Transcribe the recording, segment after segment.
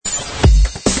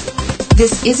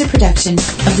This is a production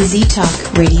of the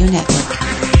Z-Talk Radio Network.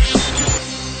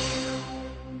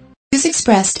 Views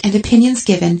expressed and opinions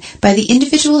given by the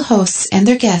individual hosts and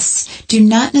their guests do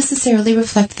not necessarily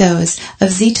reflect those of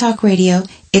Z-Talk Radio,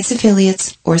 its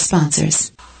affiliates, or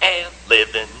sponsors. And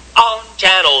living on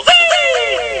Channel Z!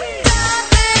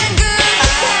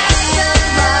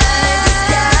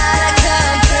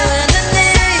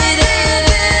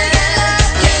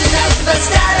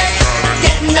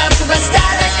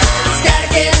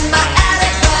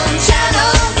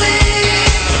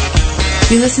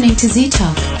 You're listening to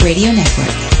Z-Talk Radio Network.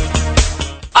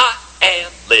 I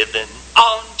am living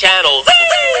on Channel Z!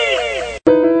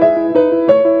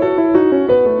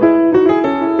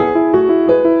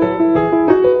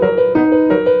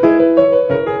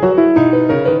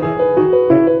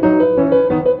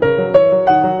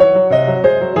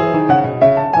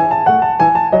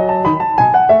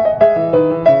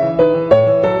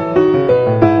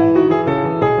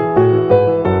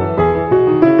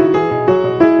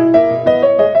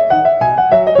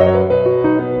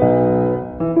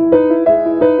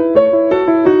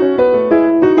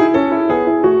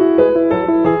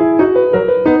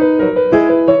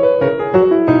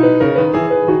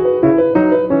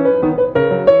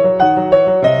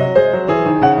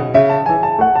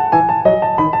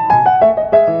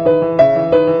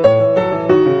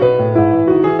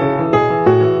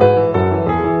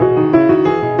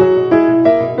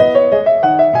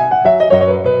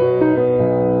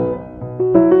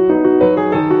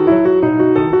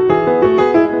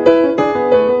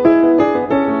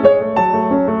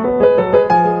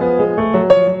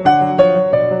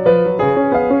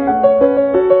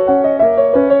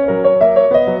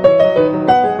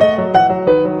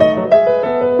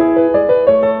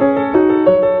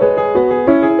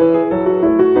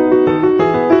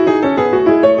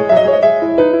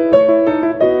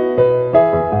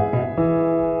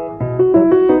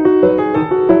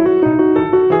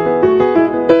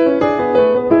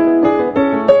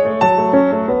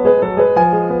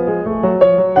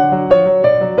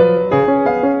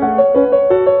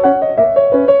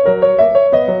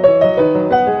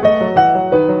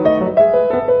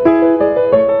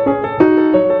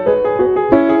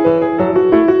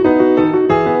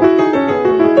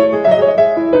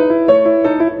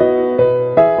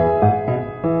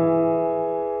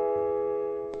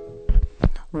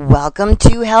 Welcome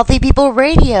to Healthy People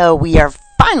Radio. We are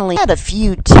finally had a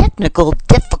few technical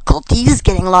difficulties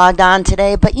getting logged on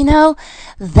today, but you know,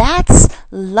 that's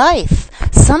life.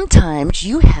 Sometimes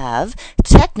you have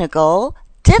technical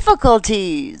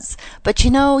difficulties, but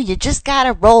you know, you just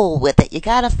gotta roll with it. You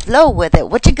gotta flow with it.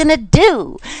 What you gonna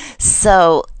do?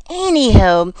 So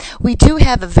anyhow, we do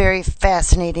have a very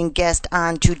fascinating guest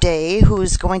on today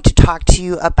who's going to talk to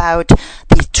you about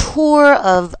the tour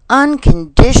of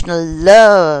unconditional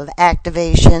love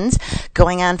activations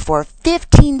going on for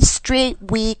 15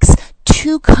 straight weeks,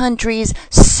 2 countries,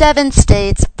 7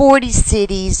 states, 40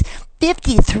 cities,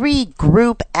 53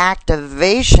 group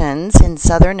activations in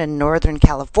Southern and Northern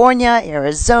California,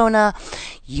 Arizona,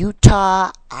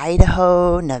 Utah,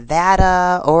 Idaho,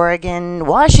 Nevada, Oregon,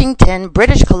 Washington,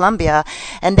 British Columbia,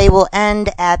 and they will end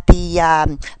at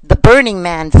the Burning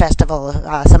Man Festival.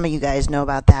 Some of you guys know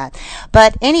about that.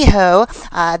 But anyhow,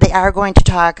 they are going to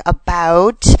talk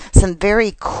about some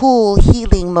very cool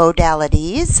healing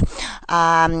modalities.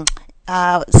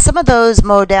 Some of those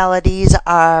modalities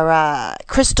are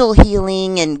crystal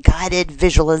healing and guided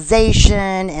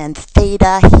visualization and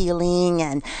theta healing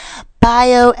and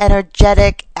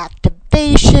bioenergetic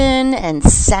activation and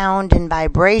sound and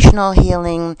vibrational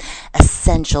healing,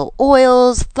 essential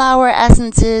oils, flower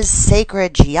essences,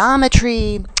 sacred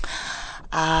geometry,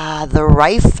 the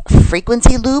Rife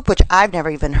frequency loop, which I've never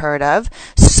even heard of.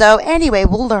 So anyway,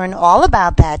 we'll learn all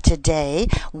about that today.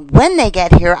 When they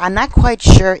get here, I'm not quite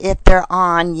sure if they're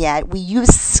on yet. We use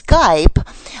Skype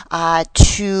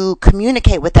to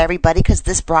communicate with everybody because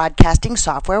this broadcasting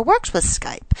software works with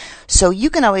Skype. So you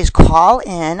can always call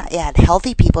in at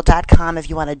healthypeople.com if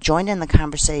you want to join in the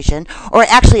conversation, or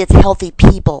actually it's Healthy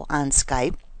People on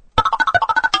Skype.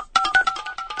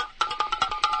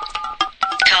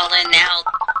 Call in now.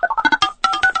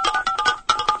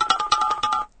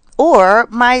 Or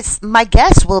my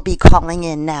guest will be calling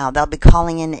in now. They'll be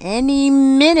calling in any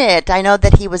minute. I know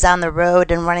that he was on the road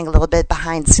and running a little bit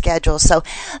behind schedule, so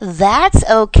that's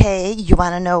okay. You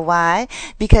want to know why?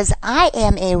 Because I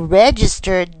am a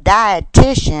registered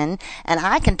dietitian, and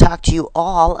I can talk to you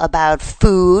all about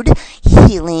food,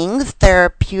 healing,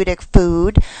 therapeutic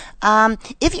food.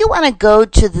 If you want to go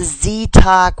to the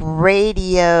Z-Talk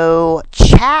Radio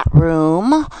chat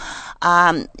room,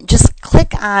 just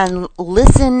click on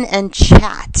listen and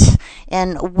chat,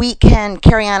 and we can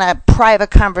carry on a private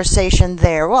conversation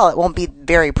there. Well, it won't be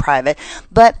very private,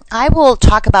 but I will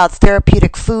talk about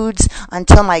therapeutic foods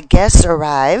until my guests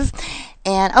arrive.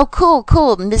 And, oh, cool,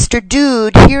 Mr.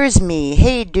 Dude hears me.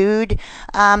 Hey, dude.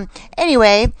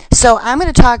 Anyway, so I'm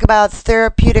going to talk about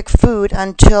therapeutic food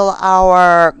until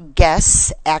our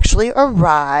guests actually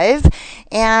arrive.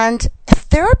 And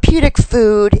therapeutic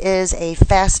food is a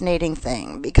fascinating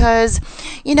thing because,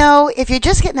 you know, if you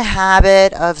just get in the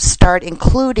habit of start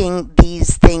including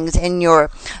these things in your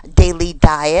daily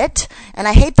diet, and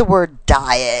I hate the word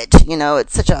diet, you know,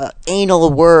 it's such a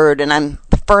anal word, and I'm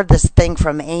furthest thing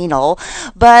from anal,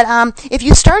 but if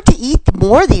you start to eat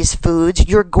more of these foods,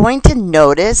 you're going to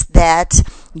notice that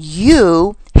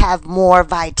you have more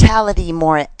vitality,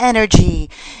 more energy,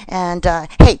 and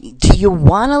hey, do you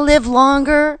want to live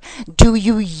longer? Do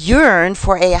you yearn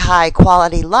for a high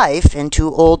quality life into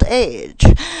old age?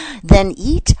 Then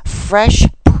eat fresh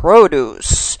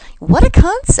produce. What a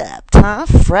concept, huh?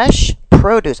 Fresh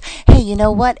produce. Hey, you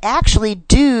know what? Actually,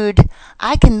 dude,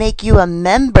 I can make you a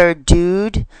member,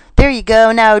 dude. There you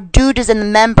go. Now, dude is a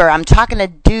member. I'm talking to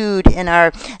dude in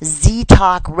our Z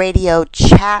Talk Radio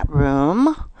chat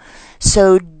room.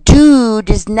 So, dude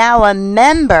is now a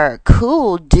member.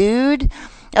 Cool, dude.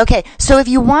 Okay, so if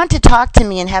you want to talk to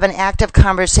me and have an active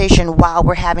conversation while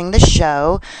we're having the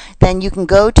show, then you can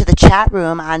go to the chat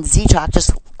room on Z Talk.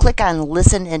 Just click on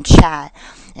listen and chat.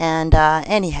 And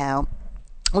anyhow,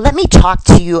 let me talk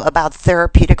to you about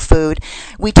therapeutic food.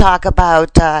 We talk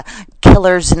about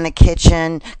killers in the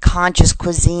kitchen, conscious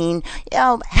cuisine. You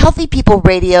know, Healthy People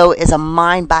Radio is a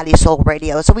mind, body, soul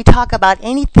radio. So we talk about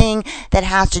anything that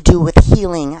has to do with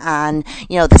healing on,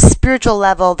 you know, the spiritual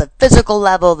level, the physical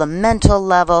level, the mental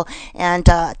level. And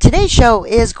today's show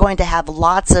is going to have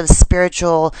lots of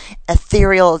spiritual,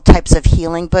 ethereal types of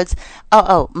healing. But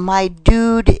my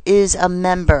dude is a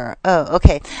member. Oh,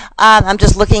 okay. I'm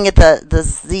just looking at the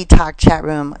Z Talk chat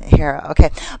room here. Okay.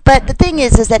 But the thing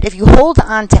is that if you hold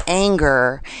on to anger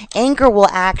will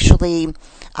actually,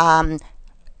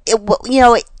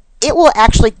 it will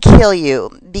actually kill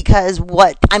you, because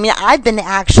I've been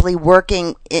actually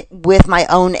working with my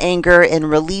own anger and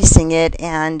releasing it,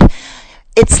 and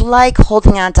it's like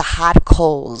holding on to hot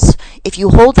coals. If you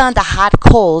hold on to hot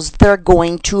coals, they're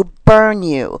going to burn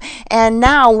you. And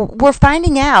now we're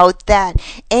finding out that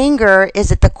anger is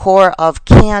at the core of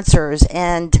cancers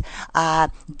and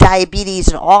diabetes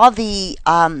and all the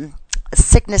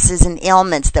sicknesses and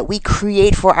ailments that we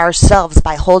create for ourselves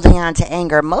by holding on to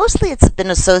anger. Mostly it's been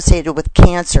associated with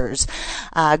cancers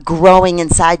growing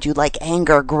inside you, like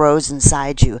anger grows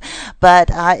inside you.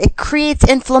 But it creates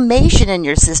inflammation in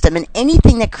your system, and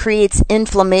anything that creates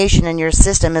inflammation in your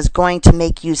system is going to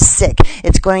make you sick.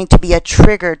 It's going to be a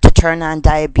trigger to turn on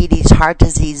diabetes, heart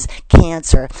disease,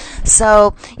 cancer.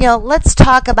 So, let's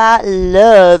talk about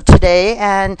love today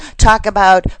and talk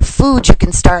about foods you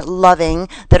can start loving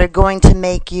that are going to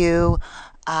make you,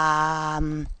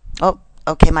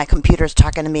 okay, my computer's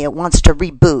talking to me. It wants to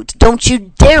reboot. Don't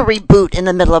you dare reboot in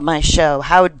the middle of my show.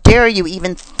 How dare you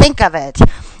even think of it?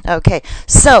 Okay,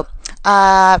 so,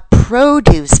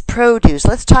 produce.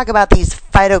 Let's talk about these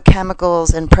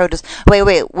phytochemicals and produce.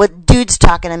 Wait, what dude's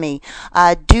talking to me?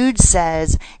 Dude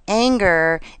says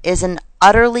anger is an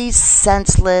utterly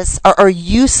senseless or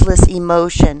useless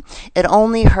emotion. It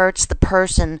only hurts the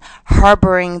person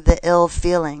harboring the ill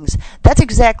feelings. That's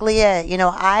exactly it.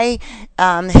 I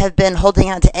have been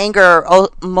holding on to anger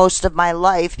most of my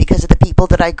life because of the people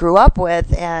that I grew up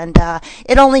with, and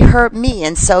it only hurt me.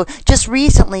 And so just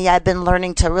recently I've been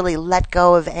learning to really let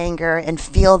go of anger and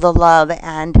feel the love,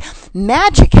 and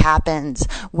magic happens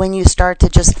when you start to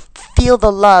just feel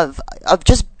the love of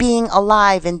just being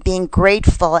alive and being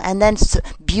grateful, and then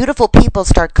beautiful people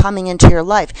start coming into your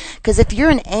life. Because if you're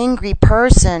an angry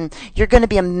person, you're going to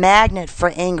be a magnet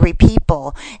for angry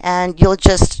people, and you'll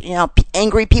just,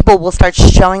 angry people will start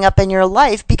showing up in your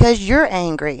life because you're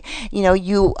angry.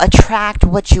 You attract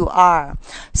what you are.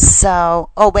 So,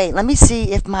 let me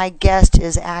see if my guest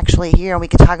is actually here, and we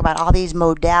can talk about all these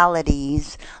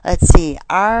modalities. Let's see.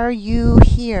 Are you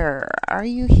here?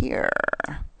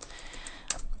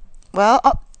 Well,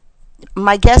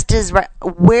 my guest is right.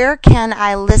 Where can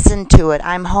I listen to it?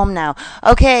 I'm home now.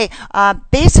 Okay,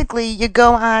 basically you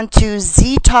go on to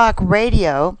Z Talk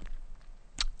Radio.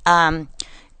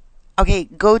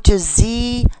 Go to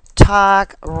Z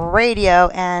Talk Radio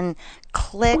and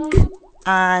click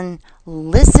on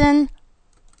listen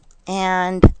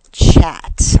and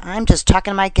chat. I'm just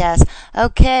talking to my guest.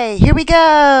 Okay, here we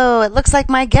go. It looks like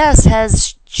my guest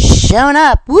has shown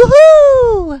up.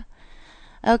 Woohoo!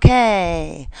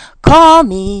 Okay, call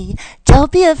me.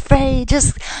 Don't be afraid.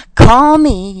 Just call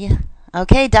me.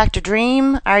 Okay, Dr.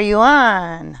 Dream, are you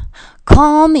on?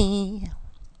 Call me.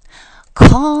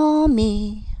 Call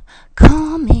me.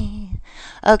 Call me.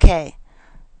 Okay.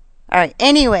 All right.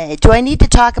 Anyway, do I need to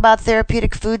talk about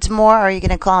therapeutic foods more, or are you going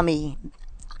to call me?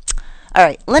 All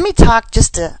right. Let me talk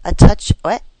just a touch.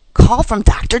 What? Call from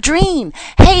Dr. Dream.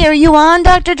 Hey, are you on,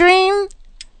 Dr. Dream?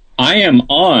 I am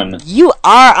on. You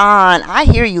are on. I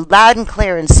hear you loud and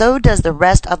clear, and so does the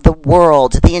rest of the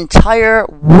world. The entire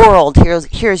world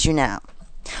hears you now.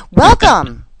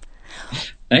 Welcome.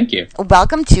 Thank you.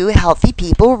 Welcome to Healthy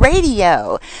People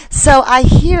Radio. So I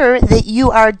hear that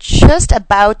you are just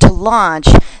about to launch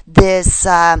this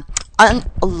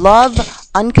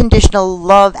unconditional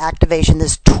love activation,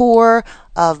 this tour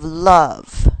of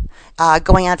love,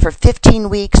 going on for 15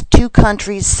 weeks, 2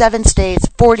 countries, 7 states,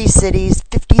 40 cities,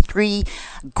 53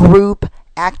 group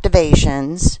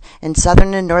activations in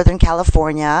Southern and Northern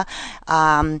California,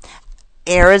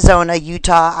 Arizona,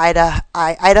 Utah,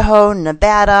 Idaho,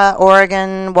 Nevada,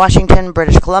 Oregon, Washington,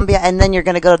 British Columbia, and then you're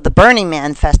going to go to the Burning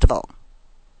Man Festival.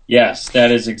 Yes,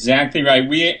 that is exactly right.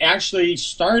 We actually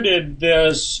started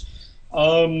this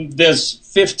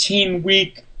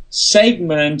 15-week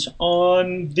segment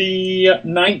on the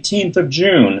 19th of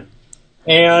June.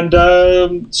 And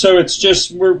so it's just,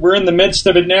 we're in the midst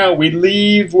of it now. We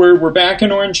leave, we're back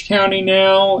in Orange County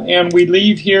now, and we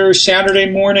leave here Saturday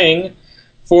morning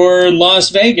for Las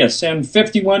Vegas, and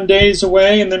 51 days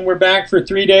away, and then we're back for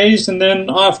 3 days, and then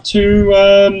off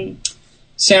to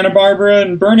Santa Barbara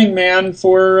and Burning Man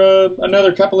for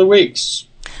another couple of weeks.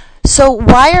 So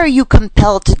why are you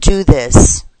compelled to do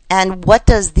this, and what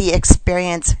does the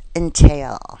experience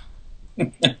entail?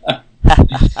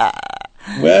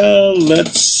 Well,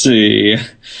 let's see.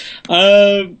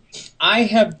 I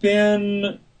have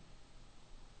been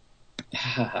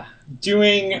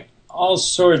doing all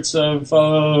sorts of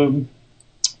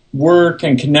work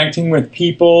and connecting with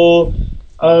people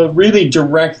really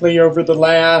directly over the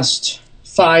last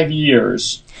 5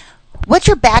 years. What's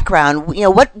your background? You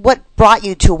know, what brought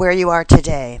you to where you are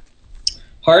today?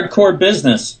 Hardcore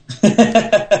business.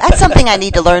 That's something I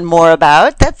need to learn more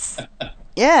about.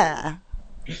 Yeah.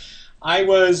 I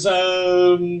was,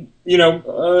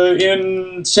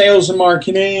 in sales and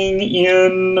marketing,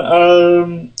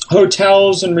 in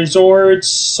hotels and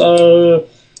resorts,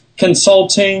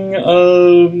 consulting,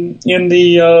 in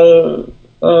the,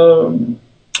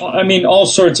 all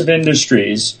sorts of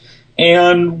industries,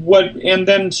 and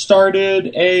then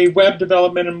started a web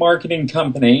development and marketing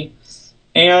company,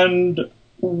 and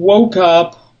woke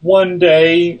up one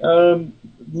day,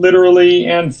 literally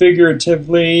and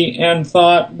figuratively, and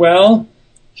thought, well,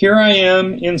 here I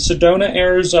am in Sedona,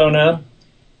 Arizona,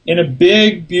 in a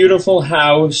big, beautiful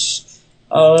house.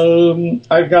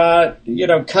 I've got,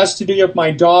 custody of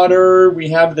my daughter.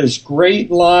 We have this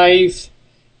great life,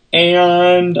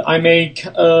 and I make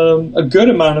a good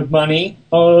amount of money,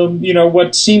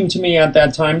 what seemed to me at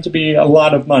that time to be a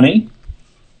lot of money.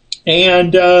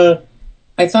 And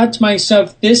I thought to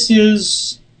myself, this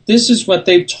is what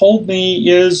they've told me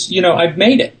is, I've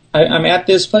made it. I'm at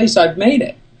this place, I've made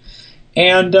it.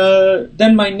 And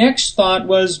then my next thought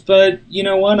was, but you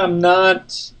know what, I'm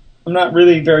not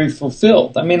really very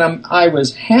fulfilled. I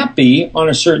was happy on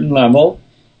a certain level,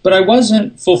 but I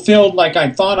wasn't fulfilled like I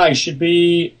thought I should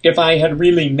be if I had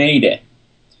really made it.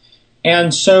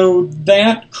 And so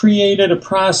that created a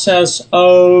process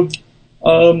of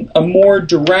a more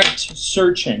direct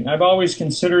searching. I've always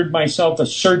considered myself a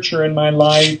searcher in my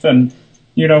life, and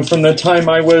from the time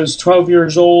I was 12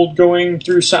 years old going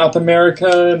through South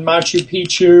America and Machu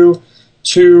Picchu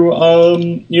to,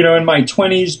 in my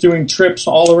 20s doing trips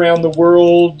all around the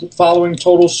world, following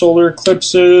total solar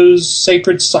eclipses,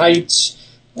 sacred sites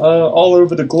all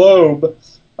over the globe.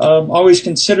 Always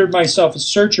considered myself a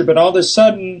searcher, but all of a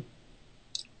sudden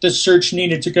the search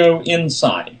needed to go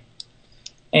inside.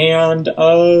 And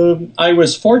I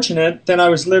was fortunate that I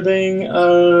was living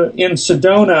in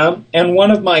Sedona, and one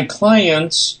of my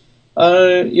clients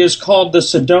is called the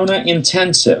Sedona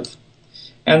Intensive.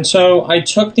 And so I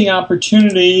took the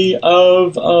opportunity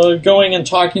of going and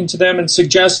talking to them and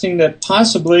suggesting that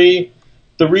possibly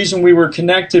the reason we were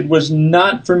connected was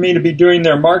not for me to be doing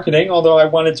their marketing, although I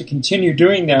wanted to continue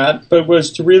doing that, but was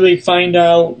to really find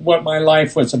out what my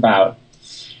life was about.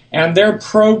 And their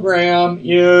program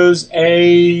is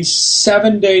a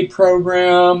 7-day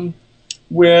program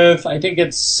with, I think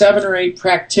it's 7 or 8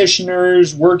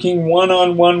 practitioners working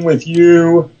one-on-one with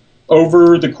you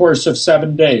over the course of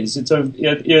 7 days. It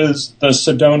is the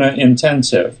Sedona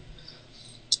Intensive.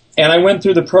 And I went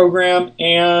through the program,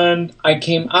 and I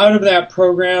came out of that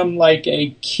program like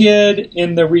a kid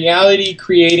in the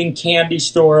reality-creating candy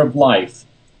store of life.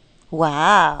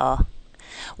 Wow.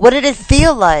 What did it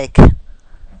feel like?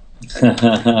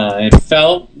 It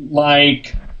felt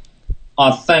like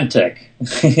authentic.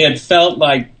 It felt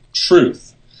like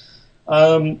truth.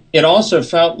 It also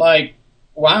felt like,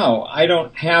 wow, I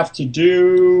don't have to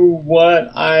do what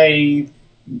I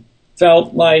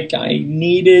felt like I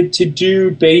needed to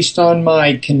do based on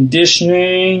my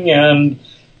conditioning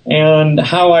and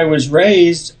how I was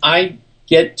raised. I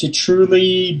get to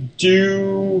truly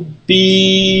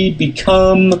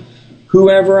become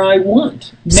whoever I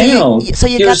want. Go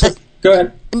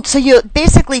ahead. So you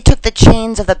basically took the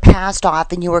chains of the past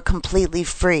off, and you were completely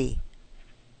free.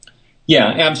 Yeah,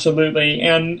 absolutely,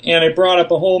 and it brought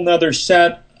up a whole nother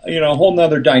set, a whole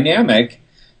nother dynamic,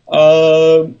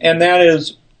 and that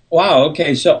is, wow,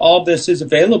 okay, so all this is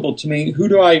available to me.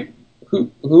 Who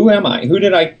am I? Who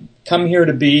did I come here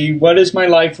to be? What is my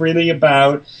life really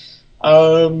about?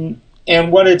 And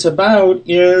what it's about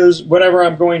is whatever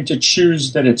I'm going to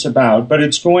choose that it's about, but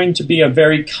it's going to be a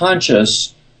very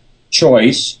conscious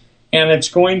choice, and it's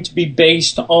going to be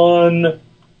based on,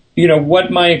 what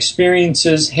my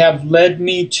experiences have led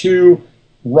me to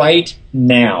right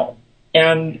now.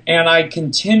 And I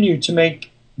continue to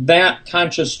make that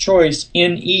conscious choice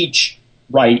in each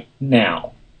right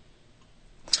now.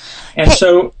 And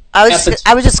so I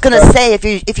was just going to say, if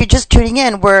you're just tuning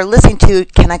in, we're listening to,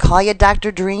 can I call you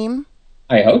Dr. Dream?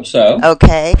 I hope so.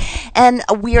 Okay. And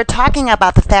we are talking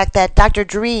about the fact that Dr.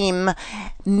 Dream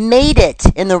made it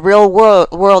in the real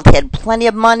world. He had plenty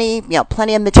of money,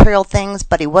 plenty of material things,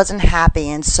 but he wasn't happy.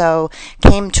 And so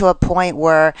came to a point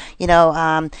where,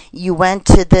 you went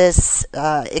to this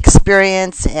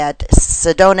experience at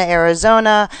Sedona,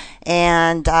 Arizona,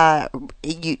 and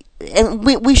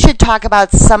we should talk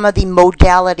about some of the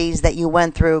modalities that you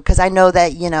went through, because I know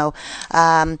that,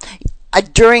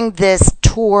 during this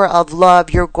tour of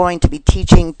love, you're going to be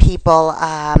teaching people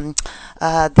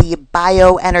the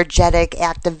bioenergetic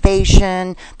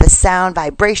activation, the sound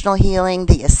vibrational healing,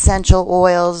 the essential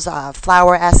oils,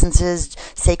 flower essences,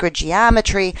 sacred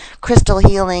geometry, crystal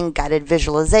healing, guided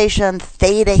visualization,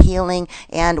 theta healing,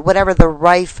 and whatever the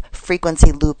Rife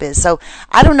frequency loop is. So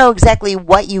I don't know exactly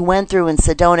what you went through in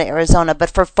Sedona, Arizona, but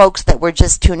for folks that were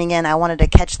just tuning in, I wanted to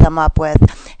catch them up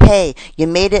with, hey, you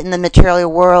made it in the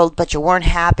material world, but you weren't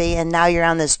happy, and now you're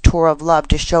on this tour of love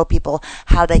to show people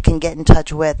how they can get in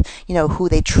touch with, who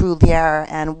they truly are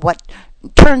and what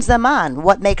turns them on,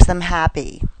 what makes them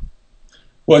happy.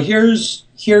 Well, here's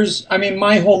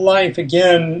my whole life,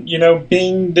 again,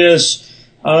 being this,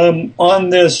 on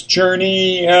this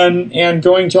journey and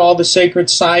going to all the sacred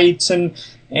sites and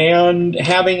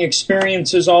having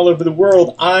experiences all over the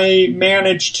world, I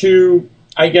managed to,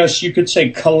 I guess you could say,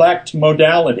 collect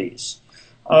modalities.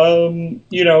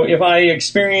 If I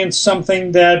experienced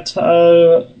something that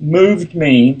moved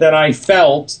me, that I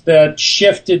felt, that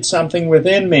shifted something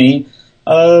within me,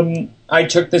 I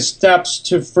took the steps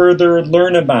to further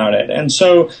learn about it. And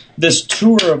so this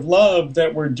tour of love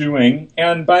that we're doing,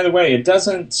 and by the way, it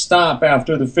doesn't stop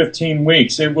after the 15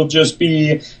 weeks. It will just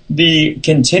be the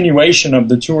continuation of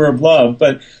the tour of love.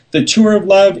 But the tour of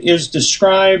love is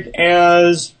described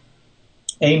as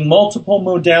a multiple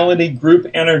modality group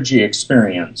energy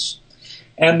experience.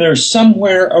 And there's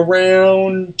somewhere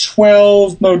around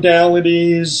 12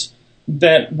 modalities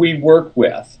that we work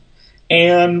with.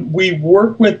 And we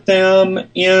work with them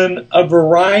in a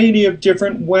variety of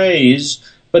different ways,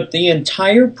 but the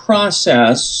entire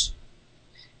process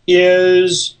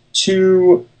is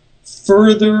to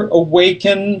further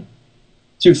awaken,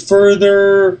 to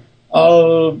further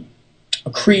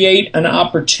create an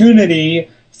opportunity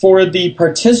for the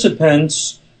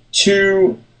participants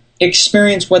to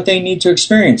experience what they need to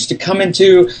experience, to come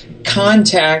into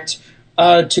contact,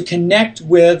 to connect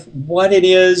with what it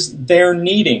is they're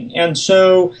needing. And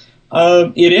so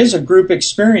it is a group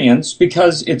experience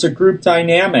because it's a group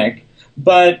dynamic,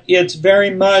 but it's very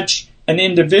much an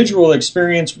individual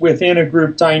experience within a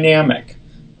group dynamic.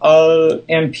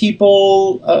 And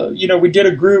people, we did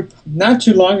a group not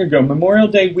too long ago, Memorial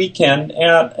Day weekend,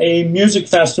 at a music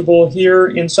festival here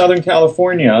in Southern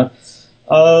California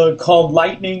called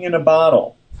Lightning in a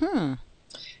Bottle.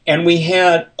 And we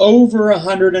had over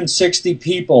 160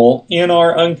 people in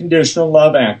our unconditional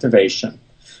love activation.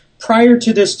 Prior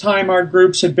to this time, our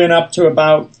groups had been up to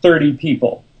about 30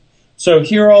 people. So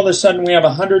here all of a sudden we have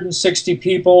 160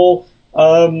 people.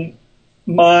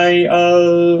 My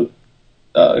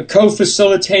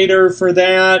co-facilitator for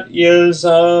that is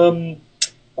a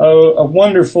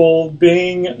wonderful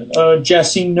being,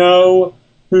 Jesse No,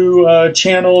 who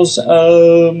channels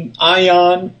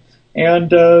Ion.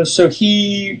 And so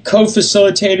he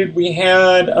co-facilitated. We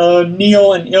had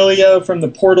Neil and Ilya from the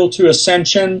Portal to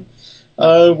Ascension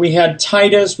We had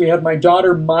Titus. We had my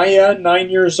daughter Maya, 9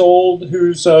 years old,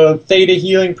 who's a Theta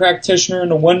healing practitioner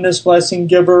and a oneness blessing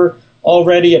giver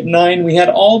already at 9. We had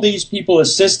all these people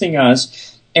assisting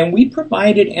us, and we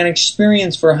provided an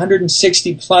experience for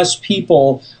 160 plus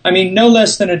people. I mean, no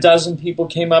less than a dozen people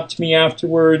came up to me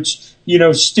afterwards,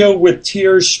 still with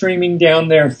tears streaming down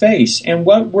their face. And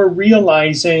what we're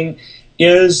realizing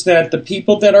is that the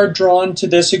people that are drawn to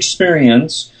this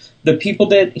experience, the people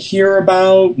that hear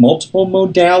about multiple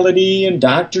modality and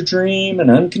Dr. Dream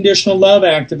and unconditional love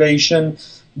activation,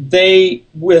 they,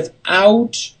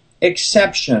 without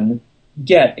exception,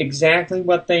 get exactly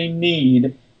what they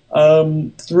need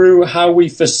through how we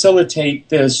facilitate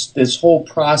this whole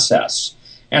process.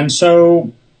 And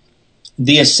so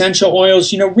the essential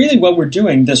oils, really what we're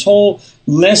doing, this whole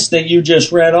list that you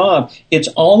just read off, it's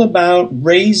all about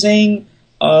raising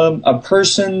a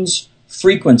person's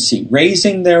frequency,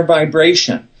 raising their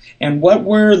vibration. And what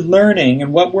we're learning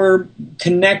and what we're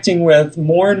connecting with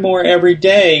more and more every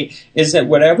day is that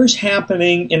whatever's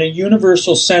happening in a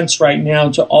universal sense right now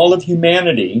to all of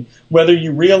humanity, whether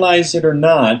you realize it or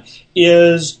not,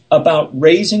 is about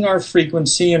raising our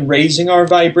frequency and raising our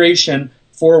vibration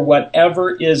for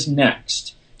whatever is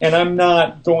next. And I'm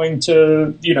not going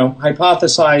to,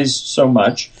 hypothesize so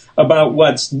much about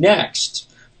what's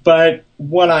next, but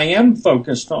what I am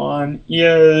focused on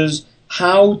is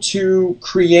how to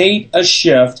create a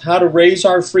shift, how to raise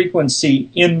our frequency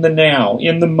in the now,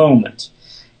 in the moment.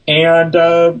 And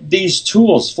these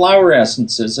tools, flower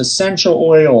essences, essential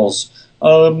oils,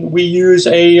 we use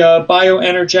a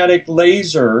bioenergetic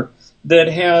laser that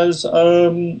has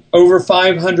over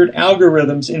 500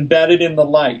 algorithms embedded in the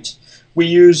light. We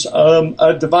use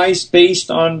a device based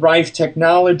on Rife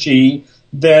technology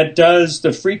that does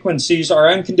the frequencies. Our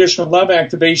unconditional love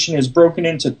activation is broken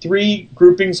into 3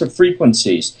 groupings of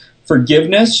frequencies.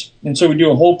 Forgiveness, and so we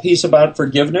do a whole piece about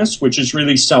forgiveness, which is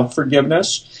really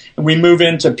self-forgiveness. And we move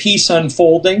into peace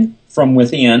unfolding from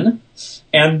within.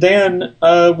 And then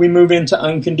we move into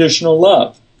unconditional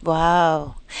love.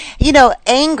 Wow.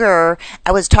 Anger,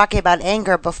 I was talking about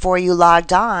anger before you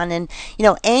logged on, and,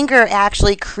 anger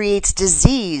actually creates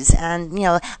disease. And,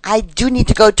 I do need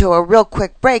to go to a real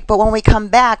quick break, but when we come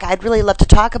back, I'd really love to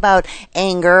talk about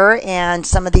anger and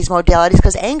some of these modalities,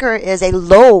 because anger is a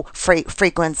low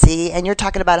frequency, and you're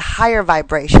talking about higher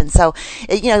vibration. So,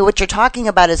 what you're talking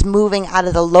about is moving out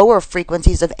of the lower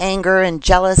frequencies of anger and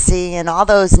jealousy and all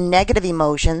those negative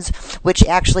emotions, which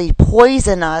actually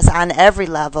poison us on every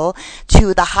level,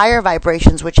 to the higher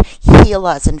vibrations, which heal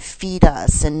us and feed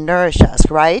us and nourish us,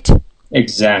 right?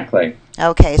 Exactly.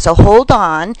 Okay, so hold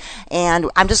on, and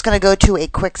I'm just going to go to a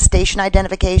quick station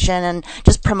identification and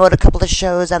just promote a couple of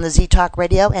shows on the Z-Talk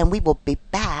Radio, and we will be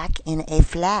back in a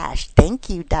flash. Thank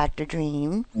you, Dr.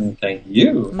 Dream. Thank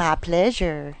you. My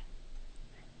pleasure.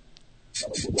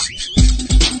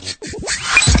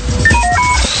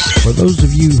 For those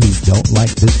of you who don't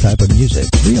like this type of music,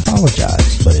 we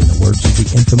apologize, but in the words of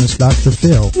the infamous Dr.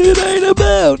 Phil, it ain't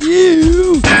about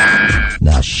you.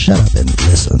 Now shut up and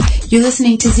listen. You're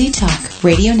listening to Z-Talk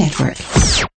Radio Network.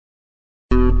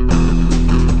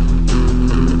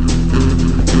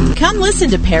 Come listen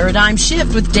to Paradigm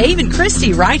Shift with Dave and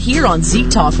Christy right here on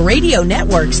Z-Talk Radio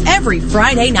Networks every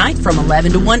Friday night from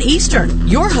 11 to 1 Eastern.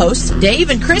 Your hosts, Dave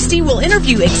and Christy, will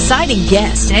interview exciting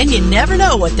guests, and you never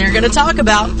know what they're going to talk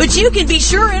about, but you can be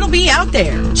sure it'll be out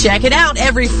there. Check it out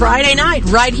every Friday night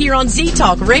right here on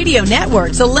Z-Talk Radio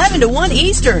Networks, 11 to 1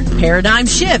 Eastern. Paradigm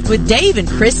Shift with Dave and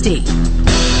Christy.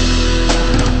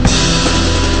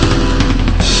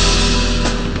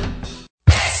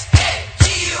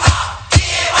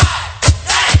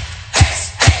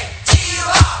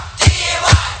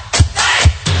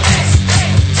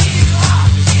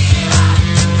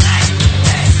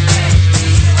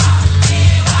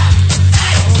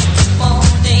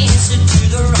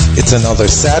 It's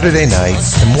another Saturday night,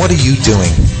 and what are you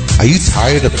doing? Are you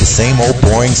tired of the same old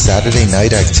boring Saturday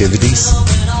night activities?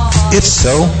 If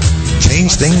so,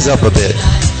 change things up a bit.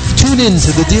 Tune in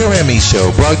to the Dear Emmy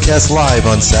Show, broadcast live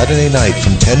on Saturday night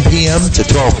from 10 p.m. to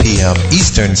 12 p.m.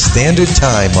 Eastern Standard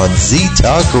Time on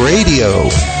Z-Talk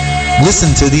Radio.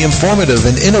 Listen to the informative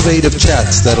and innovative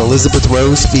chats that Elizabeth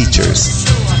Rose features.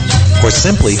 Or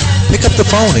simply pick up the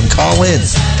phone and call in.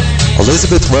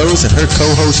 Elizabeth Rose and her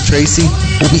co-host Tracy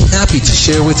will be happy to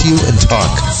share with you and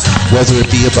talk, whether it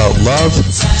be about love,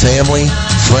 family,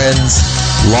 friends,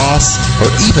 loss, or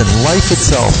even life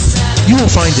itself. You will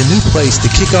find a new place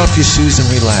to kick off your shoes and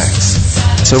relax.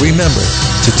 So remember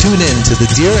to tune in to the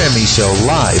Dear Emmy Show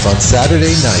live on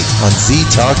Saturday night on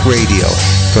Z-Talk Radio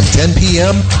from 10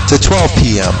 p.m. to 12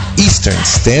 p.m. Eastern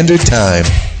Standard Time.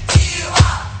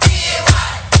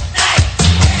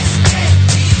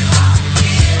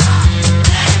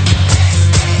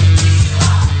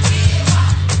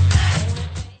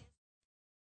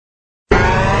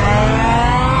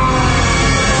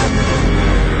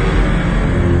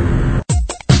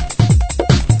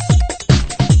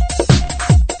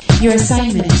 Your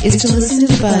assignment is to listen to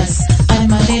The Buzz on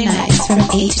Monday nights from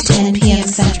 8 to 10 p.m.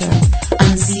 Central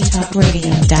on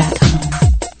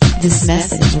ztalkradio.com. This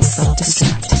message will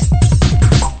self-destruct.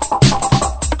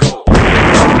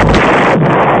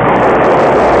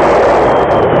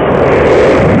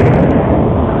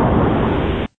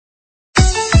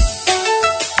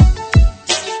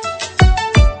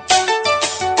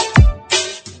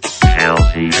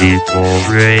 Healthy People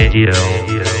Radio.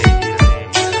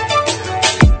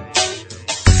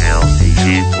 Healthy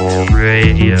People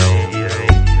Radio.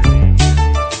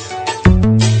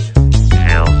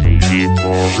 Healthy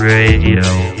People Radio.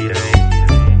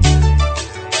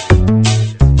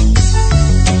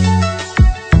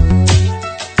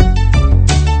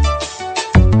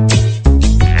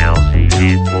 Healthy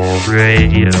People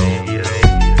Radio.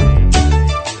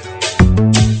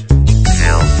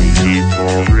 Healthy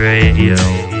People Radio.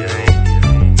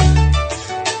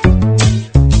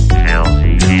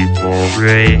 Healthy People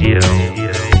Radio.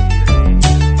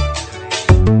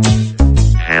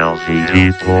 Healthy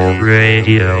People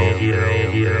Radio.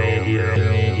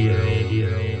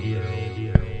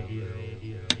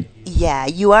 Yeah,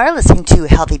 you are listening to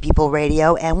Healthy People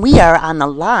Radio, and we are on the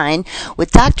line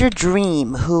with Dr.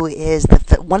 Dream, who is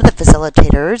one of the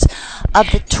facilitators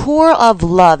of the Tour of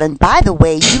Love. And by the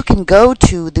way, you can go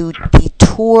to the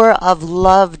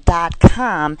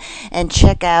touroflove.com and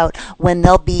check out when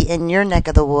they'll be in your neck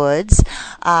of the woods.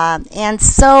 And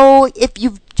so if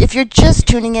you're just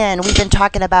tuning in, we've been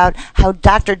talking about how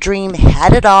Dr. Dream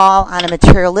had it all on a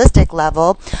materialistic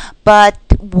level, but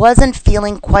wasn't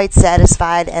feeling quite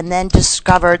satisfied, and then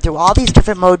discovered through all these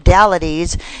different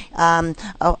modalities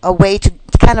a way to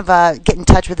kind of get in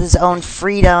touch with his own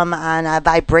freedom on a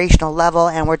vibrational level.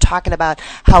 And we're talking about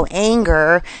how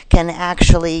anger can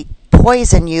actually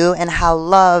poison you and how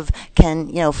love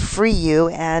can, free you,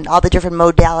 and all the different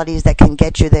modalities that can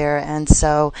get you there. And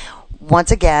so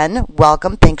once again,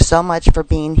 welcome. Thanks so much for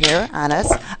being here on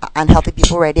Healthy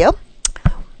People Radio.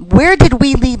 Where did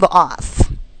we leave off?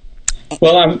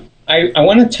 Well, I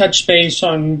want to touch base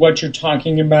on what you're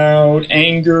talking about,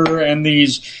 anger and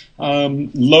these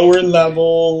lower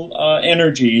level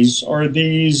energies, or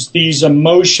these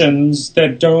emotions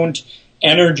that don't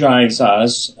energize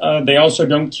us. They also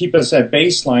don't keep us at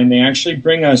baseline. They actually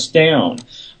bring us down.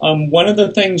 One of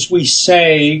the things we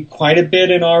say quite a bit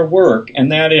in our work,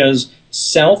 and that is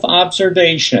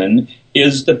self-observation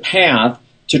is the path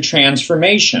to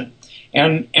transformation.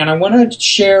 And I want to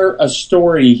share a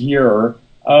story here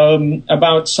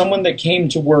about someone that came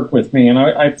to work with me. And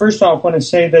I first off want to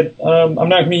say that I'm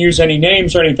not going to use any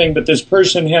names or anything, but this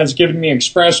person has given me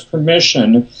express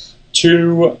permission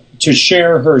to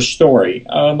share her story.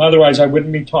 Otherwise, I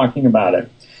wouldn't be talking about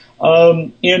it.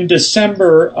 In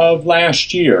December of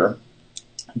last year,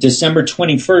 December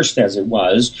 21st as it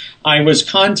was, I was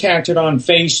contacted on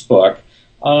Facebook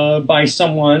by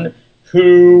someone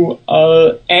who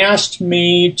asked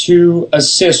me to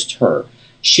assist her.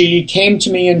 She came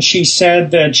to me and she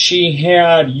said that she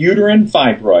had uterine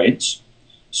fibroids,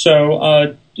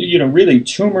 so, really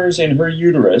tumors in her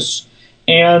uterus,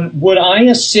 and would I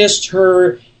assist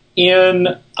her in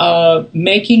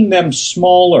making them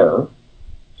smaller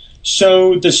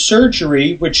so the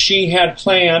surgery, which she had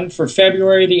planned for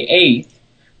February the 8th,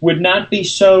 would not be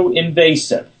so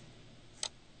invasive.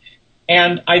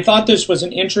 And I thought this was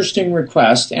an interesting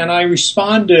request, and I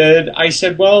responded. I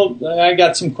said, well, I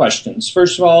got some questions.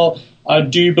 First of all,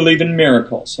 do you believe in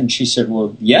miracles? And she said,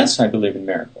 well, yes, I believe in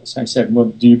miracles. I said, well,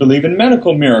 do you believe in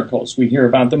medical miracles? We hear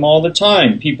about them all the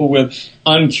time. People with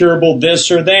uncurable this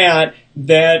or that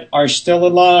are still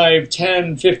alive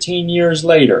 10, 15 years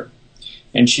later.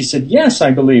 And she said, yes,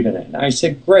 I believe in it. And I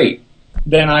said, great.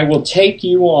 Then I will take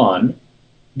you on,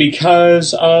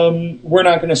 because we're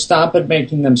not going to stop at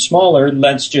making them smaller.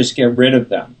 Let's just get rid of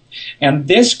them. And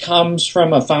this comes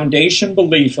from a foundation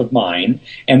belief of mine,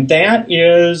 and that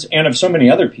is, and of so many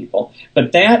other people,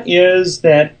 but that is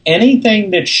that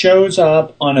anything that shows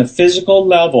up on a physical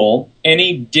level,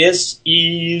 any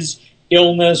dis-ease,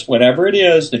 illness, whatever it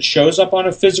is that shows up on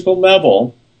a physical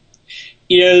level,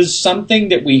 is something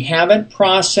that we haven't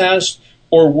processed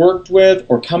or worked with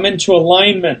or come into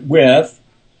alignment with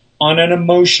on an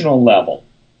emotional level.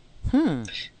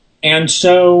 And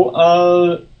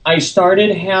so I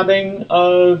started having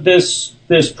this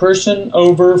person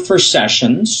over for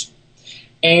sessions,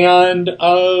 and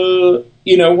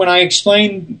when I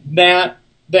explained that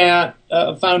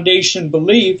foundation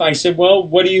belief, I said, well,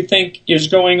 what do you think is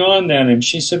going on then? And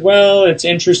she said, well, it's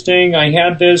interesting. I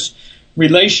had this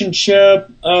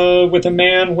relationship with a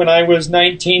man when I was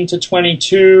 19 to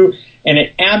 22, and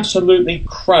it absolutely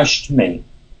crushed me.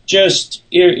 just,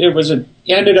 it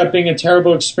ended up being a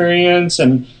terrible experience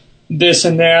and this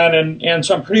and that. And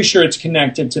so I'm pretty sure it's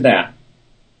connected to that.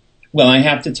 Well, I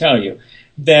have to tell you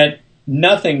that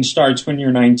nothing starts when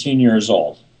you're 19 years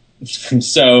old.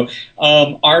 So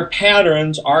our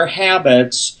patterns, our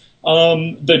habits,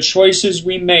 the choices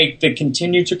we make that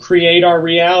continue to create our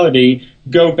reality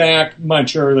go back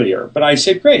much earlier. But I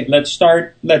said, great, let's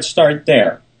start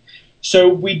there. So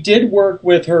we did work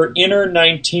with her inner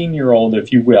 19-year-old,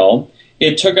 if you will.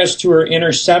 It took us to her inner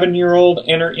 7-year-old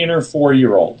and her inner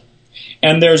 4-year-old.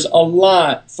 And there's a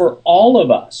lot for all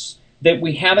of us that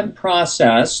we haven't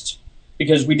processed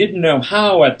because we didn't know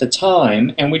how at the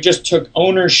time, and we just took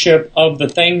ownership of the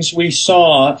things we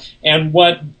saw and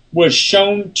what was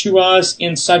shown to us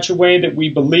in such a way that we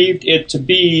believed it to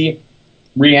be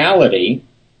reality,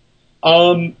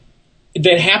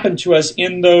 that happened to us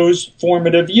in those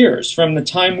formative years, from the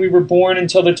time we were born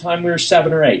until the time we were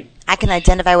 7 or 8. I can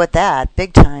identify with that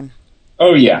big time.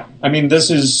 Oh, yeah. I mean,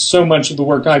 this is so much of the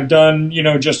work I've done,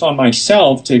 just on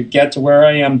myself to get to where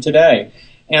I am today.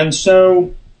 And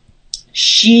so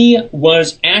she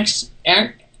was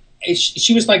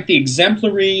she was like the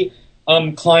exemplary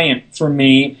client for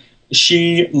me.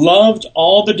 She loved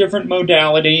all the different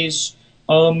modalities.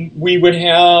 We would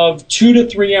have 2 to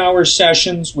 3 hour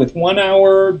sessions, with 1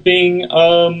 hour being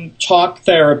talk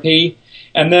therapy,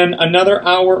 and then another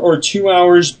hour or 2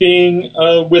 hours being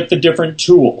with the different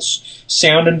tools,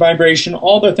 sound and vibration,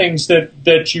 all the things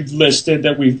that you've listed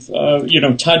that we've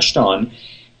touched on.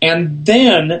 And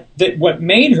then what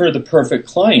made her the perfect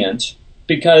client,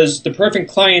 because the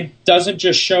perfect client doesn't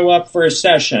just show up for a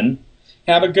session,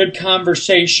 have a good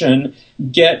conversation,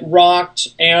 get rocked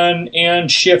and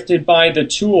shifted by the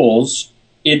tools.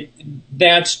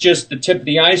 That's just the tip of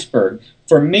the iceberg.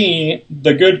 For me,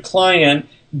 the good client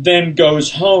then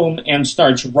goes home and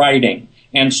starts writing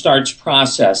and starts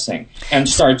processing and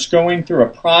starts going through a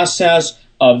process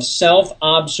of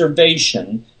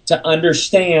self-observation to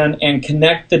understand and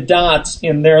connect the dots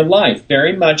in their life,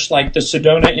 very much like the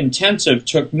Sedona Intensive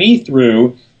took me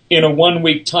through in a 1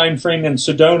 week time frame in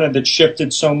Sedona that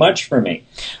shifted so much for me.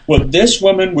 Well, this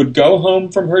woman would go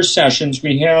home from her sessions.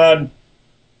 We had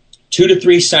 2 to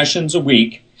 3 sessions a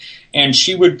week, and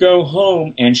she would go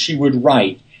home and she would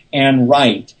write and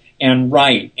write and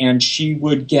write, and she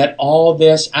would get all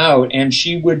this out, and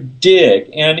she would dig,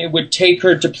 and it would take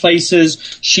her to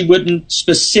places she wouldn't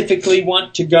specifically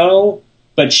want to go,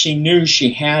 but she knew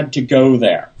she had to go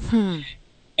there.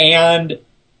 And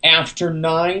after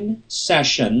 9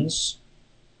 sessions,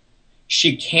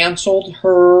 she canceled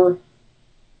her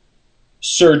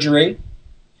surgery.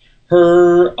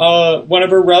 One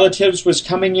of her relatives was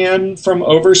coming in from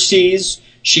overseas.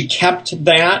 She kept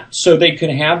that so they could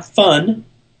have fun.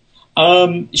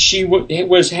 She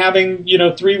was having,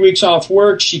 3 weeks off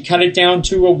work. She cut it down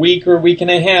to a week or a week and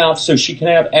a half so she could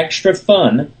have extra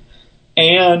fun.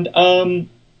 And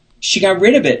she got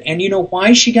rid of it. And you know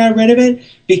why she got rid of it?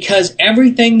 Because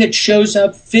everything that shows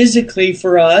up physically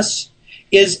for us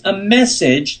is a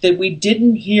message that we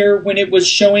didn't hear when it was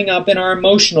showing up in our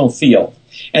emotional field.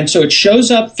 And so it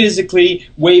shows up physically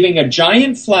waving a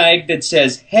giant flag that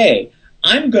says, hey,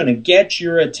 I'm going to get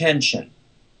your attention.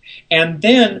 And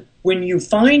then when you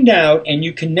find out and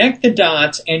you connect the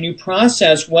dots and you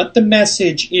process what the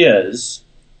message is,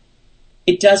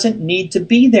 it doesn't need to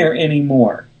be there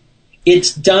anymore.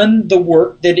 It's done the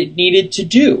work that it needed to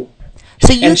do.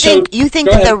 So you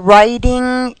think that the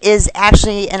writing is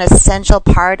actually an essential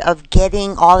part of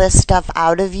getting all this stuff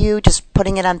out of you, just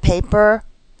putting it on paper?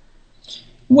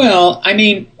 Well, I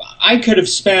mean, I could have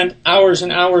spent hours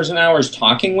and hours and hours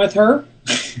talking with her,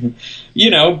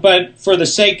 but for the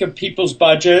sake of people's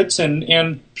budgets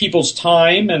and people's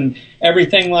time and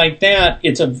everything like that,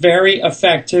 it's a very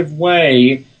effective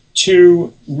way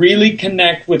to really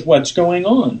connect with what's going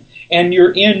on. And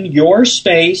you're in your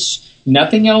space,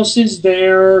 nothing else is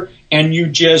there, and you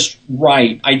just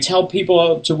write. I tell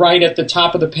people to write at the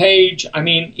top of the page. I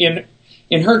mean,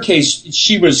 in her case,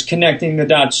 she was connecting the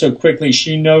dots so quickly,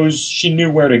 she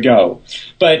knew where to go.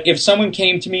 But if someone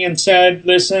came to me and said,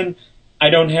 listen, I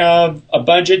don't have a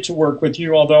budget to work with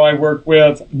you, although I work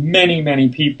with many, many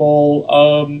people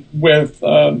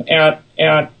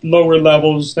at lower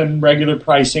levels than regular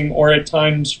pricing, or at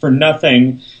times for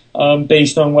nothing,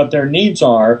 based on what their needs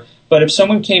are. But if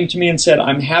someone came to me and said,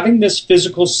 I'm having this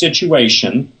physical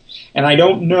situation and I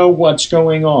don't know what's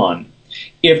going on,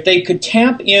 if they could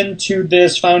tap into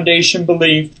this foundation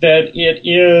belief that it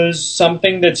is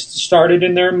something that's started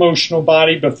in their emotional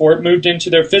body before it moved into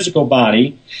their physical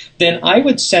body, then I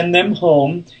would send them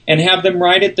home and have them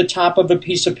write at the top of a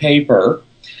piece of paper,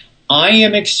 I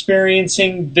am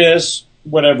experiencing this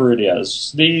whatever it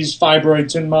is, these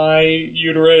fibroids in my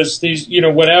uterus, these,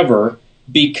 whatever,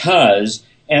 because,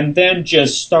 and then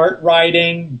just start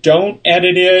writing. Don't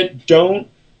edit it. Don't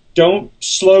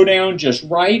slow down. Just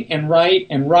write and write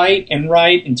and write and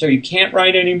write until you can't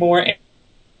write anymore.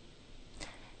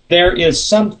 There is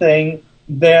something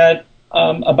that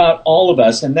about all of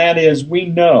us, and that is we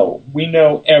know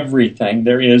everything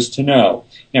there is to know.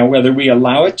 Now, whether we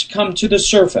allow it to come to the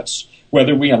surface,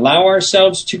 whether we allow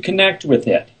ourselves to connect with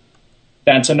it,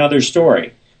 that's another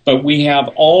story. But we have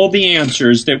all the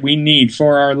answers that we need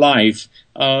for our life,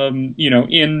 in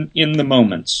the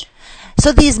moments.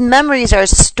 So these memories are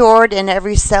stored in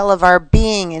every cell of our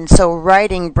being, and so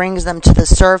writing brings them to the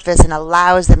surface and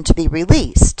allows them to be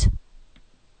released.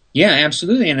 Yeah,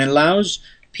 absolutely, and it allows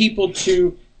people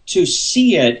to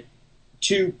see it,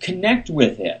 to connect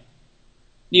with it.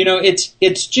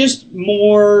 It's just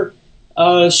more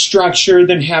structure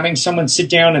than having someone sit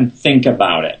down and think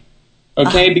about it.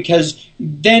 Okay, because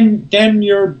then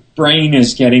your brain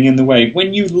is getting in the way.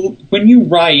 When you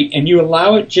write and you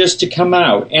allow it just to come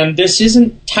out, and this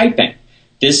isn't typing,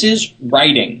 this is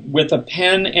writing with a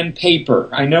pen and paper.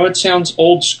 I know it sounds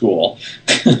old school,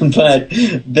 but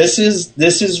it's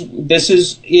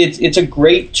a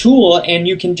great tool, and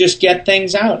you can just get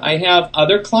things out. I have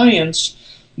other clients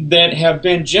that have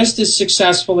been just as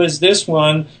successful as this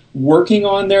one working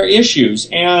on their issues,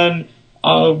 and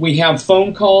we have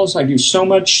phone calls. I do so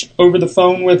much over the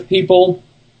phone with people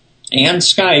and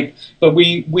Skype, but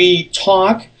we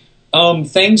talk.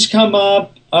 Things come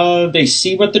up. They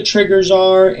see what the triggers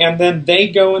are, and then they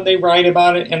go and they write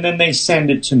about it, and then they send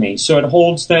it to me. So it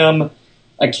holds them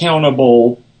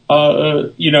accountable,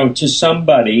 to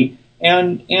somebody,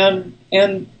 and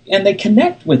they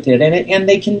connect with it, and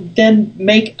they can then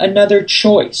make another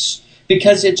choice,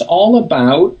 because it's all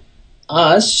about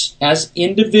us as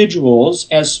individuals,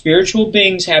 as spiritual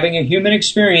beings having a human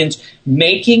experience,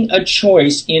 making a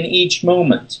choice in each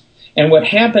moment. And what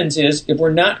happens is, if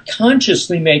we're not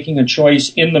consciously making a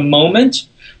choice in the moment,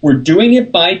 we're doing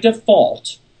it by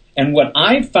default. And what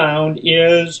I've found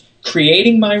is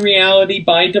creating my reality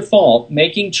by default,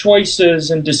 making choices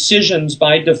and decisions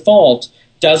by default,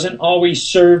 doesn't always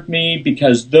serve me,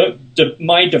 because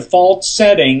my default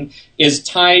setting is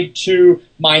tied to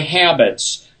my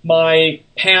habits, my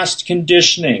past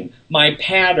conditioning, my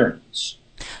patterns.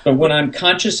 But when I'm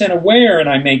conscious and aware and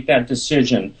I make that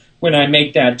decision, when I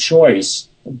make that choice,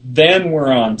 then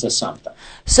we're on to something.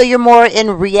 So you're more in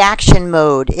reaction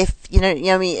mode. If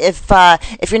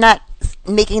if you're not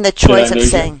making the choice of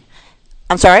saying,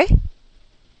 I'm sorry?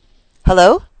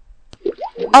 Hello?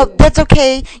 Oh, that's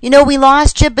okay. We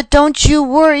lost you, but don't you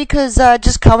worry, because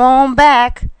just come on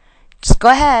back. Just go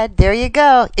ahead. There you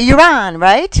go. You're on,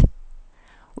 right?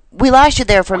 We lost you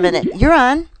there for a minute. You're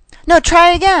on. No,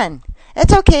 try again.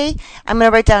 It's okay. I'm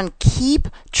going to write down, keep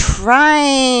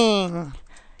trying.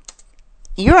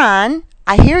 You're on.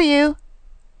 I hear you.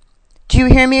 Do you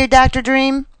hear me, Dr.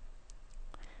 Dream?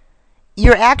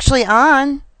 You're actually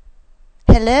on.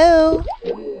 Hello?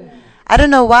 I don't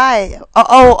know why.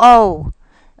 Oh.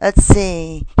 Let's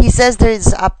see. He says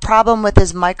there's a problem with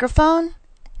his microphone.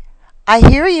 I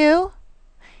hear you.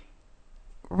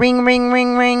 Ring, ring,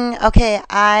 ring, ring. Okay,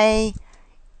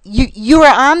 you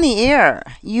are on the air.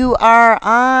 You are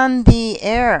on the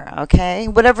air, okay?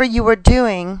 Whatever you were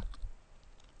doing.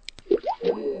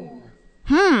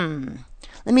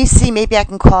 Let me see. Maybe I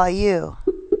can call you.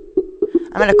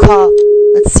 I'm going to call.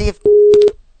 Let's see if...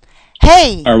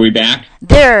 Hey! Are we back?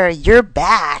 There, you're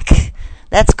back.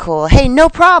 That's cool. Hey, no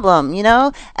problem,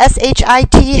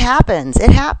 SHIT happens. It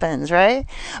happens, right?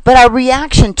 But our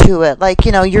reaction to it, like,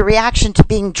 your reaction to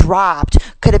being dropped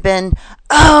could have been,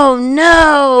 oh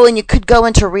no, and you could go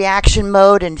into reaction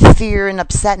mode and fear and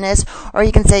upsetness, or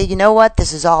you can say, you know what,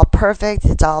 this is all perfect,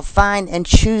 it's all fine, and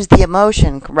choose the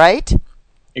emotion, right?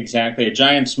 Exactly. A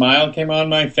giant smile came on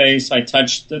my face. I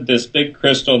touched this big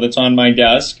crystal that's on my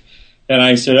desk, and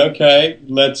I said, okay,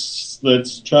 let's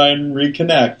try and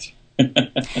reconnect.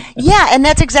 Yeah, and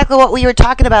that's exactly what we were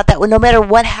talking about, that no matter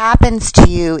what happens to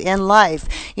you in life,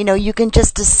 you can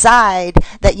just decide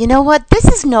that, you know what, this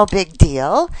is no big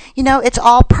deal. It's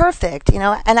all perfect,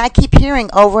 and I keep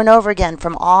hearing over and over again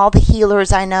from all the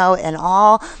healers I know and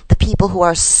all the people who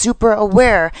are super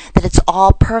aware that it's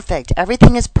all perfect.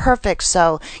 Everything is perfect,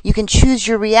 so you can choose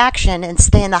your reaction and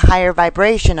stay in the higher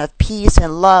vibration of peace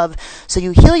and love so you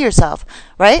heal yourself,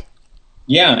 right?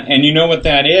 Yeah, and you know what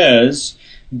that is?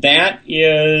 That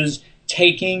is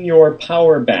taking your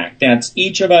power back. That's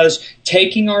each of us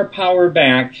taking our power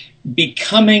back,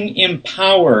 becoming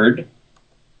empowered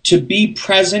to be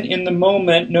present in the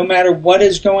moment no matter what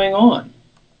is going on.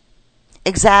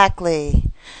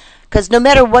 Exactly. Because no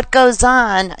matter what goes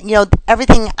on,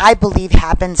 everything I believe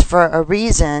happens for a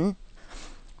reason,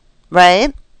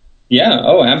 right? Yeah,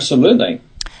 oh, absolutely.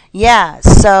 Yeah,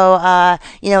 so,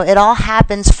 it all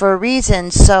happens for a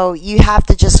reason, so you have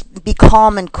to just be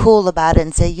calm and cool about it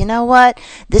and say, you know what,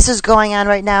 this is going on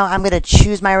right now, I'm going to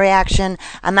choose my reaction,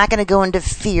 I'm not going to go into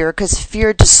fear, because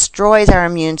fear destroys our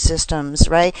immune systems,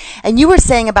 right? And you were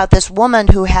saying about this woman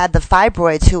who had the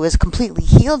fibroids, who was completely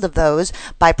healed of those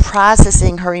by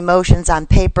processing her emotions on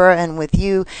paper, and with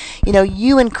you,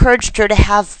 you encouraged her to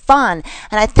have fun,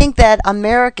 and I think that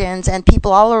Americans and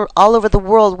people all over the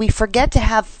world, we forget to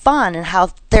have fun and how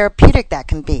therapeutic that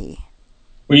can be.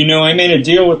 Well, I made a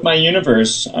deal with my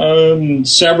universe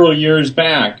several years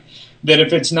back that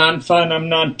if it's not fun, I'm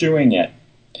not doing it.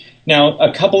 Now,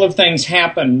 a couple of things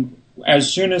happened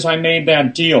as soon as I made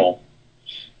that deal.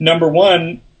 Number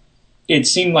one, it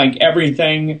seemed like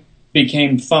everything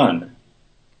became fun.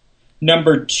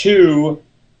 Number two,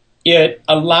 it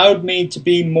allowed me to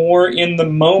be more in the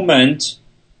moment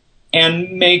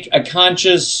and make a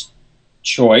conscious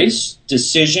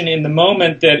decision in the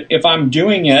moment that if I'm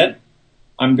doing it,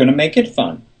 I'm going to make it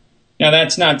fun. Now,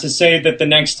 that's not to say that the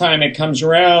next time it comes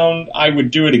around, I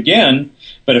would do it again.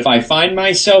 But if I find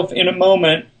myself in a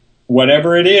moment,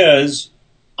 whatever it is,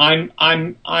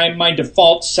 my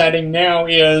default setting now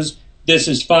is this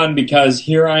is fun because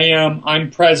here I am, I'm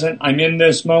present, I'm in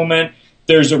this moment,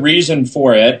 there's a reason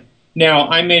for it. Now,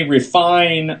 I may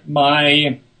refine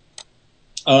the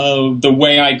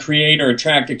way I create or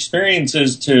attract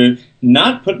experiences to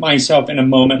not put myself in a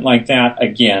moment like that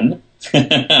again.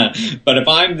 But if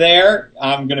I'm there,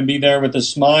 I'm going to be there with a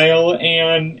smile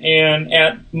and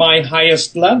at my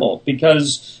highest level,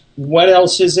 because what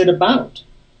else is it about?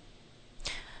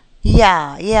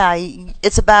 Yeah.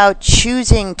 It's about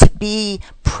choosing to be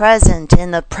present in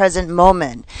the present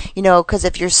moment. Because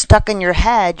if you're stuck in your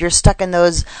head, you're stuck in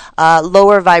those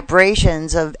lower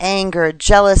vibrations of anger,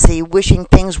 jealousy, wishing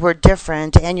things were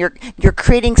different, and you're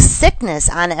creating sickness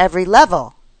on every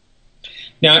level.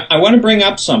 Now, I want to bring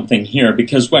up something here,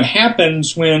 because what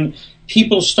happens when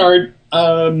people start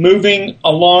moving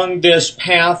along this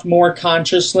path more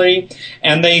consciously,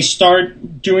 and they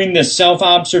start doing this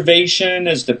self-observation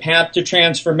as the path to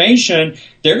transformation,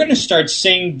 they're going to start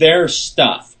seeing their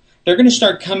stuff. They're going to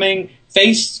start coming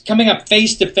up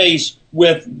face to face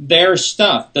with their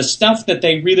stuff, the stuff that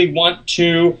they really want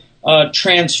to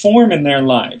transform in their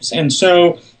lives. And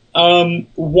so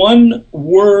one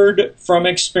word from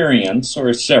experience,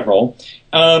 or several,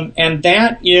 and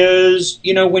that is,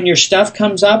 when your stuff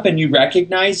comes up and you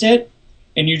recognize it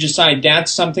and you decide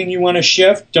that's something you want to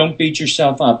shift, don't beat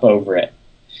yourself up over it.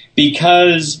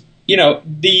 Because,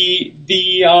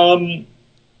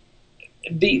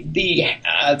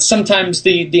 sometimes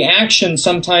the action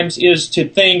sometimes is to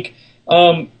think,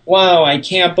 wow, I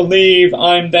can't believe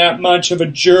I'm that much of a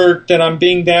jerk, that I'm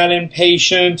being that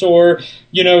impatient, or,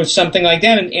 something like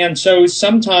that. And so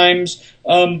sometimes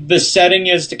the setting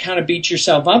is to kind of beat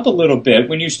yourself up a little bit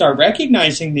when you start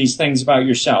recognizing these things about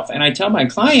yourself. And I tell my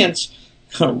clients,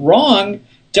 wrong,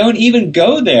 don't even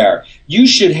go there. You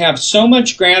should have so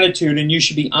much gratitude, and you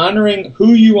should be honoring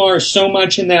who you are so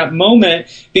much in that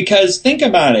moment, because think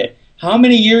about it. How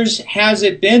many years has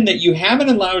it been that you haven't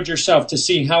allowed yourself to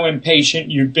see how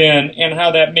impatient you've been and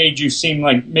how that made you seem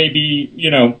like maybe,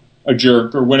 a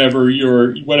jerk, or whatever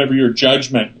your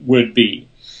judgment would be?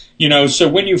 So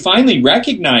when you finally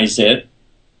recognize it,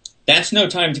 that's no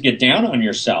time to get down on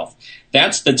yourself.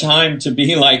 That's the time to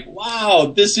be like,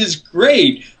 wow, this is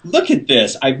great. Look at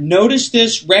this. I've noticed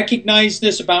this, recognized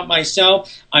this about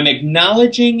myself. I'm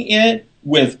acknowledging it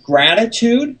with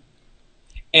gratitude.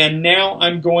 And now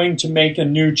I'm going to make a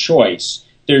new choice.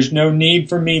 There's no need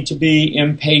for me to be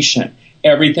impatient.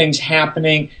 Everything's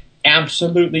happening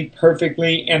absolutely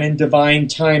perfectly and in divine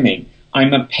timing.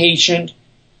 I'm a patient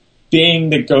being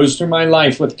that goes through my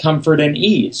life with comfort and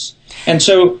ease. And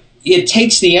so it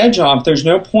takes the edge off. There's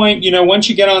no point, once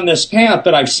you get on this path,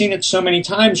 but I've seen it so many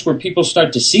times where people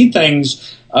start to see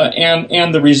things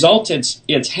and the result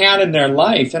it's had in their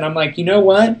life. And I'm like, you know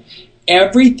what?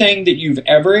 Everything that you've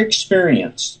ever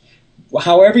experienced,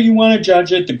 however you want to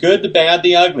judge it, the good, the bad,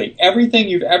 the ugly, everything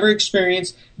you've ever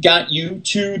experienced got you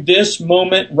to this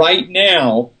moment right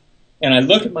now. And I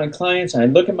look at my clients, and I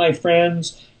look at my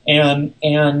friends, and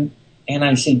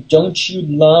I say, don't you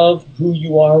love who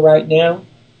you are right now?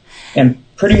 And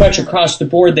pretty much across the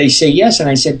board, they say yes. And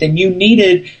I said, then you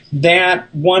needed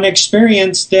that one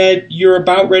experience that you're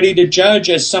about ready to judge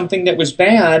as something that was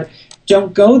bad.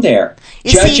 Don't go there.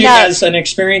 Judge it as an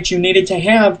experience you needed to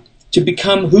have to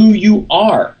become who you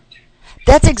are.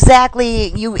 That's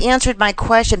exactly, you answered my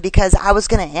question, because I was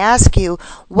going to ask you,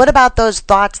 what about those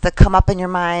thoughts that come up in your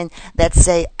mind that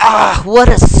say, what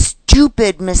a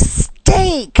stupid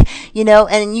mistake,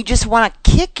 and you just want to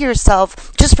kick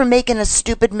yourself just for making a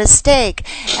stupid mistake.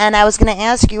 And I was going to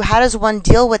ask you, how does one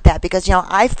deal with that? Because,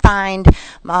 I find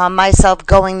myself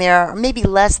going there maybe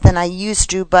less than I used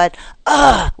to, but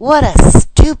what a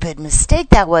stupid mistake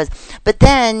that was. But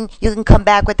then you can come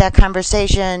back with that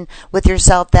conversation with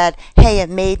yourself that, hey,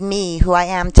 it made me who I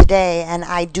am today, and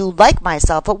I do like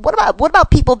myself. But what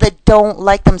about people that don't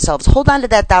like themselves? Hold on to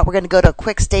that thought. We're going to go to a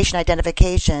quick station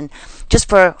identification just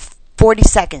for 40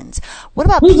 seconds. What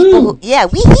about people who,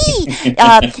 if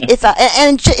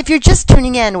you're just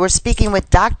tuning in, we're speaking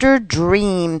with Dr.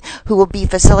 Dream, who will be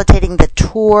facilitating the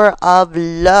Tour of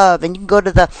Love. And you can go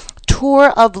to the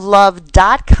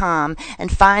touroflove.com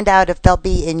and find out if they'll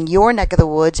be in your neck of the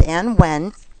woods and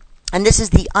when. And this is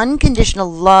the Unconditional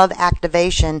Love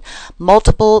Activation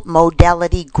Multiple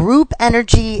Modality Group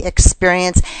Energy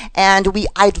Experience. And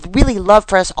I'd really love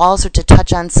for us also to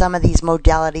touch on some of these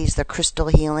modalities, the crystal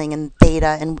healing and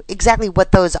theta, and exactly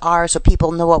what those are so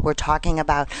people know what we're talking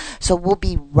about. So we'll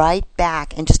be right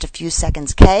back in just a few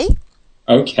seconds, okay?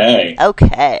 Okay.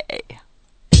 Okay.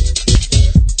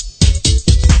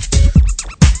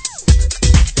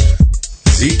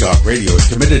 Z-Talk Radio is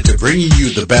committed to bringing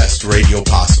you the best radio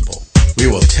possible. We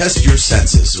will test your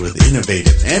senses with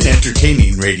innovative and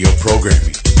entertaining radio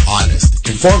programming. Honest,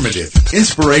 informative,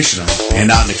 inspirational, and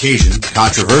on occasion,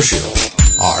 controversial.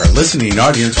 Our listening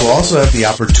audience will also have the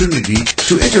opportunity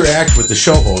to interact with the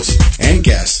show hosts and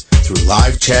guests through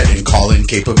live chat and call-in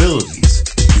capabilities.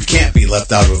 You can't be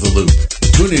left out of the loop.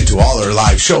 Tune into all our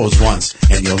live shows once,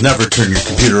 and you'll never turn your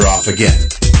computer off again.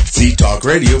 Z-Talk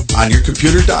Radio on your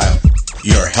computer dial.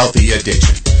 Your healthy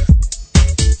addiction.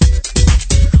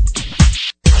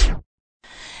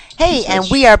 Hey, and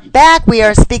we are back. We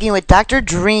are speaking with Dr.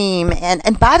 Dream.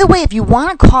 And by the way, if you want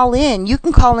to call in, you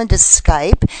can call into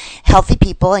Skype, Healthy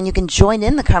People, and you can join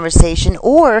in the conversation,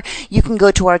 or you can go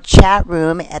to our chat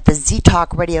room at the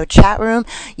Z-Talk Radio chat room.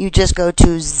 You just go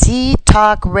to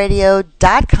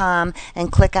ztalkradio.com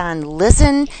and click on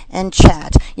Listen and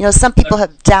Chat. Some people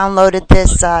have downloaded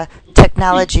this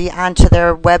technology onto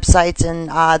their websites and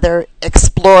their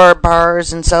Explorer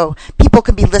bars, and so people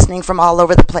can be listening from all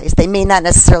over the place. They may not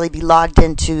necessarily be logged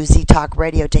into Z-Talk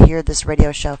Radio to hear this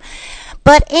radio show.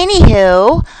 But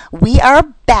anywho, we are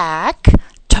back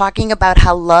talking about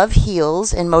how love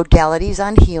heals and modalities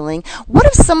on healing. What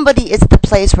if somebody is at the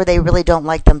place where they really don't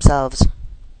like themselves?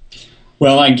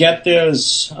 Well, I get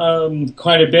this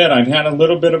quite a bit. I've had a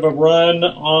little bit of a run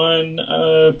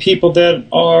on people that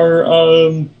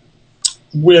are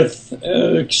with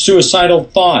suicidal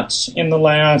thoughts in the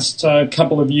last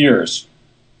couple of years.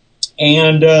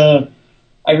 And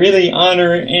I really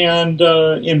honor and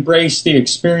embrace the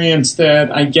experience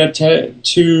that I get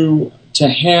to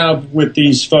have with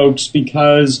these folks,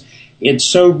 because it's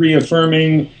so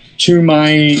reaffirming to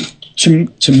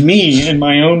me in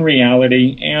my own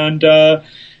reality. And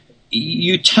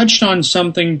you touched on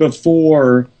something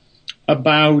before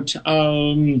about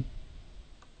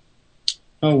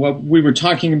what we were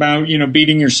talking about,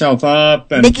 beating yourself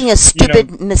up and making a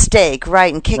stupid mistake,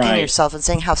 right, and kicking yourself and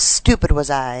saying, how stupid was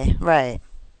I, right.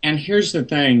 And here's the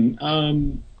thing,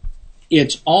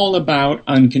 it's all about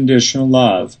unconditional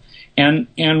love. And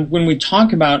when we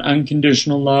talk about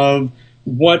unconditional love,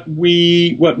 what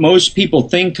most people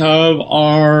think of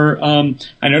are,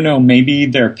 maybe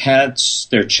their pets,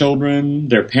 their children,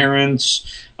 their parents,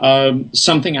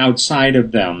 something outside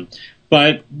of them.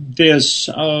 But this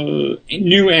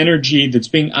new energy that's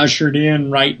being ushered in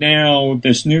right now,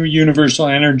 this new universal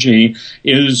energy,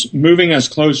 is moving us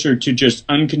closer to just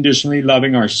unconditionally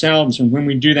loving ourselves. And when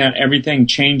we do that, everything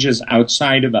changes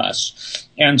outside of us.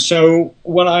 And so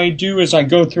what I do is I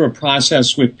go through a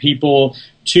process with people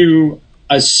to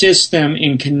assist them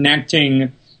in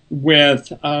connecting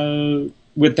with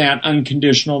that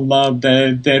unconditional love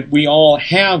that we all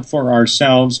have for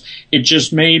ourselves. It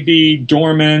just may be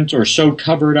dormant or so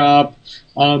covered up,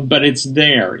 but it's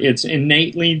there. It's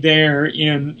innately there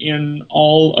in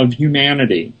all of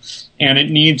humanity, and it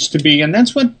needs to be. And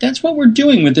that's what we're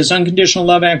doing with this unconditional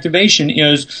love activation.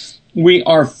 Is we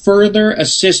are further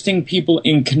assisting people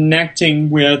in connecting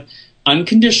with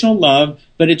unconditional love,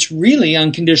 but it's really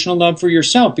unconditional love for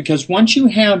yourself, because once you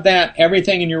have that,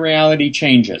 everything in your reality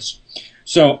changes.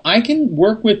 So I can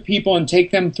work with people and take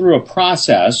them through a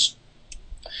process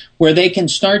where they can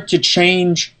start to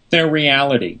change their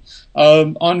reality.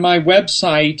 On my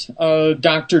website,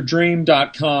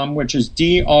 drdream.com, which is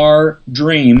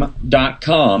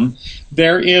drdream.com,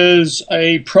 there is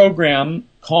a program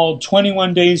called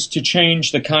 21 Days to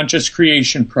Change the Conscious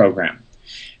Creation Program.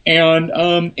 And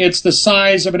it's the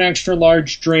size of an extra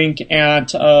large drink at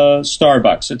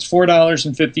Starbucks. It's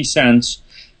 $4.50.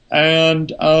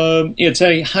 And it's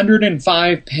a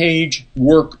 105-page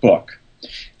workbook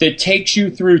that takes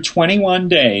you through 21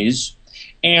 days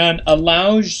and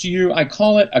allows you, I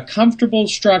call it a comfortable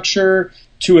structure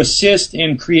to assist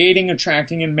in creating,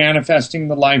 attracting, and manifesting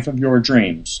the life of your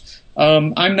dreams.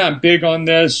 I'm not big on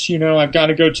this. I've got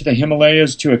to go to the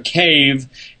Himalayas to a cave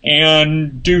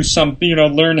and do something,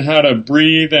 learn how to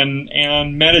breathe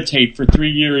and meditate for 3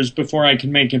 years before I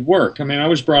can make it work. I mean, I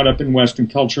was brought up in Western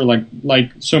culture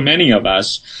like so many of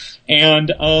us.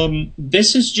 And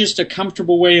this is just a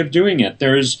comfortable way of doing it.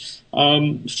 There's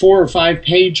 4 or 5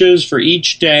 pages for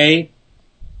each day,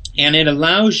 and it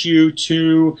allows you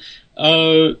to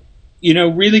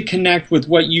really connect with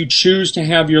what you choose to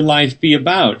have your life be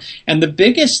about. And the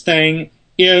biggest thing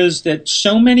is that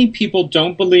so many people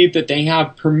don't believe that they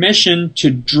have permission to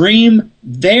dream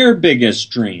their biggest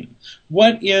dream.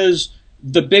 What is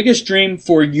the biggest dream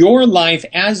for your life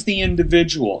as the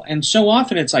individual? And so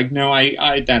often it's like, no,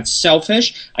 that's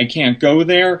selfish. I can't go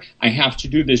there. I have to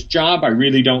do this job I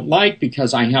really don't like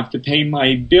because I have to pay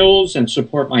my bills and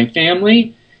support my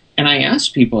family. And I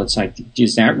ask people, it's like,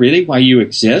 is that really why you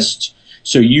exist?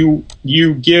 So you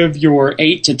give your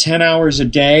 8 to 10 hours a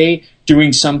day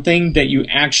doing something that you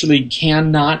actually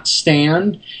cannot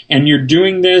stand, and you're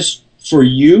doing this for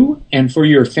you and for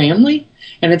your family?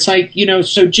 And it's like,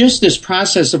 so just this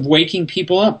process of waking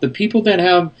people up, the people that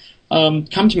have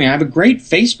come to me, I have a great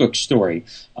Facebook story.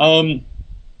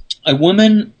 A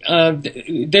woman,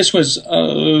 this was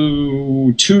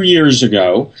 2 years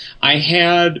ago, I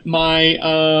had my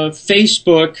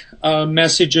Facebook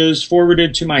messages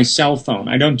forwarded to my cell phone.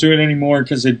 I don't do it anymore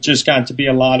because it just got to be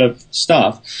a lot of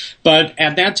stuff. But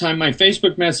at that time, my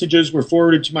Facebook messages were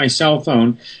forwarded to my cell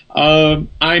phone.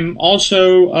 I'm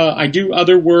also, I do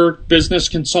other work, business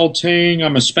consulting.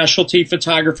 I'm a specialty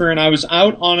photographer, and I was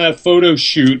out on a photo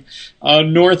shoot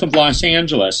north of Los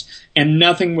Angeles, and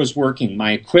nothing was working.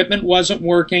 My equipment wasn't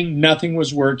working. Nothing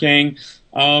was working.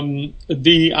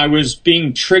 I was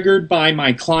being triggered by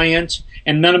my client,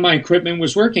 and none of my equipment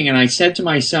was working. And I said to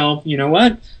myself, you know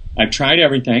what? I've tried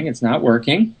everything. It's not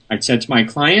working. I said to my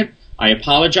client, I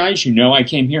apologize. I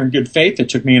came here in good faith. It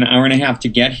took me an hour and a half to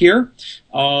get here.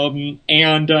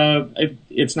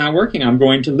 It's not working. I'm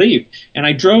going to leave. And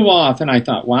I drove off, and I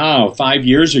thought, wow, 5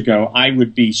 years ago, I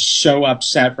would be so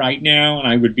upset right now, and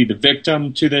I would be the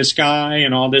victim to this guy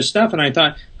and all this stuff. And I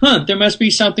thought, there must be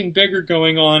something bigger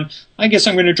going on. I guess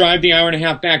I'm going to drive the hour and a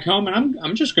half back home, and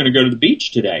I'm just going to go to the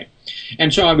beach today.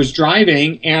 And so I was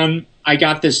driving, and I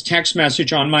got this text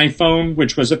message on my phone,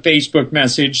 which was a Facebook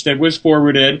message that was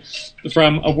forwarded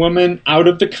from a woman out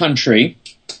of the country,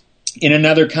 in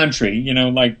another country,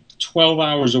 like 12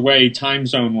 hours away, time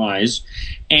zone wise.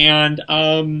 And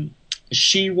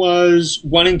she was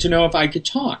wanting to know if I could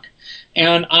talk.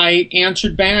 And I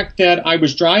answered back that I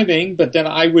was driving, but that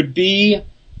I would be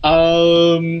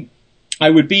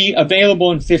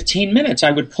available in 15 minutes.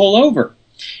 I would pull over.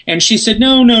 And she said,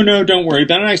 no, don't worry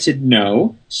about it. I said,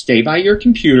 no, stay by your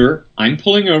computer. I'm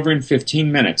pulling over in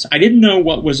 15 minutes. I didn't know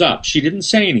what was up. She didn't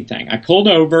say anything. I pulled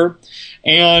over,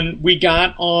 and we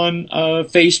got on a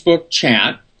Facebook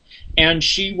chat, and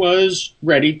she was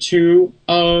ready to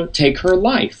take her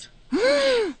life.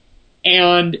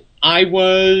 And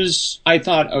I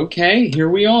thought, okay, here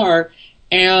we are.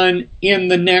 And in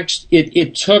the next,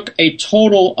 it took a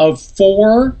total of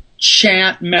 4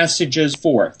 chat messages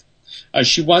forth.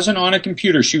 She wasn't on a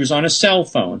computer. She was on a cell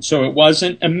phone, so it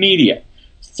wasn't immediate.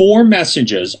 4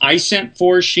 messages. I sent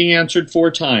 4. She answered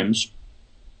 4 times.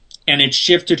 And it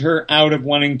shifted her out of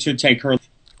wanting to take her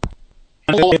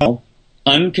life.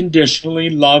 Unconditionally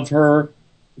love her,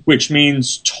 which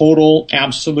means total,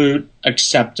 absolute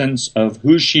acceptance of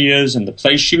who she is and the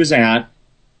place she was at.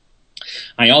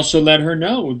 I also let her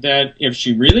know that if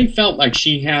she really felt like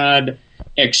she had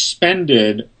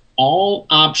expended all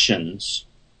options,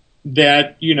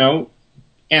 that,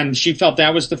 and she felt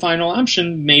that was the final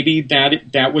option, maybe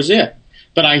that was it.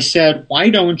 But I said, why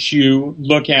don't you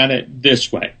look at it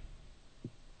this way?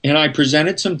 And I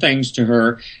presented some things to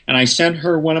her, and I sent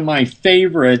her one of my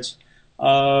favorite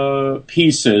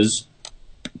pieces,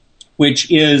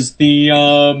 which is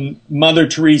the Mother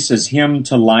Teresa's Hymn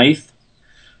to Life.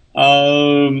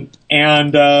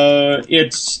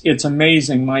 It's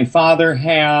amazing. My father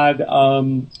had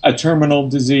a terminal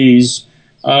disease,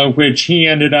 which he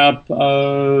ended up,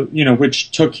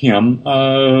 which took him,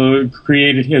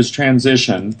 created his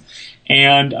transition.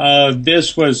 And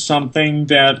this was something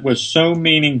that was so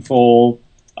meaningful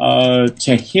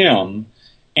to him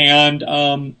And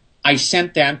I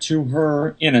sent that to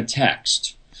her in a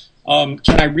text. Can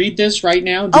I read this right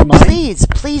now? Oh,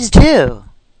 please do.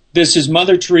 This is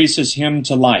Mother Teresa's hymn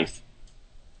to life.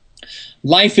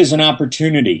 Life is an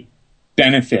opportunity.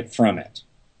 Benefit from it.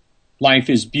 Life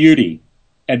is beauty.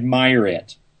 Admire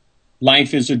it.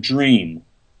 Life is a dream.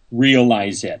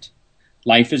 Realize it.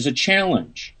 Life is a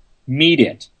challenge. Meet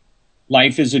it.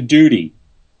 Life is a duty.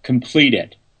 Complete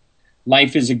it.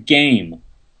 Life is a game.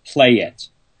 Play it.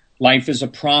 Life is a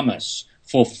promise.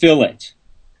 Fulfill it.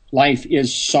 Life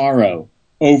is sorrow.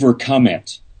 Overcome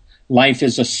it. Life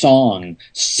is a song.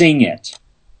 Sing it.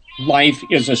 Life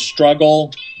is a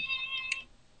struggle.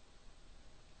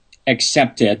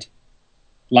 Accept it.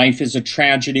 Life is a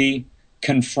tragedy.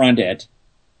 Confront it.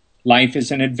 Life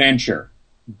is an adventure.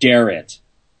 Dare it.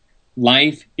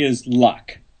 Life is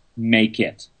luck. Make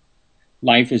it.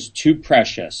 Life is too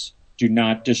precious. Do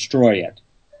not destroy it.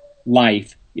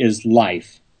 Life is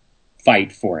life.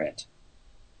 Fight for it.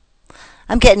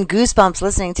 I'm getting goosebumps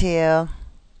listening to you.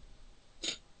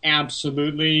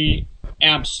 Absolutely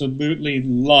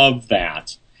love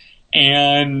that.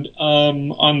 And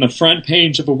on the front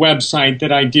page of a website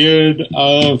that I did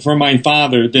for my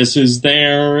father, this is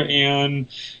there, and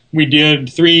we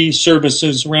did 3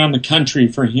 services around the country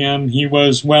for him. He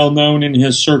was well known in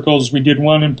his circles. We did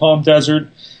one in Palm Desert,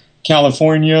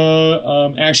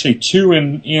 California, actually 2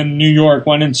 in New York,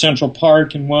 one in Central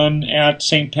Park and one at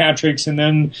St. Patrick's. And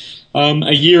then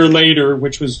a year later,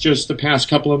 which was just the past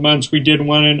couple of months, we did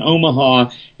one in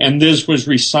Omaha, and this was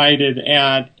recited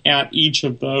at each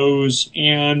of those.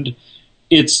 And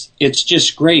it's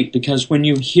just great, because when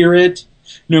you hear it,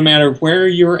 no matter where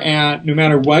you're at, no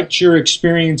matter what your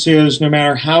experience is, no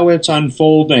matter how it's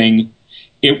unfolding,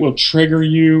 it will trigger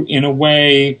you in a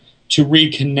way to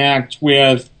reconnect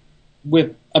with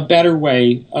a better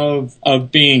way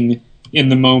of being in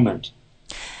the moment.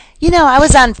 You know, I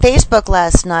was on Facebook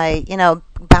last night,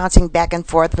 bouncing back and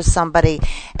forth with somebody,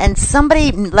 and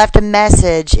somebody left a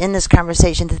message in this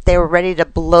conversation that they were ready to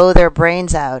blow their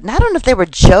brains out. And I don't know if they were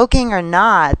joking or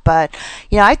not, but,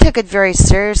 I took it very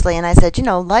seriously, and I said,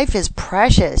 life is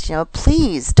precious.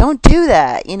 Please don't do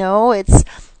that. It's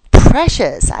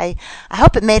precious. I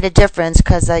hope it made a difference,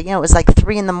 because it was like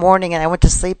 3 a.m. and I went to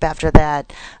sleep after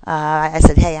that. I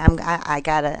said, hey,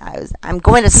 I'm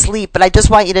going to sleep, but I just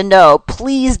want you to know,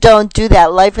 please don't do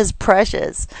that. Life is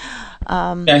precious.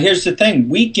 Now here's the thing: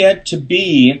 we get to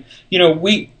be,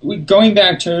 we going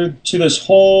back to this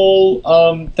whole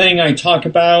thing I talk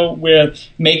about with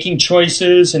making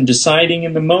choices and deciding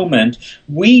in the moment.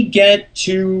 We get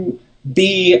to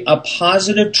be a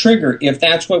positive trigger, if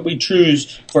that's what we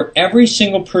choose, for every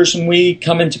single person we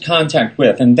come into contact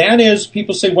with. And that is,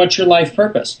 people say, what's your life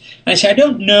purpose? And I say, I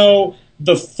don't know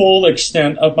the full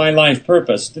extent of my life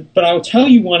purpose, but I'll tell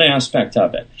you one aspect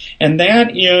of it. And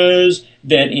that is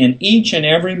that in each and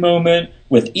every moment,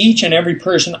 with each and every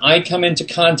person I come into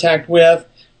contact with,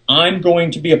 I'm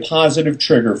going to be a positive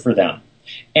trigger for them.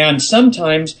 And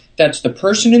sometimes that's the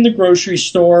person in the grocery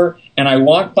store, and I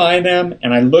walk by them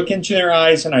and I look into their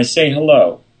eyes and I say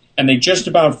hello. And they just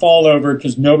about fall over,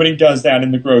 because nobody does that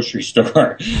in the grocery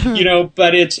store.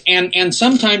 But it's, and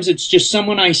sometimes it's just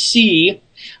someone I see,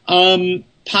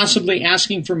 possibly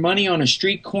asking for money on a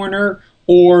street corner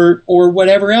or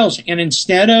whatever else. And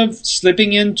instead of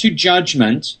slipping into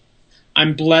judgment,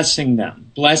 I'm blessing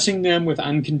them with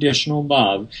unconditional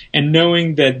love, and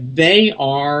knowing that they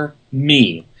are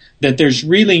me, that there's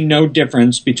really no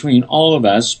difference between all of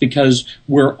us, because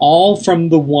we're all from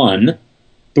the one,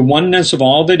 the oneness of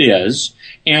all that is,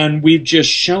 and we've just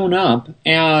shown up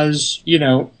as,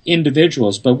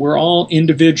 individuals, but we're all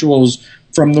individuals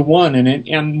from the one.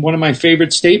 And one of my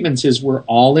favorite statements is, we're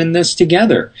all in this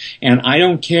together. And I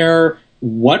don't care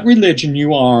what religion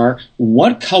you are,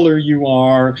 what color you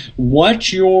are,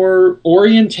 what your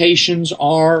orientations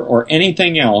are, or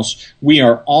anything else. We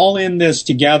are all in this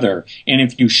together. And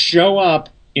if you show up,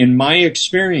 in my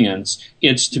experience,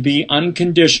 it's to be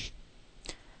unconditional.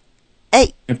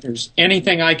 Hey. If there's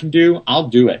anything I can do, I'll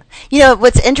do it.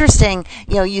 What's interesting,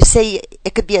 you say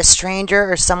it could be a stranger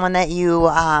or someone that you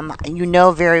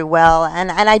know very well,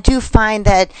 and I do find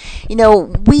that,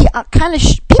 we are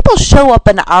people show up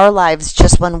in our lives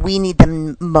just when we need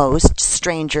them most.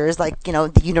 Strangers, like,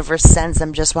 the universe sends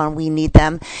them just when we need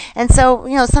them. And so,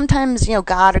 sometimes,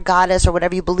 God or goddess or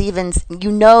whatever you believe in,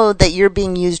 that you're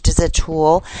being used as a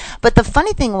tool. But the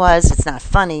funny thing was, it's not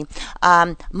funny,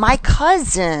 my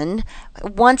cousin,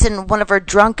 once in one of her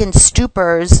drunken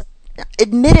stupors,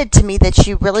 admitted to me that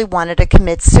she really wanted to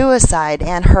commit suicide,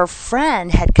 and her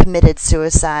friend had committed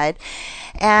suicide.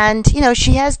 And,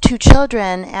 she has 2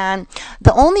 children, and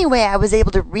the only way I was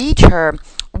able to reach her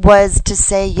was to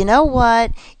say, you know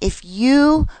what, if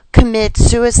you commit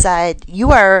suicide,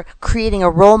 you are creating a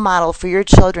role model for your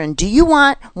children. Do you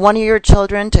want one of your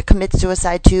children to commit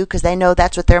suicide too, because they know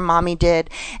that's what their mommy did?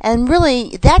 And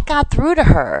really, that got through to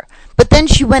her. But then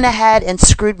she went ahead and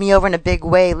screwed me over in a big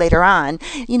way later on,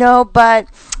 but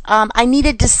I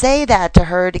needed to say that to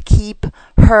her to keep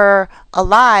her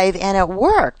alive, and it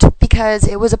worked because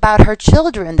it was about her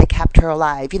children that kept her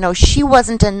alive. She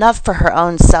wasn't enough for her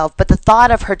own self, but the thought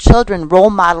of her children role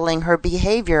modeling her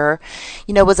behavior,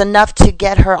 was enough to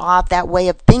get her off that way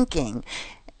of thinking.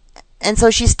 And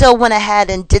so she still went ahead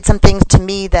and did some things to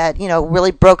me that,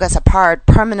 really broke us apart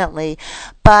permanently.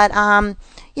 But,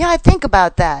 I think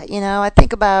about that. I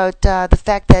think about the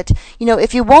fact that,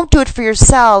 if you won't do it for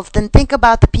yourself, then think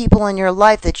about the people in your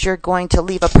life that you're going to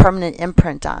leave a permanent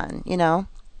imprint on, Now,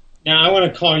 I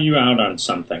want to call you out on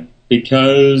something,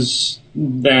 because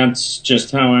that's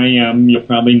just how I am. You'll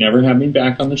probably never have me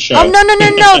back on the show. Oh,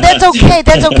 no. That's okay.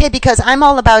 That's okay, because I'm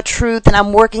all about truth, and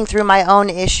I'm working through my own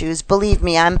issues. Believe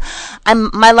me,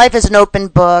 my life is an open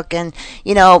book, and,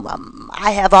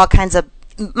 I have all kinds of,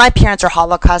 my parents are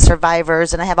Holocaust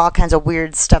survivors, and I have all kinds of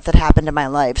weird stuff that happened in my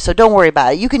life. So don't worry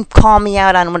about it. You can call me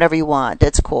out on whatever you want.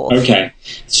 It's cool. Okay.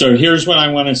 So here's what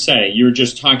I want to say. You were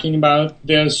just talking about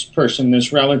this person,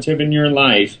 this relative in your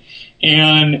life,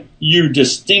 and you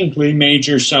distinctly made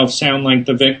yourself sound like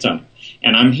the victim.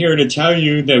 And I'm here to tell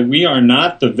you that we are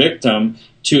not the victim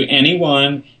to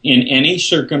anyone in any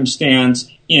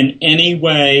circumstance in any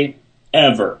way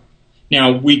ever.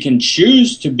 Now, we can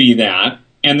choose to be that,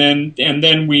 and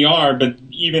then we are, but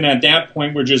even at that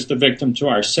point, we're just the victim to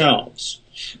ourselves.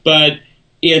 But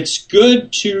it's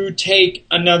good to take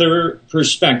another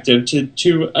perspective,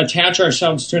 to attach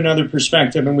ourselves to another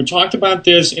perspective. And we talked about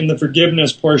this in the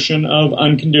forgiveness portion of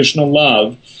Unconditional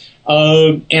Love.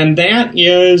 And that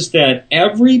is that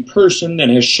every person that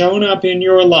has shown up in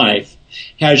your life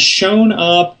has shown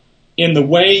up in the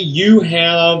way you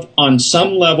have, on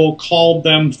some level, called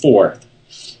them forth.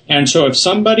 And so if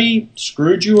somebody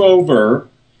screwed you over,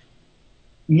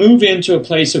 move into a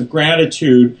place of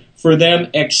gratitude for them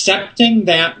accepting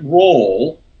that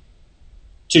role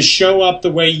to show up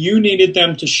the way you needed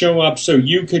them to show up so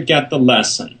you could get the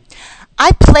lesson.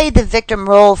 I played the victim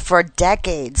role for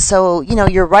decades, so,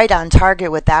 you're right on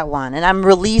target with that one, and I'm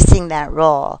releasing that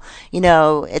role.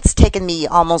 It's taken me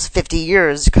almost 50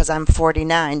 years because I'm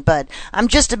 49, but I'm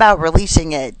just about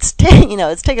releasing it. It's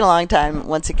taken a long time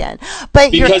once again.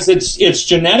 But because it's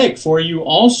genetic for you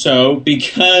also,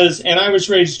 and I was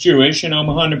raised Jewish in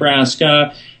Omaha,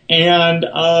 Nebraska, and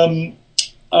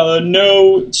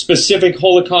no specific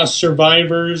Holocaust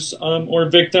survivors or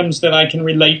victims that I can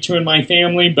relate to in my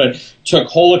family, but took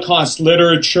Holocaust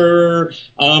literature,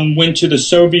 went to the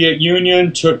Soviet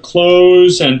Union, took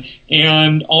clothes and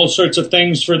all sorts of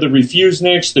things for the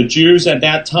refuseniks, the Jews at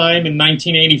that time in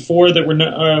 1984 that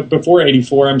were before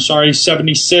 84,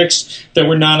 76, that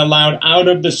were not allowed out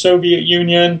of the Soviet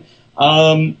Union.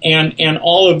 And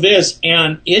all of this,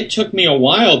 and it took me a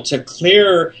while to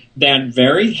clear that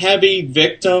very heavy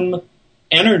victim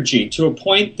energy to a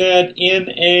point that in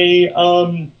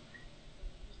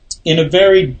a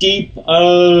very deep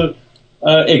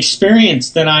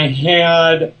experience that I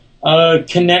had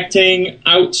connecting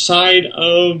outside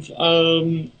of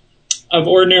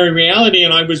ordinary reality,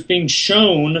 and I was being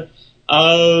shown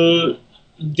the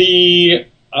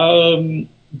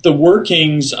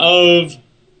workings of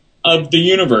the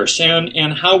universe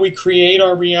and how we create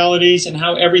our realities and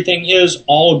how everything is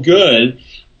all good.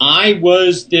 I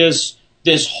was this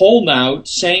holdout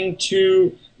saying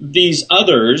to these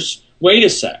others, wait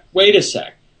a sec,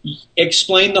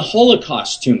 explain the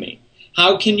Holocaust to me.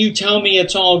 How can you tell me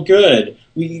it's all good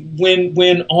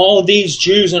when all these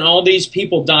Jews and all these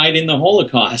people died in the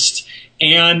Holocaust?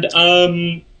 And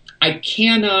I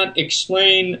cannot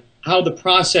explain how the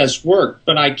process worked,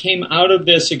 but I came out of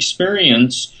this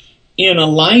experience in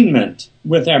alignment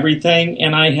with everything,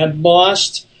 and I had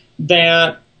lost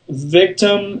that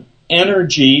victim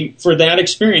energy for that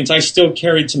experience. I still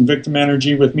carried some victim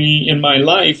energy with me in my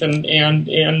life,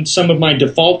 and some of my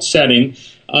default setting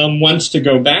wants to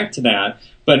go back to that.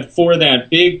 But for that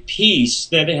big piece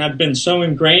that had been so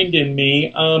ingrained in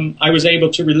me, I was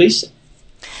able to release it.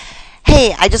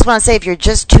 Hey, I just want to say, if you're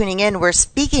just tuning in, we're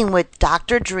speaking with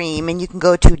Dr. Dream, and you can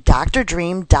go to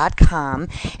drdream.com,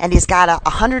 and he's got a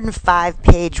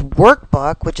 105-page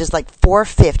workbook, which is like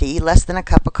 $4.50, less than a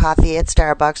cup of coffee at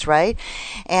Starbucks, right?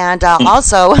 And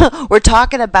also, we're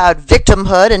talking about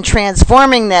victimhood and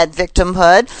transforming that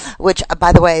victimhood, which,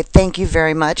 by the way, thank you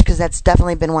very much, because that's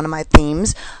definitely been one of my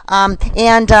themes.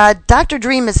 And Dr.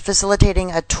 Dream is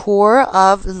facilitating a tour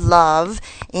of love,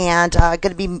 and going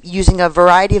to be using a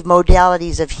variety of modalities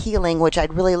of healing, which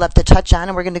I'd really love to touch on.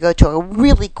 And we're going to go to a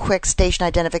really quick station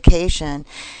identification,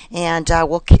 and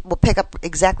we'll pick up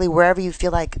exactly wherever you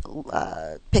feel like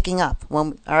picking up.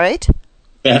 All right?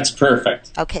 That's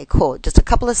perfect. Okay, cool. Just a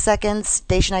couple of seconds.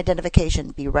 Station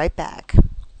identification. Be right back.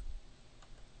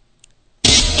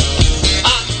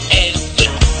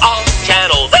 On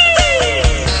channel.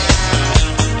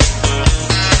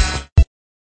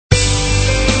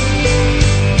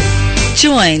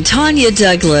 Join Tanya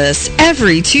Douglas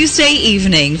every Tuesday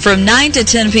evening from 9 to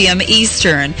 10 p.m.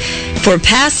 Eastern for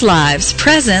Past Lives,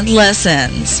 Present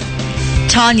Lessons.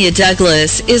 Tanya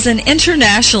Douglas is an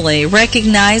internationally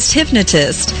recognized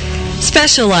hypnotist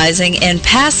specializing in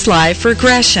past life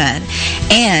regression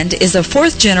and is a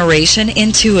fourth-generation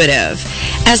intuitive,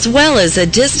 as well as a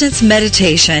distance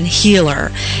meditation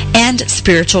healer and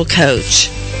spiritual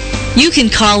coach. You can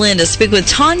call in to speak with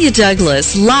Tanya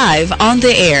Douglas live on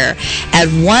the air at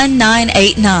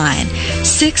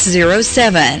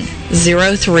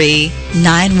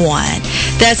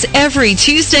 1-989-607-0391. That's every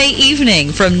Tuesday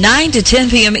evening from 9 to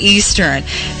 10 p.m. Eastern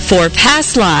for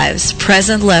Past Lives,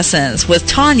 Present Lessons with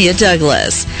Tanya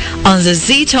Douglas on the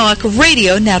Z-Talk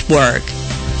Radio Network.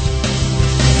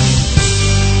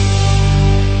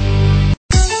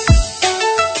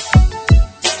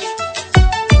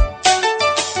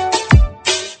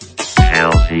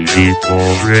 Healthy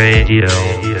People Radio.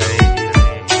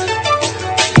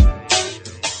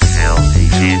 Healthy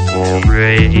People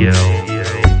Radio.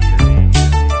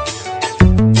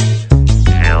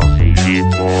 Healthy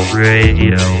People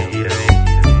Radio.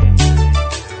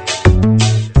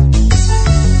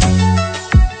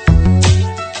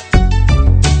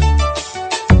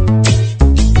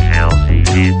 Healthy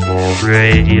People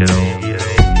Radio.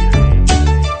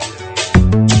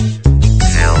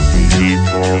 Healthy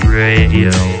People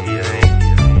Radio.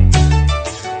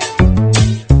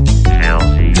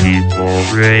 Healthy People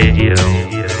Radio.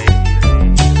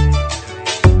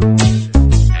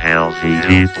 Healthy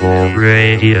People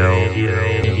Radio.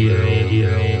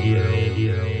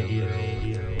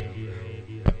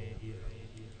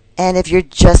 And if you're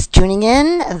just tuning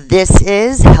in, this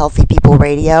is Healthy People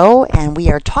Radio, and we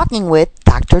are talking with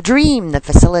Dr. Dream, the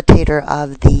facilitator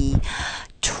of the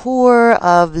Tour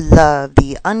of Love,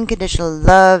 the Unconditional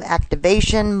Love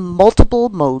Activation Multiple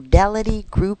Modality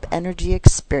Group Energy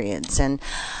Experience. And,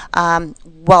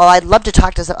 well, I'd love to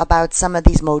talk to us about some of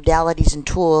these modalities and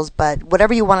tools, but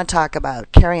whatever you want to talk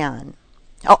about, carry on.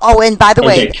 Oh, and by the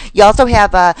way, you also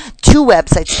have two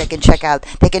websites they can check out.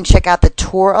 They can check out the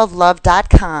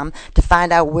touroflove.com to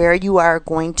find out where you are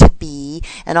going to be.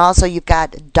 And also you've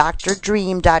got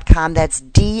drdream.com. That's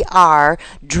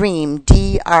D-R-Dream,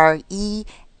 D-R-E-A-M.com.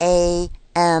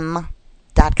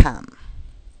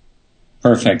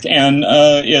 Perfect. And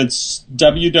it's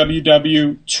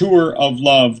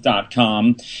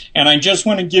www.touroflove.com. And I just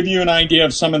want to give you an idea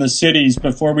of some of the cities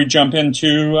before we jump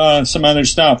into some other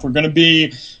stuff. We're going to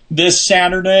be this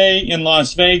Saturday in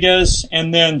Las Vegas,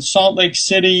 and then Salt Lake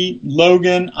City,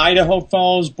 Logan, Idaho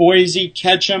Falls, Boise,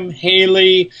 Ketchum,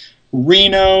 Haley,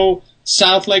 Reno,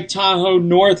 South Lake Tahoe,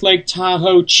 North Lake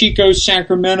Tahoe, Chico,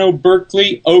 Sacramento,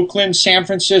 Berkeley, Oakland, San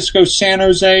Francisco, San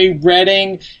Jose,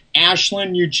 Redding,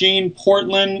 Ashland, Eugene,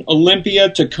 Portland, Olympia,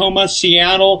 Tacoma,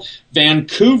 Seattle,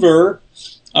 Vancouver,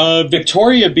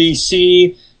 Victoria,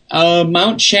 BC,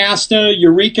 Mount Shasta,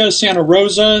 Eureka, Santa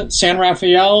Rosa, San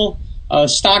Rafael,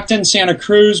 Stockton, Santa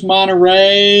Cruz,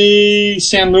 Monterey,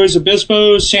 San Luis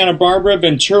Obispo, Santa Barbara,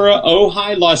 Ventura,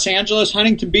 Ojai, Los Angeles,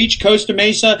 Huntington Beach, Costa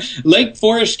Mesa, Lake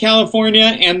Forest,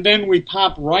 California, and then we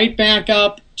pop right back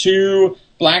up to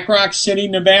Black Rock City,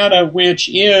 Nevada, which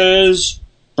is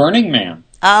Burning Man.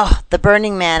 Oh, the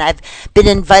Burning Man. I've been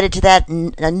invited to that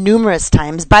numerous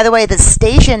times. By the way, the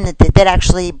station that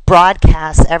actually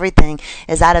broadcasts everything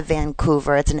is out of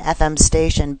Vancouver. It's an FM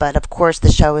station, but of course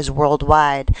the show is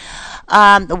worldwide.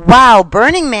 Wow,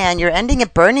 Burning Man. You're ending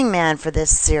at Burning Man for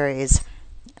this series.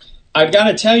 I've got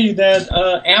to tell you that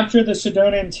after the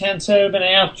Sedona Intensive and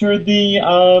after the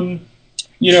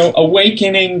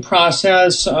awakening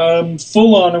process,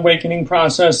 full-on awakening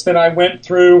process that I went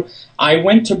through, I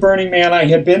went to Burning Man. I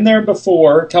had been there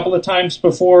before, a couple of times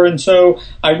before, and so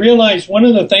I realized one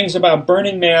of the things about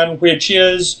Burning Man, which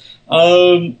is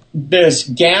this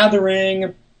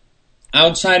gathering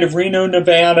outside of Reno,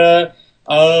 Nevada.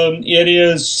 It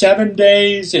is 7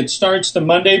 days. It starts the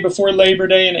Monday before Labor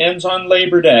Day and ends on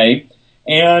Labor Day.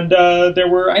 And there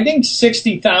were, I think,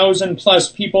 60,000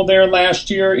 plus people there last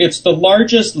year. It's the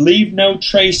largest Leave No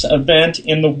Trace event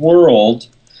in the world.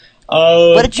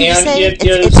 What did you say?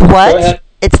 It's what?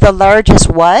 It's the largest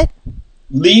what?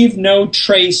 Leave No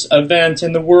Trace event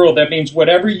in the world. That means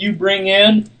whatever you bring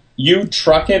in, you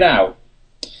truck it out.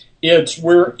 It's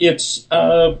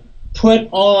put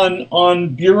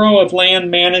on Bureau of Land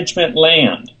Management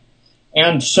land.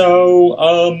 And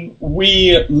so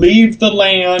we leave the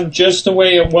land just the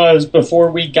way it was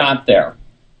before we got there.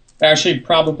 Actually,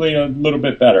 probably a little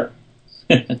bit better.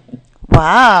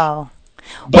 Wow.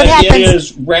 But it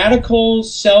is radical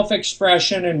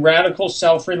self-expression and radical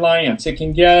self-reliance. It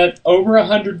can get over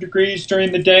 100 degrees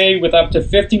during the day with up to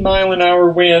 50-mile-an-hour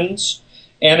winds.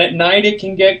 And at night it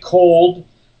can get cold.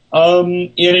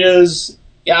 It is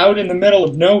out in the middle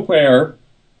of nowhere.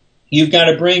 You've got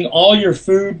to bring all your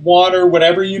food, water,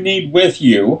 whatever you need with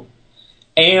you.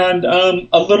 And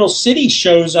a little city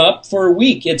shows up for a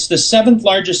week. It's the 7th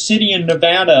largest city in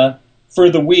Nevada for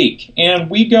the week. And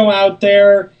we go out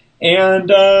there,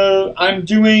 and I'm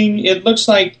doing, it looks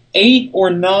like 8 or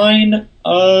 9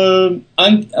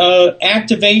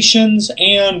 activations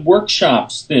and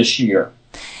workshops this year.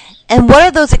 And what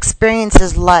are those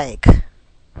experiences like?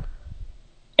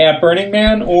 At Burning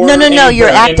Man or... No, your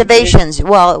activations.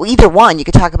 Well, either one. You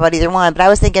could talk about either one. But I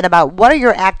was thinking about, what are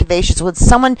your activations? When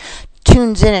someone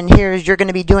tunes in and hears you're going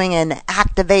to be doing an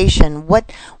activation,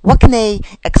 what can they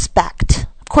expect?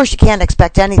 Of course, you can't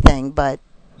expect anything, but...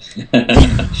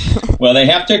 Well, they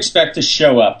have to expect to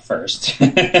show up first.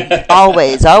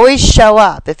 Always show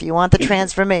up if you want the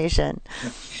transformation.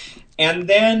 And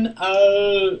then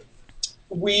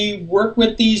we work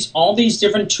with all these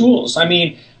different tools. I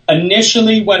mean...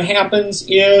 Initially, what happens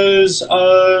is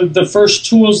the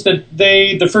first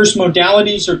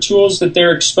modalities or tools that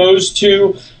they're exposed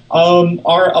to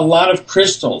are a lot of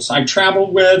crystals. I travel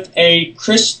with a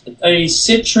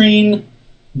citrine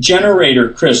generator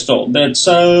crystal that's,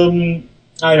 I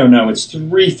don't know, it's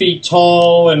 3 feet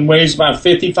tall and weighs about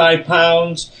 55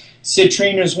 pounds.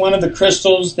 Citrine is one of the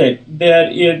crystals that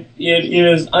it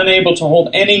is unable to hold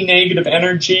any negative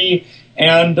energy.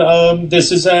 And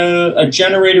this is a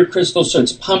generator crystal, so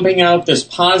it's pumping out this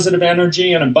positive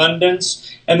energy and abundance.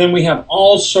 And then we have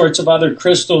all sorts of other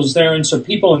crystals there, and so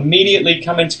people immediately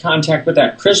come into contact with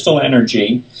that crystal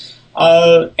energy.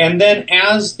 And then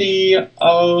as the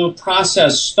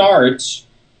process starts,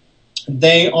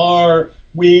 we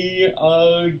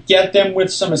get them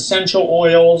with some essential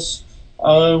oils.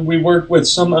 We work with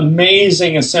some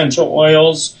amazing essential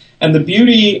oils. And the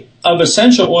beauty of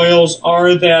essential oils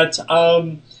are that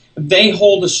they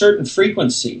hold a certain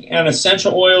frequency, and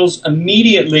essential oils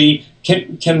immediately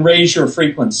can raise your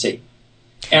frequency.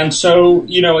 And so,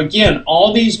 again,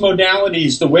 all these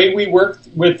modalities, the way we work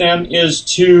with them is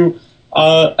to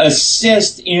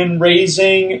assist in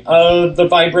raising the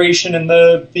vibration and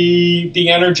the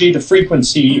energy, the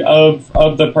frequency of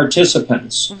the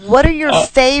participants. What are your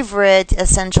favorite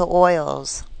essential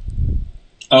oils?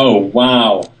 Oh,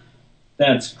 wow.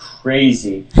 That's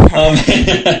crazy. I'm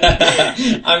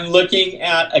looking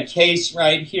at a case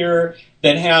right here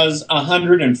that has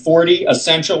 140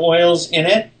 essential oils in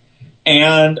it,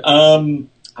 and I'm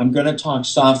going to talk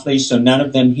softly so none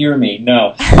of them hear me.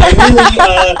 No.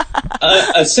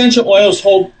 Essential oils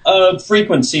hold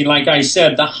frequency, like I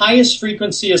said. The highest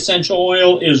frequency essential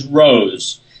oil is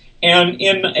rose. And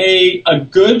in a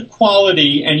good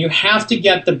quality, and you have to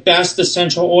get the best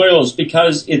essential oils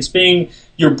because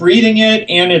you're breathing it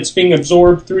and it's being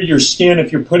absorbed through your skin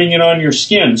if you're putting it on your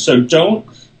skin. So don't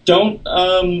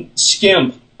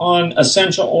skimp on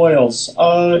essential oils.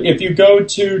 If you go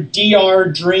to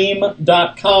drdream.com,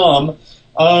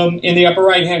 in the upper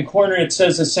right-hand corner it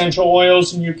says essential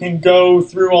oils, and you can go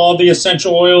through all the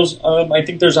essential oils. I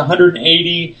think there's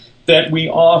 180 that we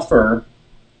offer.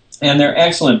 And they're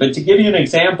excellent. But to give you an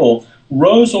example,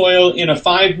 rose oil in a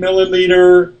 5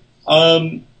 milliliter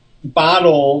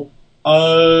bottle,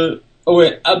 a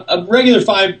regular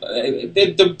 5,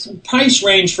 the price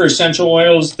range for essential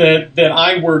oils that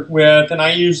I work with, and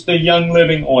I use the Young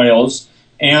Living oils,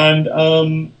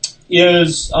 and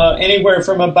is anywhere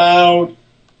from about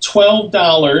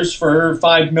 $12 for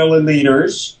 5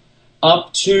 milliliters.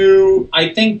 Up to, I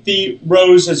think the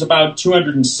rose is about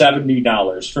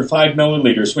 $270 for 5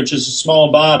 milliliters, which is a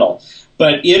small bottle.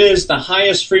 But it is the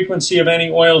highest frequency of any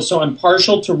oil, so I'm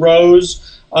partial to rose.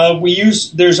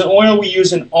 There's an oil we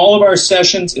use in all of our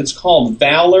sessions. It's called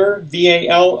Valor,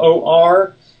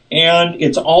 V-A-L-O-R, and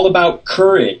it's all about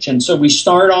courage. And so we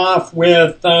start off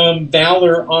with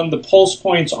Valor on the pulse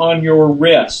points on your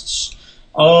wrists.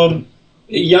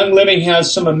 Young Living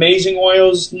has some amazing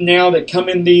oils now that come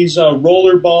in these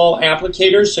roller ball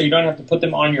applicators, so you don't have to put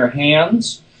them on your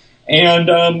hands.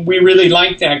 And we really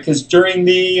like that because during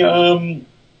the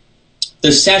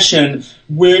session,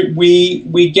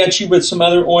 we get you with some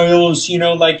other oils,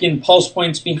 like in pulse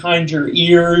points behind your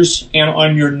ears and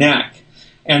on your neck.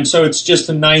 And so it's just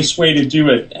a nice way to do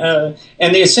it.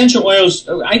 And the essential oils,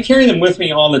 I carry them with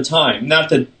me all the time. Not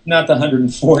the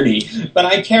 140, but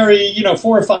I carry 4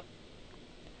 or 5.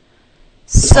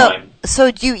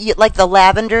 So do you like the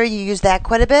lavender? You use that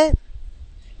quite a bit?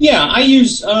 Yeah, I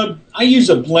use a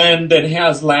blend that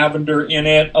has lavender in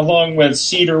it, along with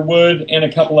cedar wood and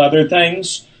a couple other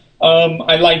things.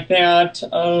 I like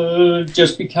that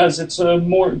just because it's to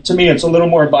me, it's a little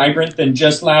more vibrant than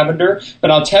just lavender.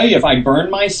 But I'll tell you, if I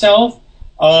burn myself,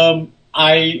 I'll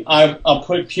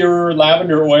put pure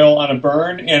lavender oil on a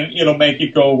burn, and it'll make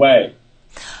it go away.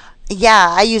 Yeah,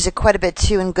 I use it quite a bit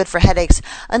too, and good for headaches.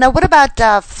 Now, what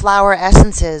about flower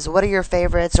essences? What are your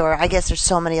favorites? Or I guess there's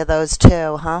so many of those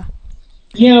too, huh?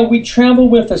 Yeah, we travel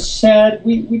with a set.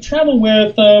 We travel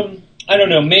with,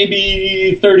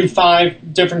 maybe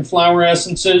 35 different flower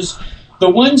essences. The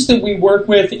ones that we work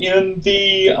with in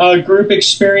the group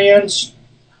experience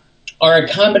are a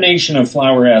combination of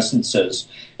flower essences.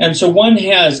 And so one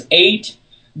has 8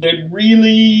 that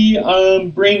really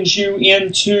brings you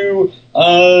into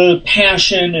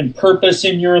passion and purpose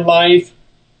in your life.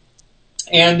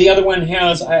 And the other one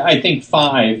has, I think,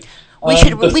 5. We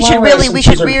should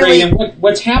really. And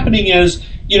what's happening is,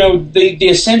 the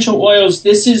essential oils.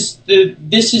 This is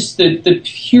the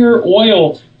pure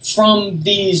oil from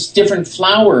these different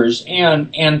flowers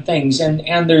and things.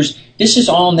 And this is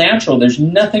all natural. There's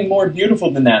nothing more beautiful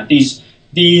than that.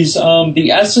 The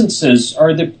essences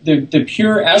are the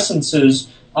pure essences,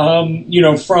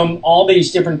 from all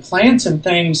these different plants and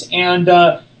things,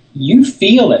 and you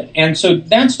feel it. And so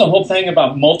that's the whole thing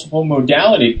about multiple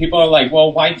modality. People are like,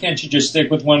 well, why can't you just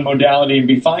stick with one modality and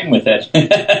be fine with it?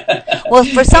 Well,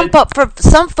 for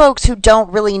some folks who don't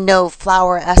really know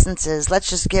flower essences, let's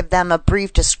just give them a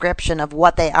brief description of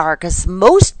what they are, because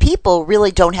most people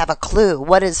really don't have a clue.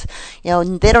 What is,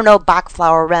 they don't know Bach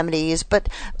flower remedies, but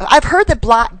I've heard that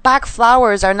Bach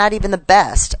flowers are not even the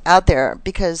best out there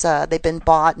because they've been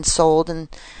bought and sold.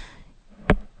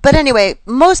 But anyway,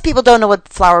 most people don't know what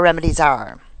flower remedies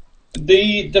are.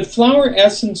 The flower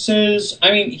essences,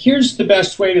 here's the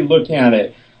best way to look at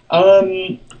it.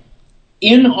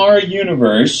 In our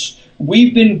universe,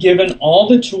 we've been given all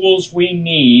the tools we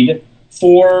need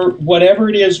for whatever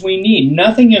it is we need.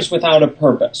 Nothing is without a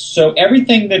purpose. So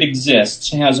everything that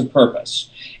exists has a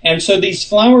purpose. And so these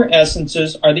flower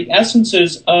essences are the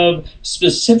essences of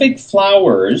specific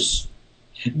flowers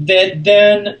that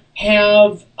then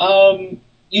have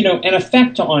an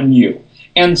effect on you.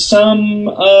 And some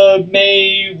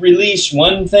may release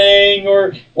one thing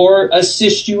or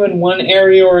assist you in one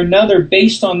area or another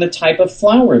based on the type of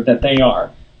flower that they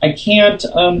are. I can't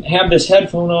have this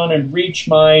headphone on and reach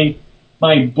my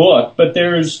book, but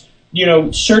there's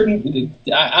certain.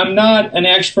 I'm not an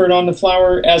expert on the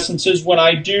flower essences. What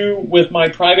I do with my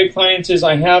private clients is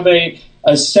I have a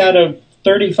set of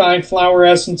 35 flower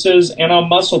essences, and I'll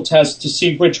muscle test to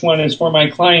see which one is for my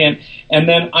client, and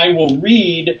then I will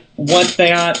read what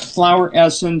that flower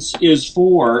essence is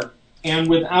for, and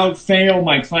without fail,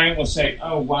 my client will say,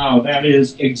 oh, wow, that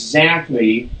is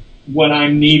exactly what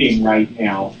I'm needing right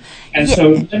now. And so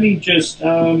let me just...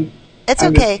 it's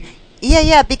okay.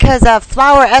 Yeah, because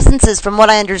flower essences, from what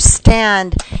I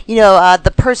understand,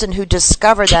 the person who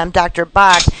discovered them, Dr.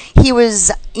 Bach, he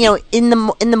was, in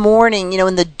the morning,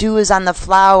 when the dew is on the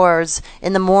flowers,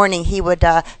 in the morning, he would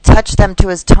touch them to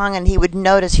his tongue, and he would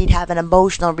notice he'd have an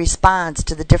emotional response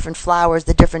to the different flowers,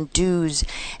 the different dews,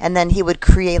 and then he would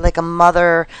create like a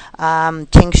mother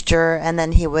tincture, and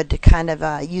then he would kind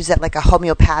of use it like a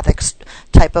homeopathic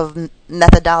type of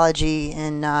methodology,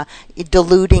 and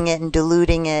diluting it.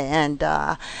 And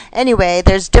anyway,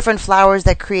 there's different flowers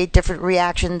that create different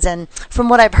reactions, and from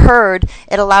what I've heard,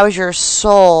 it allows your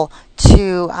soul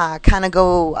to kind of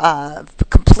go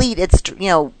complete its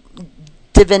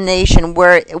divination,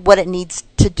 what it needs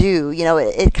to do.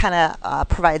 It kind of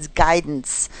provides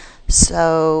guidance.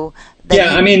 So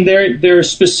they're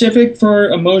specific for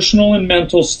emotional and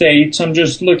mental states. I'm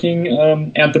just looking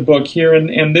at the book here,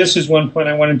 and this is one point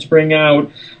I wanted to bring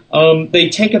out. They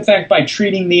take effect by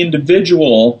treating the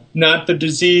individual, not the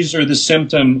disease or the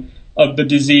symptom of the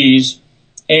disease.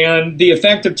 And the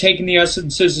effect of taking the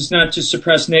essences is not to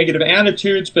suppress negative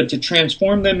attitudes, but to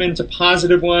transform them into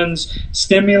positive ones,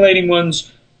 stimulating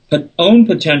one's own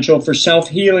potential for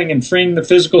self-healing and freeing the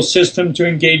physical system to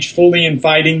engage fully in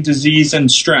fighting disease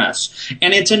and stress.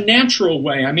 And it's a natural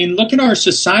way. I mean, look at our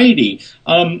society.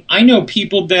 I know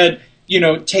people that,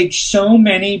 take so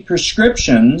many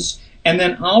prescriptions, and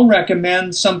then I'll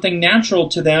recommend something natural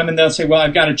to them, and they'll say, well,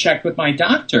 I've got to check with my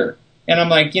doctor. And I'm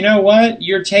like, you know what?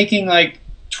 You're taking like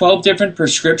 12 different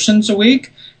prescriptions a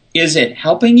week. Is it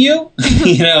helping you?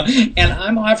 And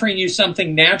I'm offering you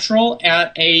something natural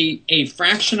at a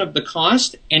fraction of the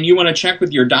cost, and you want to check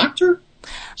with your doctor?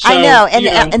 So, I know,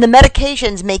 and the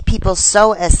medications make people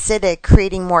so acidic,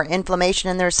 creating more inflammation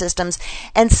in their systems.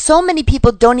 And so many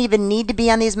people don't even need to be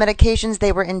on these medications.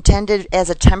 They were intended as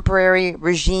a temporary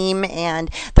regime, and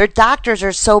their doctors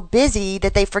are so busy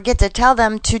that they forget to tell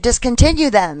them to discontinue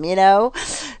them,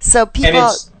 So people...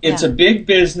 And it's a big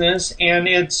business, and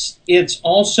it's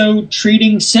also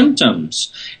treating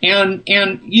symptoms. And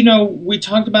we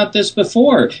talked about this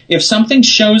before. If something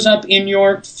shows up in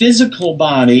your physical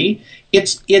body,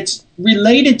 it's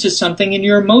related to something in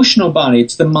your emotional body.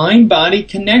 It's the mind-body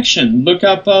connection. Look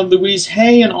up Louise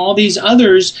Hay and all these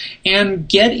others and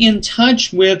get in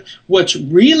touch with what's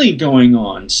really going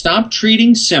on. Stop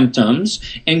treating symptoms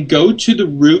and go to the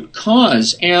root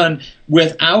cause. And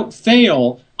without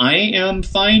fail, I am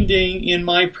finding in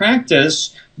my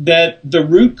practice that the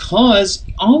root cause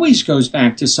always goes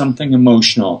back to something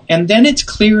emotional, and then it's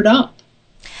cleared up.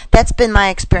 That's been my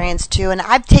experience too, and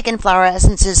I've taken flower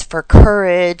essences for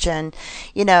courage and,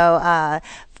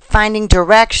 finding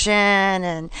direction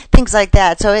and things like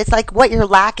that. So it's like what you're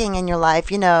lacking in your life,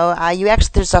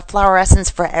 there's a flower essence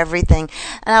for everything.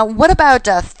 What about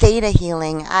theta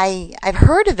healing? I've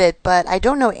heard of it, but I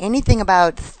don't know anything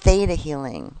about theta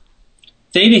healing.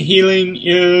 Theta healing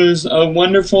is a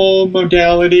wonderful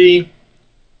modality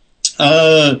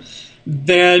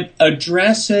that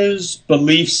addresses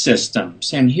belief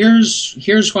systems. And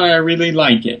here's why I really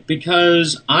like it,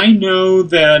 because I know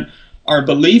that our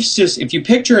belief system, if you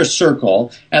picture a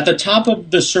circle, at the top of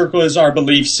the circle is our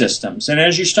belief systems. And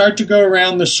as you start to go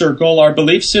around the circle, our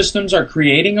belief systems are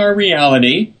creating our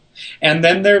reality, and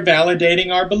then they're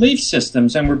validating our belief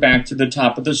systems. And we're back to the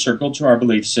top of the circle to our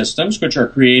belief systems, which are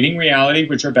creating reality,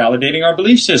 which are validating our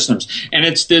belief systems. And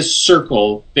it's this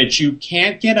circle that you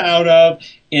can't get out of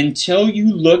until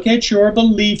you look at your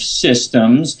belief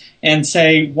systems and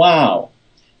say, wow,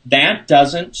 that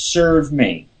doesn't serve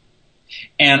me,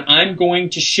 and I'm going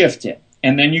to shift it.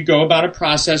 And then you go about a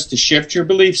process to shift your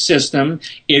belief system.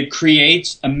 It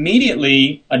creates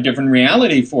immediately a different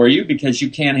reality for you, because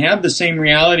you can't have the same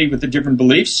reality with a different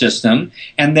belief system,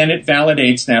 and then it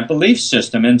validates that belief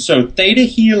system. And so theta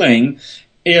healing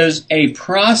is a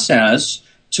process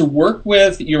to work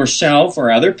with yourself or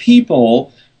other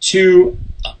people to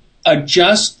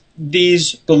adjust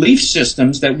these belief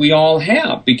systems that we all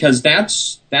have, because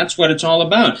that's what it's all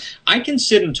about. I can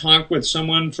sit and talk with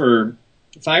someone for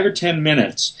 5 or 10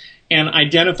 minutes and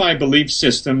identify belief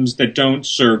systems that don't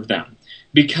serve them.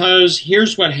 Because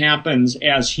here's what happens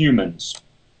as humans.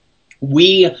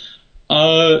 We,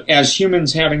 as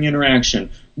humans having interaction,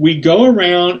 we go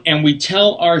around and we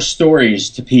tell our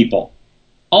stories to people.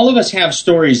 All of us have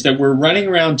stories that we're running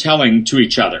around telling to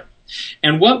each other.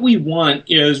 And what we want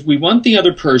is we want the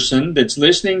other person that's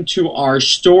listening to our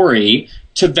story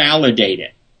to validate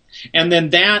it. And then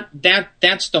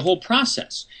that's the whole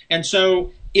process. And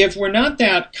so if we're not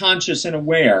that conscious and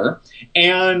aware,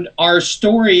 and our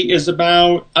story is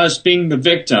about us being the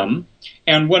victim,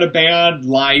 and what a bad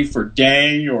life or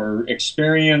day or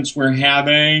experience we're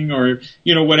having, or,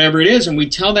 whatever it is, and we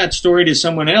tell that story to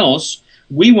someone else,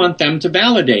 we want them to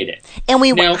validate it. And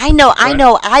I know.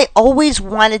 I always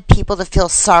wanted people to feel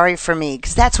sorry for me,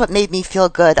 because that's what made me feel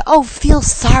good. Oh, feel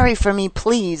sorry for me,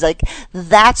 please. Like,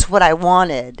 that's what I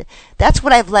wanted. That's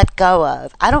what I've let go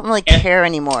of. I don't really care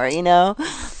anymore,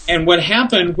 And what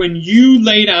happened when you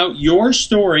laid out your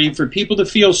story for people to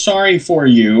feel sorry for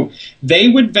you, they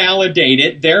would validate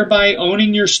it, thereby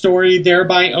owning your story,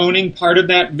 thereby owning part of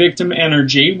that victim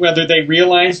energy, whether they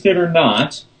realized it or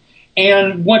not.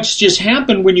 And what's just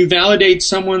happened when you validate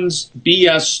someone's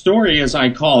BS story, as I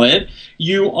call it,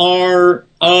 you are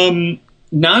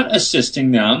not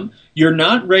assisting them. You're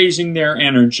not raising their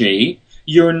energy.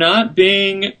 You're not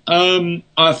being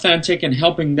authentic and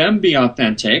helping them be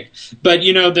authentic. But,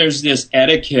 there's this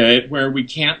etiquette where we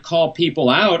can't call people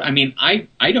out. I mean,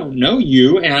 I don't know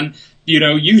you, and,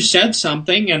 you said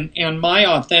something, and my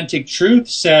authentic truth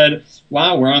said,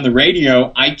 wow, we're on the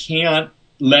radio. I can't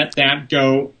let that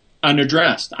go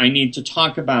unaddressed. I need to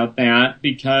talk about that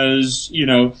because, you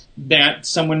know, that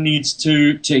someone needs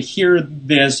to hear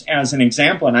this as an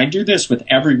example. And I do this with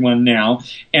everyone now.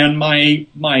 And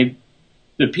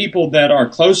the people that are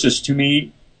closest to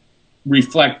me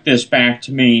reflect this back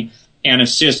to me and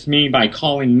assist me by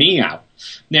calling me out.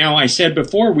 Now, I said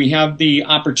before, we have the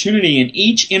opportunity in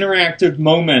each interactive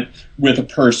moment with a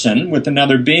person, with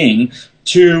another being,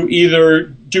 to either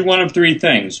do one of three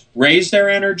things: raise their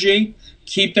energy,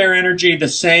 keep their energy the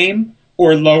same,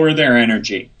 or lower their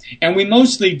energy. And we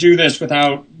mostly do this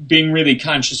without being really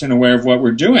conscious and aware of what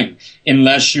we're doing,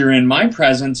 unless you're in my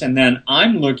presence, and then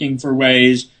I'm looking for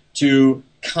ways to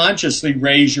consciously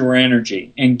raise your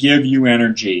energy and give you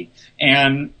energy.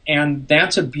 And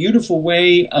that's a beautiful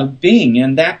way of being,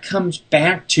 and that comes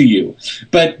back to you.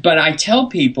 But I tell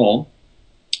people,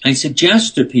 I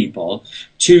suggest to people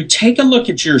to take a look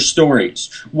at your stories.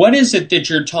 What is it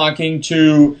that you're talking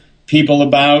to people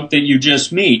about that you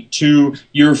just meet, to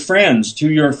your friends, to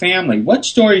your family? What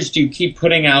stories do you keep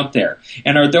putting out there?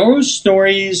 And are those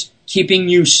stories keeping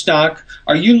you stuck?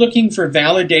 Are you looking for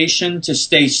validation to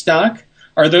stay stuck?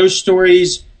 Are those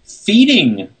stories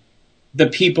feeding the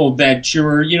people that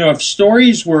if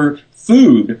stories were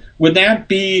food, would that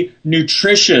be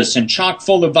nutritious and chock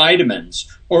full of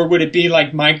vitamins? Or would it be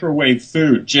like microwave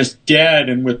food, just dead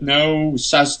and with no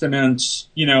sustenance,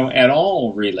 at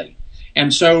all, really?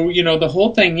 And so, the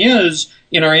whole thing is,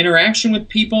 in our interaction with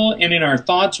people and in our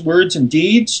thoughts, words, and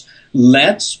deeds,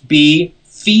 let's be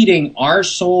feeding our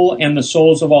soul and the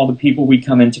souls of all the people we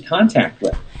come into contact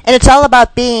with. And it's all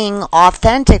about being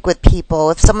authentic with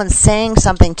people. If someone's saying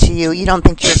something to you, you don't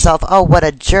think to yourself, oh, what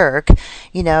a jerk.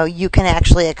 You can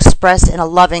actually express in a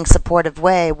loving, supportive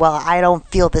way, well, I don't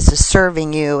feel this is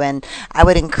serving you, and I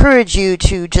would encourage you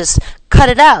to just cut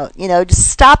it out, just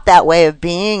stop that way of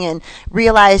being and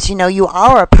realize, you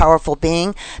are a powerful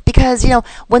being. Because,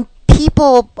 when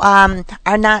people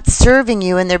are not serving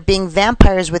you and they're being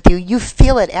vampires with you, you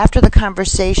feel it after the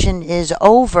conversation is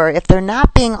over. If they're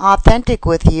not being authentic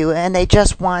with you and they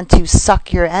just want to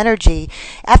suck your energy,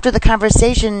 after the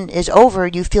conversation is over,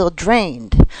 you feel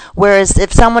drained. Whereas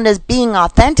if someone is being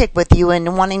authentic with you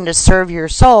and wanting to serve your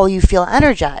soul, you feel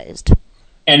energized.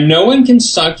 And no one can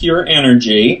suck your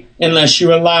energy unless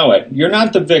you allow it. You're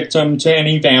not the victim to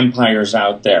any vampires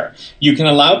out there. You can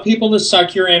allow people to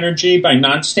suck your energy by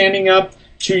not standing up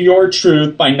to your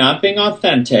truth, by not being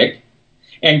authentic,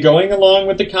 and going along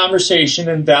with the conversation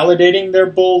and validating their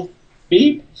bull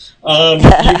beep.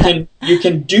 You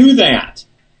can do that.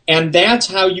 And that's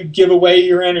how you give away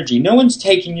your energy. No one's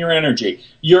taking your energy.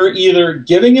 You're either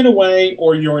giving it away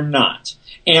or you're not.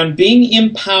 And being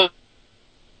empowered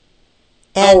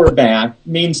back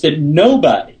means that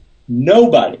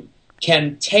nobody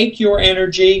can take your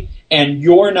energy and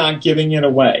you're not giving it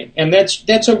away. And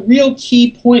that's a real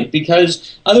key point,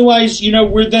 because otherwise,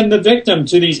 we're then the victim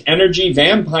to these energy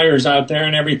vampires out there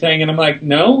and everything. And I'm like,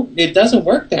 no, it doesn't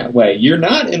work that way. You're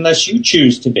not unless you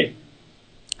choose to be.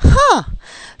 Huh.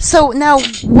 So now,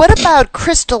 what about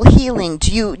crystal healing?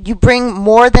 Do you bring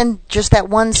more than just that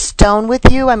one stone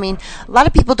with you? I mean, a lot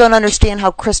of people don't understand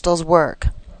how crystals work.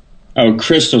 Oh,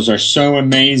 crystals are so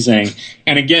amazing.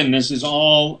 And again, this is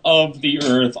all of the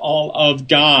earth, all of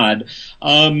God.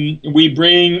 We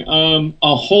bring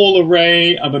a whole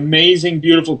array of amazing,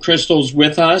 beautiful crystals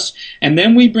with us. And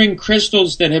then we bring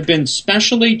crystals that have been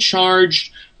specially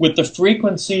charged with the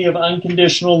frequency of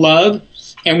unconditional love,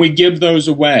 and we give those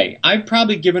away. I've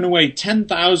probably given away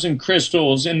 10,000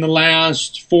 crystals in the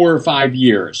last 4 or 5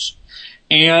 years.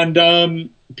 And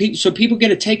so people get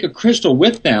to take a crystal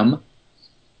with them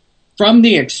from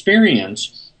the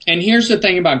experience. And here's the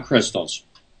thing about crystals,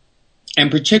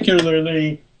 and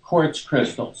particularly quartz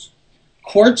crystals.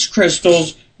 Quartz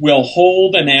crystals will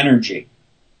hold an energy.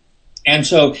 And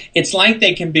so it's like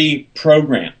they can be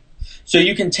programmed. So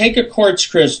you can take a quartz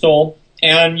crystal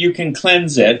and you can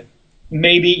cleanse it,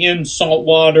 maybe in salt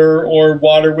water or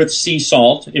water with sea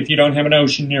salt if you don't have an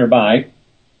ocean nearby.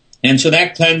 And so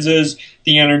that cleanses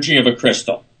the energy of a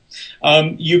crystal.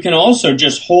 You can also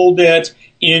just hold it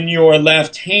in your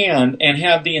left hand and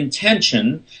have the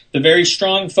intention, the very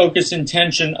strong focus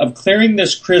intention of clearing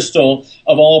this crystal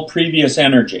of all previous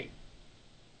energy.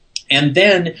 And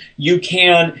then you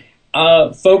can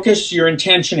focus your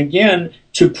intention again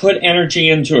to put energy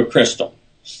into a crystal.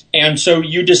 And so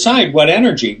you decide what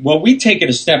energy. Well, we take it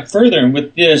a step further, and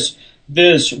with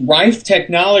this Rife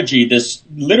technology,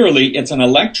 it's an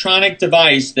electronic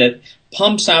device that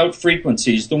pumps out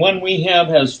frequencies. The one we have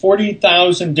has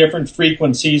 40,000 different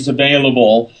frequencies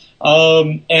available.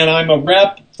 And I'm a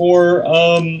rep for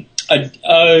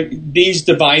these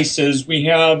devices. We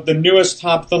have the newest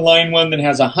top-of-the-line one that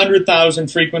has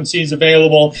 100,000 frequencies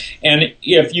available. And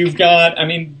if you've got,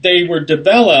 they were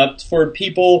developed for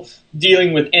people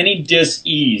dealing with any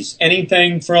dis-ease,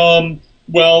 anything from,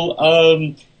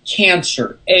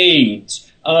 cancer,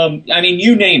 AIDS,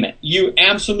 you name it. You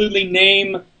absolutely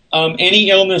name any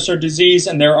illness or disease,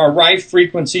 and there are rife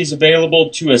frequencies available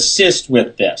to assist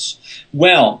with this.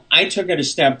 Well, I took it a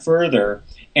step further,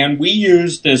 and we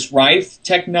used this rife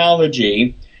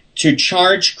technology to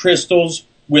charge crystals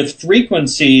with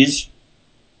frequencies,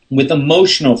 with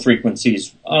emotional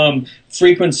frequencies,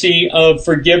 frequency of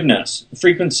forgiveness,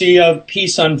 frequency of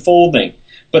peace unfolding.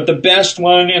 But the best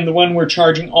one, and the one we're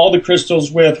charging all the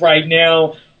crystals with right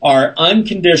now, are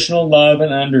unconditional love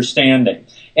and understanding.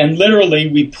 And literally,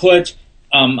 we put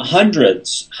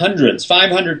hundreds,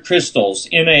 500 crystals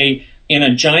in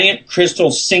a giant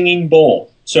crystal singing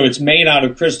bowl. So it's made out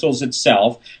of crystals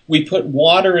itself. We put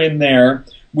water in there.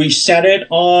 We set it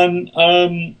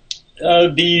on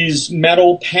these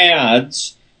metal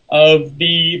pads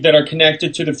that are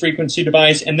connected to the frequency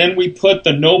device, and then we put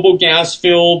the noble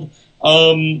gas-filled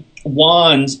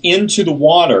wands into the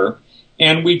water,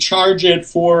 and we charge it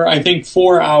for, I think,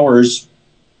 4 hours,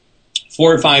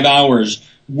 4 or 5 hours,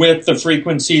 with the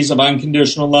frequencies of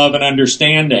unconditional love and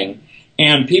understanding.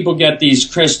 And people get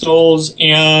these crystals,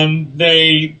 and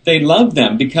they love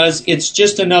them because it's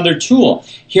just another tool.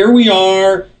 Here we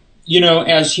are,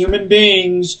 as human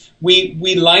beings,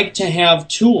 we like to have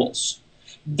tools.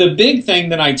 The big thing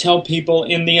that I tell people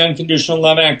in the unconditional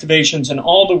love activations and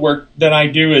all the work that I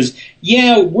do is,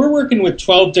 we're working with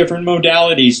 12 different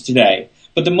modalities today.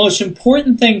 But the most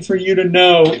important thing for you to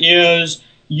know is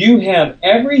you have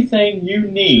everything you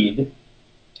need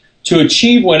to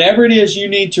achieve whatever it is you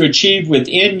need to achieve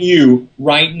within you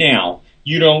right now.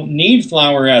 You don't need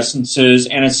flower essences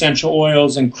and essential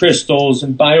oils and crystals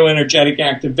and bioenergetic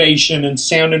activation and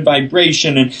sound and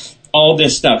vibration and all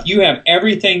this stuff. You have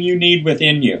everything you need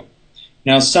within you.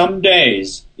 Now, some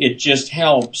days it just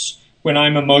helps when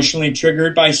I'm emotionally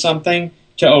triggered by something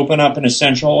to open up an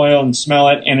essential oil and smell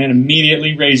it, and it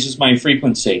immediately raises my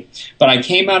frequency. But I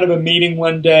came out of a meeting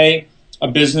one day, a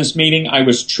business meeting. I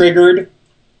was triggered.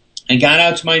 I got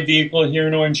out to my vehicle here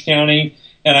in Orange County,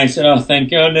 and I said, oh, thank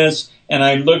goodness. And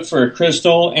I looked for a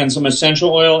crystal and some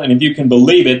essential oil, and if you can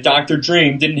believe it, Dr.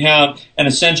 Dream didn't have an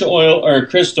essential oil or a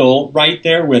crystal right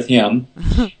there with him.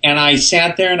 And I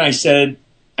sat there and I said,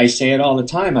 I say it all the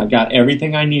time, I've got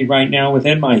everything I need right now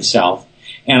within myself.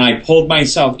 And I pulled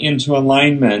myself into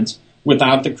alignment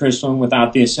without the crystal and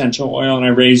without the essential oil, and I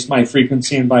raised my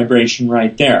frequency and vibration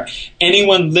right there.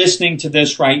 Anyone listening to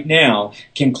this right now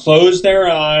can close their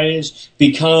eyes,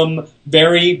 become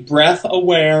very breath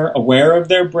aware of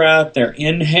their breath, their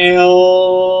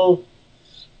inhale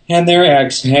and their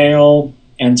exhale,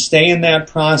 and stay in that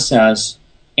process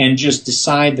and just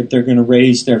decide that they're going to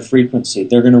raise their frequency.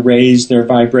 They're going to raise their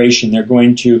vibration. They're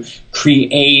going to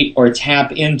create or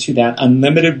tap into that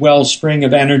unlimited wellspring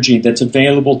of energy that's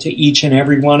available to each and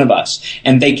every one of us.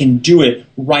 And they can do it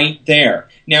right there.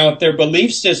 Now, if their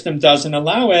belief system doesn't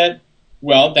allow it,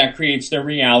 well, that creates their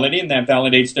reality and that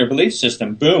validates their belief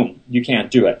system. Boom, you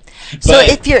can't do it. So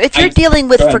if you're dealing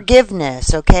with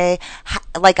forgiveness, okay,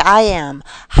 like I am,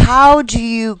 how do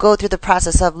you go through the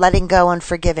process of letting go and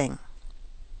forgiving?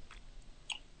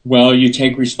 Well, you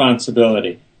take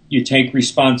responsibility. You take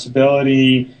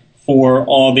responsibility for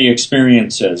all the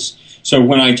experiences. So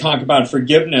when I talk about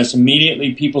forgiveness,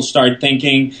 immediately people start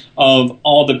thinking of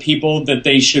all the people that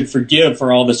they should forgive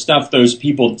for all the stuff those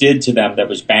people did to them that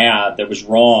was bad, that was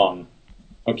wrong.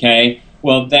 Okay?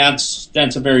 Well, that's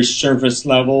a very surface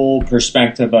level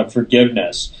perspective of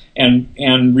forgiveness.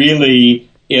 And really,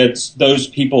 it's those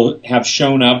people have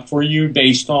shown up for you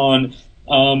based on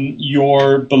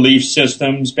your belief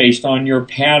systems, based on your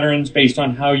patterns, based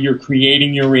on how you're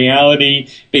creating your reality,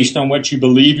 based on what you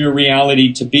believe your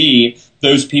reality to be.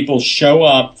 Those people show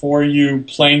up for you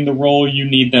playing the role you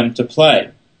need them to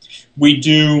play. We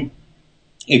do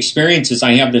experiences.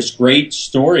 I have this great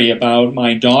story about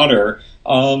my daughter.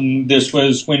 This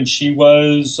was when she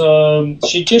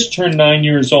just turned 9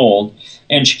 years old.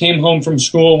 And she came home from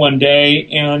school one day,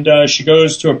 and she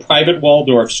goes to a private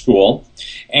Waldorf school,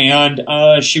 and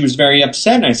she was very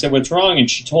upset. And I said, what's wrong? And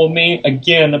she told me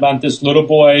again about this little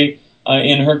boy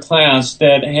in her class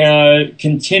that had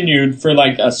continued for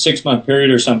like a 6-month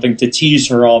period or something to tease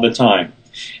her all the time,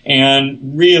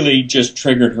 and really just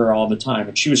triggered her all the time.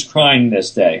 And she was crying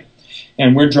this day.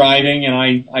 And we're driving,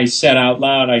 and I said out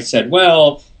loud, I said,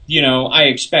 well, I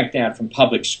expect that from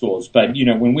public schools, but,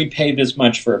 when we pay this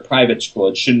much for a private school,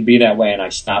 it shouldn't be that way. And I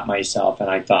stopped myself and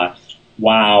I thought,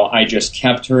 wow, I just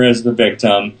kept her as the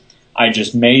victim. I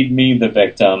just made me the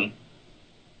victim.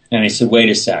 And I said, wait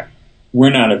a sec.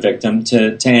 We're not a victim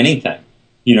to anything.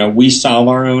 You know, we solve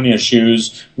our own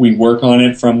issues. We work on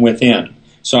it from within.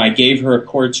 So I gave her a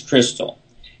quartz crystal.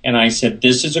 And I said,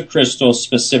 this is a crystal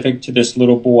specific to this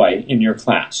little boy in your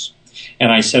class.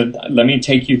 And I said, let me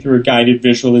take you through a guided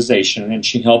visualization. And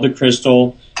she held the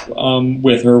crystal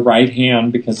with her right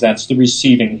hand, because that's the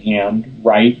receiving hand,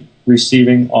 right,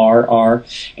 receiving, R.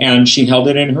 And she held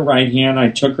it in her right hand. I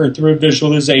took her through a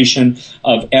visualization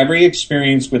of every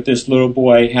experience with this little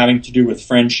boy having to do with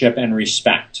friendship and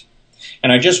respect.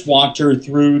 And I just walked her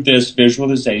through this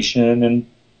visualization and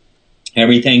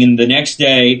everything. And the next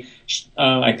day,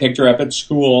 I picked her up at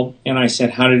school, and I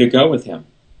said, how did it go with him?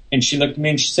 And she looked at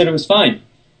me and she said it was fine.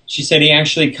 She said he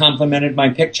actually complimented my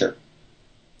picture.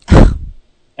 And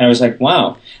I was like,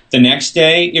 wow. The next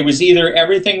day, it was either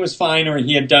everything was fine or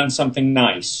he had done something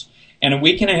nice. And a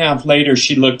week and a half later,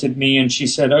 she looked at me and she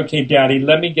said, okay, Daddy,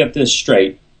 let me get this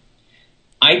straight.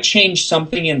 I changed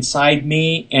something inside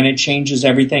me, and it changes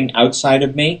everything outside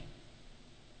of me.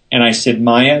 And I said,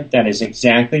 Maya, that is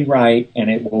exactly right, and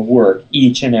it will work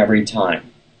each and every time.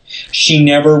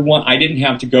 I didn't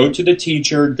have to go to the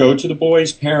teacher, go to the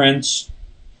boy's parents,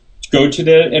 go to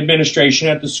the administration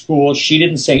at the school. She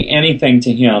didn't say anything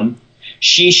to him.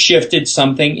 She shifted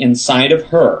something inside of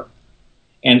her,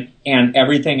 and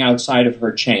everything outside of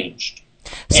her changed.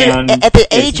 So and at the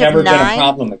age it's never of been 9, a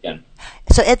problem again.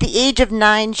 So at the age of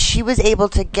 9, she was able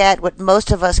to get what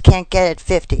most of us can't get at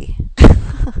 50.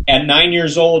 At 9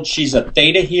 years old, she's a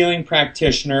Theta Healing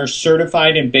practitioner,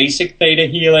 certified in basic Theta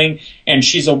Healing, and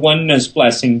she's a oneness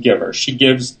blessing giver. She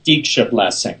gives Diksha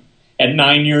blessing at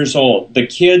 9 years old. The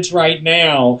kids right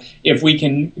now, if we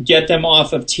can get them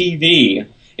off of TV,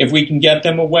 if we can get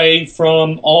them away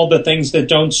from all the things that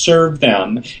don't serve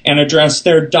them and address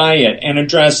their diet and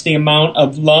address the amount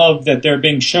of love that they're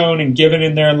being shown and given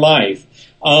in their life,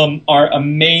 are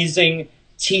amazing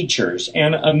teachers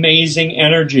and amazing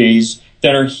energies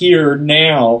that are here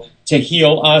now to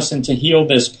heal us and to heal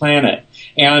this planet.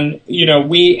 And, you know,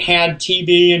 we had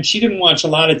TV, and she didn't watch a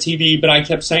lot of TV, but I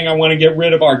kept saying I want to get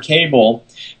rid of our cable.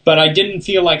 But I didn't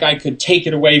feel like I could take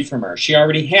it away from her. She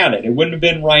already had it. It wouldn't have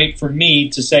been right for me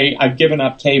to say I've given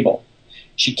up cable.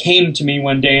 She came to me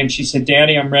one day and she said,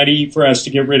 Daddy, I'm ready for us to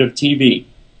get rid of TV.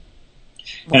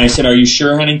 And I said, are you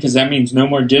sure, honey? Because that means no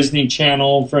more Disney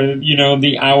Channel for, you know,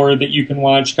 the hour that you can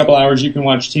watch, a couple hours you can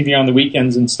watch TV on the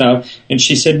weekends and stuff. And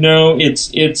she said, no,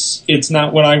 it's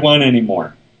not what I want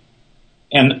anymore.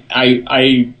 And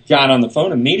I got on the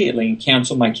phone immediately and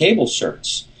canceled my cable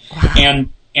service.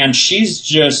 And she's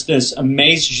just this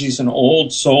amazing, she's an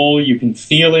old soul. You can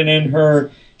feel it in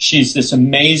her. She's this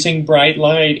amazing bright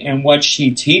light. And what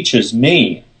she teaches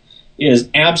me is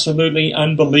absolutely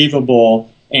unbelievable.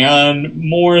 And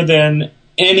more than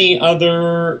any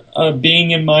other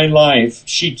being in my life,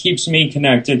 she keeps me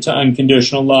connected to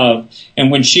unconditional love. And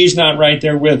when she's not right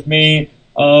there with me,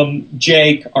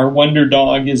 Jake, our wonder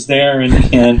dog, is there,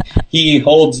 and he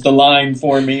holds the line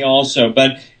for me also.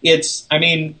 But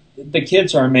the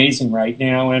kids are amazing right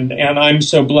now, and I'm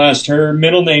so blessed. Her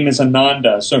middle name is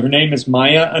Ananda, so her name is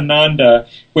Maya Ananda,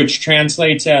 which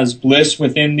translates as bliss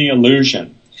within the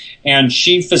illusion. And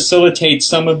she facilitates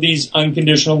some of these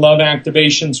unconditional love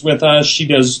activations with us. She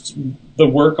does the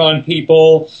work on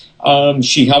people.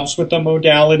 She helps with the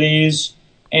modalities.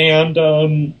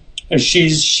 And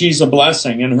she's a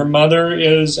blessing. And her mother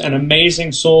is an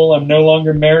amazing soul. I'm no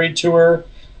longer married to her.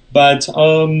 But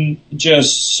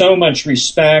just so much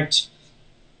respect.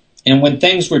 And when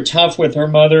things were tough with her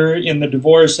mother in the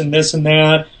divorce and this and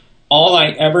that, all I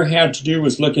ever had to do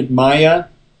was look at Maya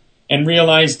and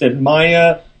realize that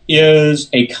Maya is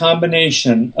a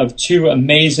combination of two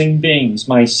amazing beings,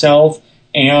 myself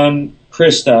and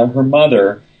Krista, her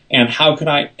mother, and how could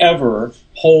I ever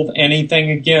hold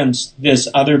anything against this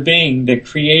other being that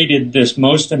created this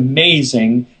most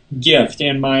amazing gift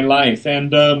in my life. And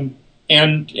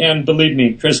believe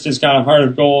me, Krista's got a heart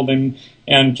of gold and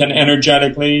can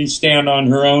energetically stand on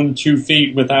her own 2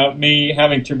 feet without me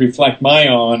having to reflect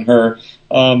Maya on her.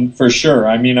 For sure.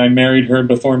 I mean, I married her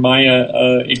before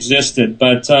Maya existed,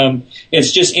 but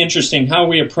it's just interesting how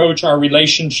we approach our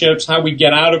relationships, how we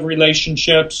get out of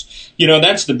relationships. You know,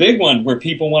 that's the big one where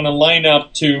people want to line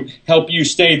up to help you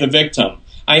stay the victim.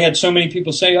 I had so many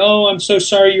people say, oh, I'm so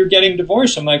sorry you're getting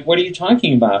divorced. I'm like, what are you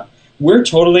talking about? We're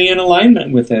totally in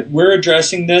alignment with it. We're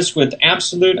addressing this with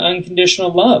absolute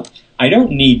unconditional love. I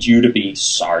don't need you to be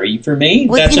sorry for me.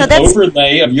 Well, that's an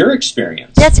overlay of your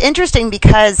experience. That's interesting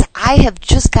because I have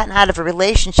just gotten out of a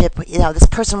relationship. This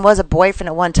person was a boyfriend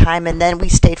at one time, and then we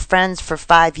stayed friends for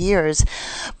 5 years.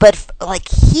 But like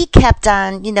he kept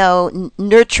on,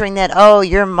 nurturing that. Oh,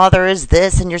 your mother is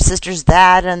this, and your sister's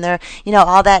that, and they're,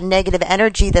 all that negative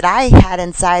energy that I had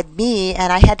inside me,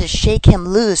 and I had to shake him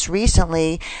loose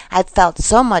recently. I felt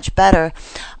so much better.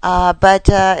 But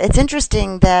it's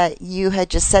interesting that you had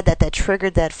just said that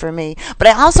triggered that for me. But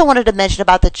I also wanted to mention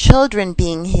about the children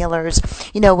being healers.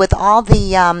 With all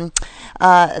the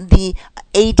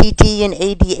ADD and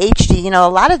ADHD, a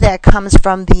lot of that comes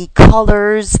from the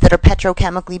colors that are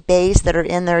petrochemically based that are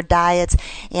in their diets,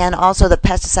 and also the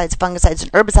pesticides, fungicides,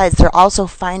 and herbicides they're also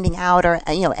finding out are,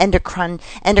 endocrine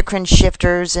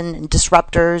shifters and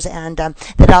disruptors, and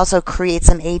that also creates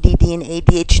some ADD and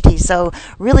ADHD. So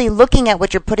really looking at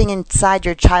what you're putting inside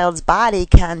your child's body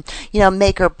can,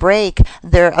 make or break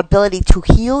their ability to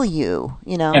heal you,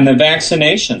 And the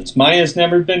vaccinations. Maya's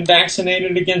never been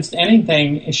vaccinated against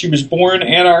anything. She was born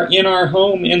in our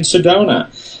home in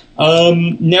Sedona.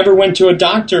 Never went to a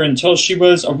doctor until she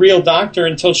was a real doctor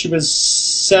until she was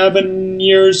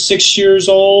 6 years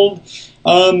old.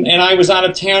 And I was out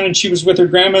of town, and she was with her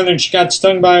grandmother, and she got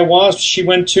stung by a wasp. She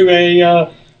went to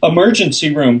a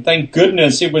emergency room. Thank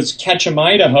goodness it was Ketchum,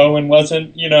 Idaho, and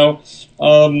wasn't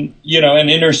an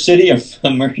inner city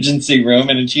emergency room.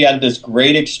 And she had this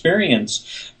great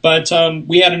experience. But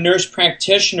we had a nurse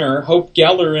practitioner, Hope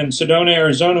Geller, in Sedona,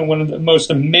 Arizona, one of the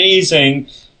most amazing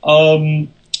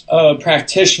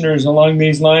practitioners along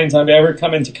these lines I've ever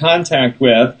come into contact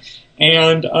with.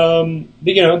 And,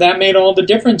 that made all the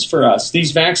difference for us.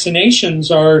 These vaccinations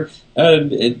are,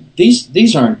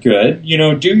 these aren't good.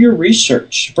 Do your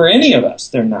research. For any of us,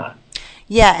 they're not.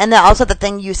 Yeah, and then also the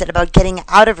thing you said about getting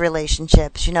out of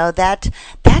relationships,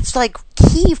 that's like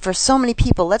key for so many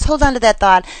people. Let's hold on to that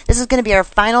thought. This is going to be our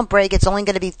final break. It's only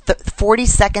going to be 40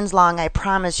 seconds long, I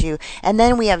promise you. And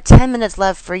then we have 10 minutes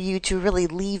left for you to really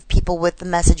leave people with the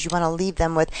message you want to leave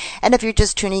them with. And if you're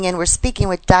just tuning in, we're speaking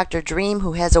with Dr. Dream,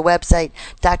 who has a website,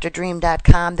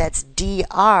 drdream.com. That's Dream,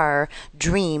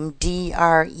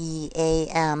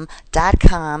 DREAM.com.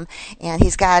 And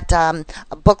he's got a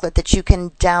booklet that you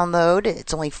can download.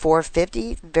 It's only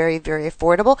 $4.50, very, very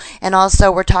affordable. And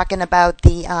also we're talking about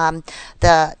the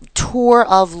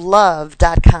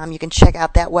touroflove.com. You can check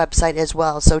out that website as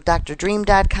well. So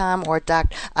drdream.com or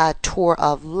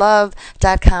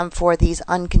touroflove.com for these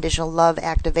unconditional love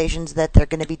activations that they're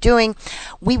going to be doing.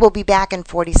 We will be back in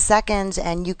 40 seconds,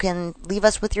 and you can leave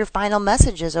us with your final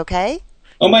messages, okay?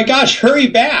 Oh my gosh, hurry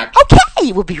back.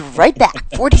 Okay, we'll be right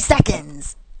back. 40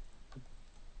 seconds.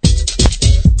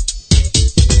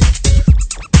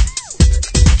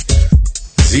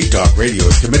 Z-Talk Radio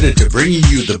is committed to bringing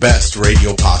you the best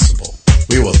radio possible.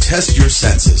 We will test your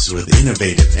senses with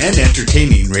innovative and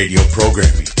entertaining radio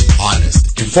programming.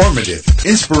 Honest, informative,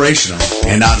 inspirational,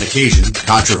 and on occasion,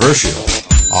 controversial.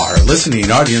 Our listening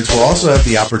audience will also have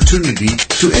the opportunity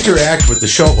to interact with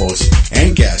the show hosts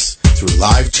and guests through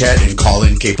live chat and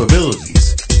call-in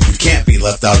capabilities. You can't be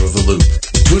left out of the loop.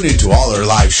 Tune into all our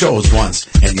live shows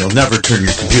once, and you'll never turn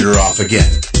your computer off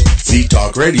again.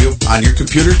 Z-Talk Radio on your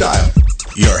computer dial.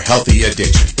 Your healthy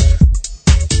addiction.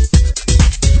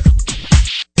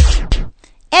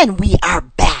 And we are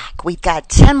back. We've got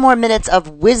 10 more minutes of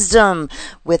wisdom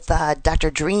with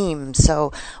Dr. Dream.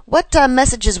 So what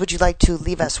messages would you like to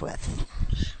leave us with?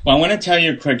 Well, I want to tell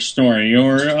you a quick story,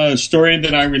 or a story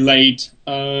that I relate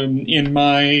in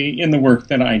the work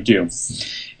that I do.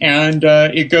 And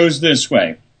it goes this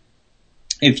way.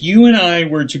 If you and I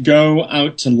were to go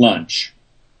out to lunch,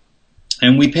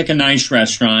 and we pick a nice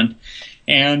restaurant,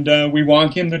 and we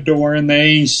walk in the door, and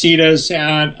they seat us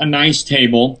at a nice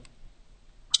table.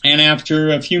 And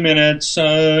after a few minutes,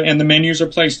 and the menus are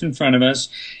placed in front of us,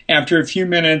 after a few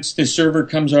minutes, the server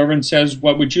comes over and says,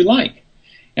 "What would you like?"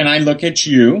 And I look at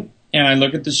you, and I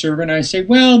look at the server, and I say,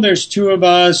 "Well, there's two of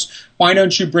us. Why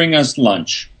don't you bring us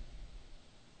lunch?"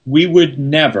 We would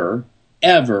never,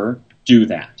 ever do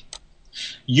that.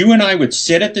 You and I would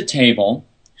sit at the table.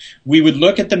 We would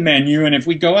look at the menu, and if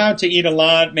we go out to eat a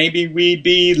lot, maybe we'd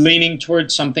be leaning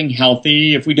towards something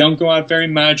healthy. If we don't go out very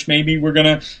much, maybe we're going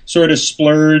to sort of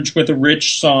splurge with a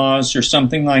rich sauce or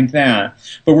something like that.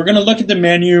 But we're going to look at the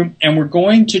menu, and we're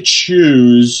going to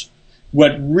choose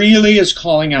what really is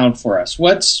calling out for us.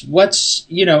 What's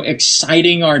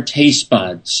exciting our taste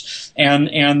buds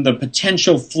and the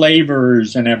potential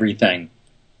flavors and everything.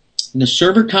 The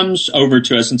server comes over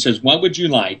to us and says, what would you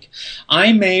like?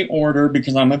 I may order,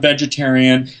 because I'm a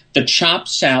vegetarian, the chopped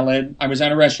salad. I was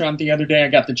at a restaurant the other day. I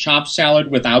got the chopped salad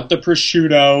without the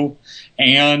prosciutto.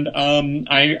 And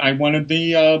I wanted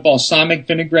the balsamic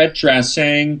vinaigrette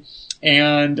dressing.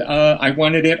 And I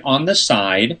wanted it on the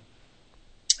side.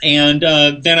 And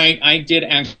then I did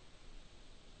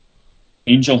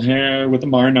angel hair with the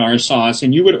marinara sauce.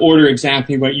 And you would order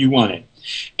exactly what you wanted.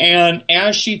 And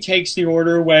as she takes the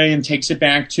order away and takes it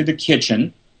back to the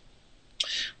kitchen,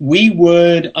 we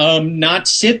would not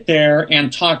sit there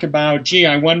and talk about, gee,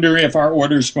 I wonder if our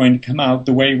order is going to come out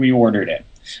the way we ordered it.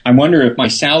 I wonder if my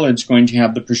salad's going to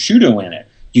have the prosciutto in it.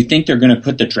 Do you think they're going to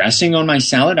put the dressing on my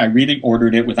salad? I really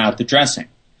ordered it without the dressing.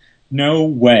 No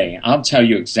way. I'll tell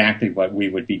you exactly what we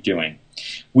would be doing.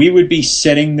 We would be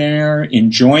sitting there,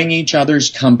 enjoying each other's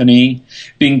company,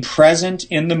 being present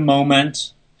in the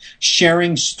moment,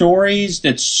 sharing stories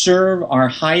that serve our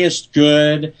highest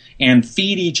good and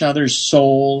feed each other's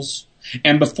souls.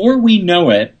 And before we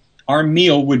know it, our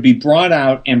meal would be brought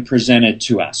out and presented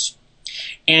to us.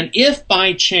 And if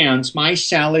by chance my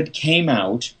salad came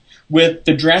out with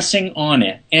the dressing on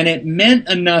it, and it meant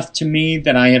enough to me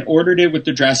that I had ordered it with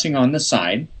the dressing on the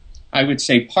side, I would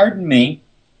say, pardon me,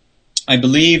 I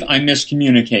believe I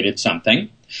miscommunicated something.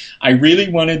 I really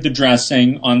wanted the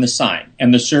dressing on the side.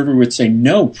 And the server would say,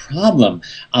 no problem.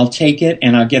 I'll take it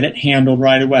and I'll get it handled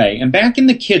right away. And back in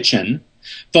the kitchen,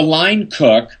 the line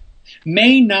cook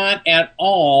may not at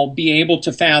all be able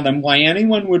to fathom why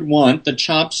anyone would want the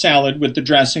chopped salad with the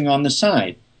dressing on the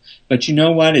side. But you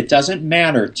know what? It doesn't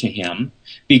matter to him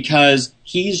because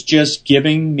he's just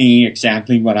giving me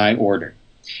exactly what I ordered.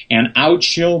 And out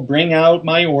she'll bring out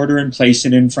my order and place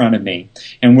it in front of me.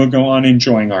 And we'll go on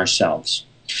enjoying ourselves.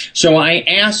 So I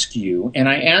ask you, and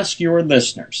I ask your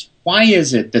listeners, why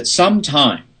is it that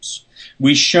sometimes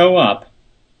we show up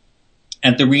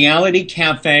at the reality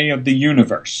cafe of the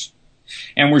universe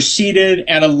and we're seated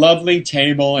at a lovely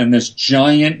table and this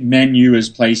giant menu is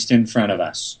placed in front of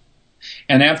us?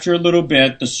 And after a little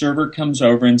bit, the server comes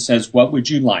over and says, what would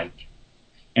you like?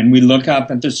 And we look up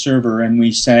at the server and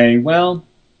we say, well,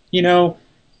 you know,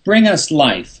 bring us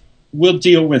life. We'll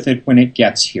deal with it when it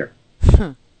gets here.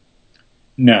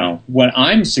 No, what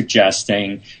I'm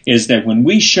suggesting is that when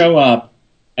we show up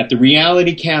at the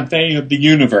reality cafe of the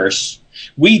universe,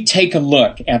 we take a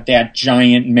look at that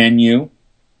giant menu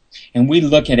and we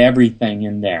look at everything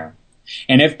in there.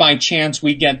 And if by chance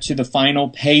we get to the final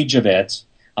page of it,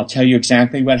 I'll tell you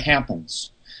exactly what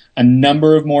happens. A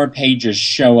number of more pages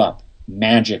show up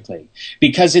magically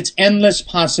because it's endless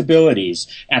possibilities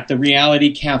at the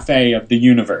reality cafe of the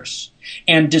universe.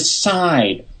 And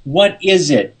decide, what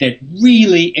is it that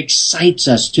really excites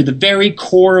us to the very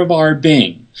core of our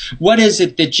being? What is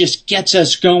it that just gets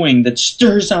us going, that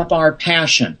stirs up our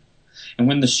passion? And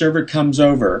when the server comes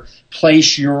over,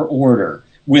 place your order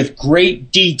with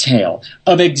great detail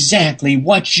of exactly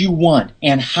what you want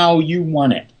and how you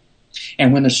want it.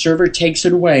 And when the server takes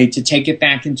it away to take it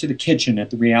back into the kitchen at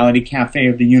the reality cafe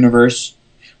of the universe,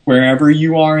 wherever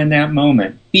you are in that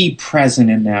moment, be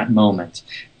present in that moment.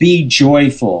 Be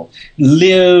joyful.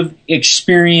 Live,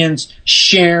 experience,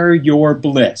 share your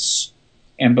bliss.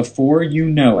 And before you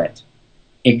know it,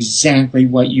 exactly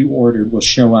what you ordered will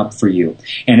show up for you.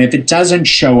 And if it doesn't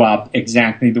show up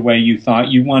exactly the way you thought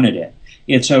you wanted it,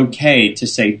 it's okay to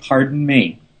say, pardon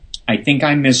me, I think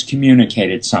I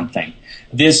miscommunicated something.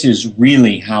 This is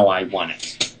really how I want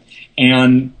it.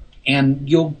 And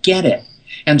you'll get it.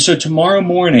 And so tomorrow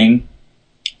morning,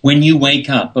 when you wake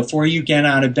up, before you get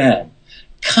out of bed,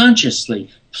 consciously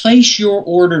place your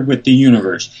order with the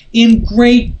universe in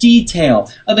great detail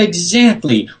of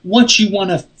exactly what you want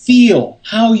to feel,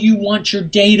 how you want your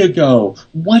day to go,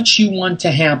 what you want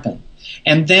to happen.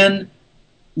 And then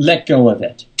let go of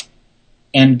it.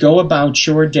 And go about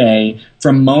your day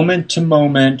from moment to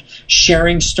moment,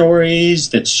 sharing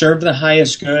stories that serve the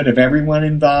highest good of everyone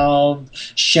involved,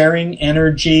 sharing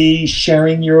energy,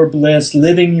 sharing your bliss,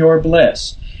 living your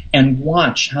bliss. And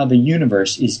watch how the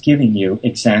universe is giving you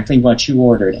exactly what you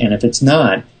ordered. And if it's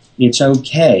not, it's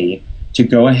okay to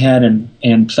go ahead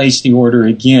and place the order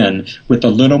again with a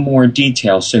little more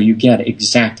detail so you get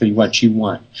exactly what you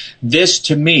want. This,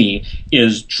 to me,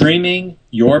 is dreaming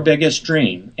your biggest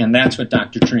dream, and that's what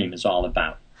Dr. Dream is all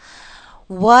about.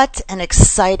 What an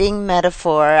exciting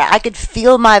metaphor. I could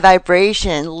feel my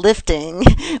vibration lifting,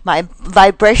 my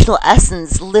vibrational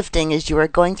essence lifting as you were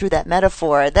going through that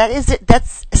metaphor.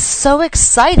 That's so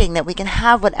exciting that we can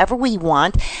have whatever we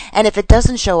want, and if it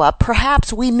doesn't show up,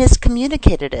 perhaps we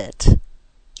miscommunicated it.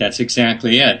 That's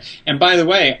exactly it. And by the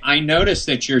way, I noticed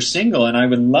that you're single, and I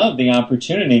would love the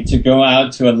opportunity to go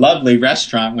out to a lovely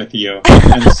restaurant with you.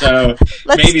 And so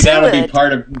maybe that'll be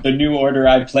part of the new order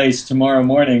I place tomorrow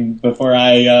morning before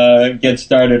I get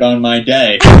started on my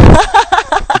day.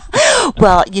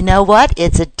 Well, you know what?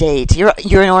 It's a date. You're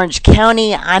in Orange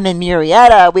County. I'm in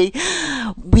Murrieta. We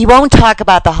won't talk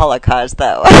about the Holocaust,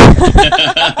 though.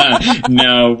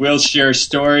 No, we'll share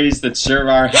stories that serve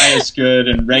our highest good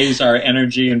and raise our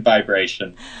energy and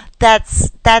vibration.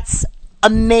 That's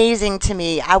amazing to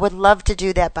me. I would love to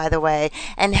do that, by the way.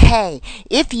 And hey,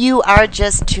 if you are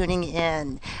just tuning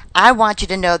in, I want you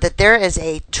to know that there is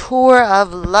a tour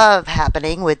of love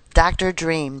happening with Dr.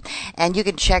 Dream. And you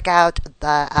can check out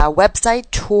the website,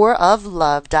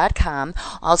 touroflove.com.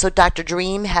 Also, Dr.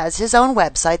 Dream has his own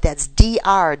website. That's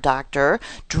Dr. Dr.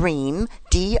 Dream,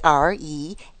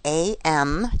 DREAM.com.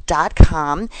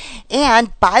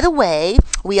 And by the way,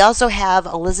 we also have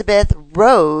Elizabeth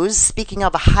Rose. Speaking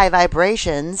of high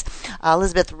vibrations,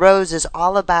 Elizabeth Rose is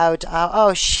all about,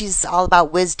 she's all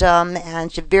about wisdom,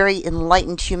 and she's a very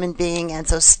enlightened human being. And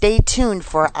so stay tuned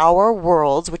for Our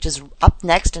Worlds, which is up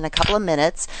next in a couple of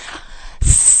minutes.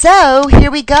 So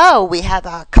here we go. We have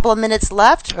a couple of minutes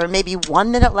left, or maybe 1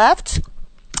 minute left.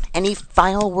 Any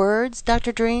final words,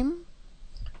 Dr. Dream?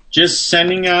 Just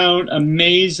sending out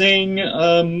amazing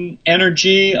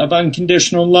energy of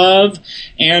unconditional love.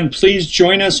 And please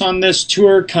join us on this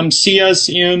tour. Come see us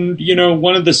in,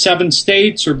 one of the 7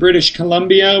 states or British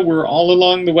Columbia. We're all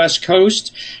along the West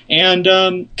Coast.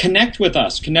 And connect with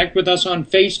us. Connect with us on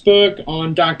Facebook,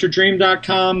 on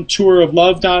drdream.com,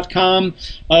 touroflove.com.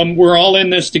 We're all in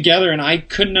this together, and I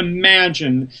couldn't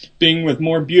imagine being with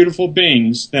more beautiful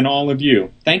beings than all of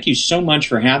you. Thank you so much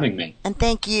for having me. And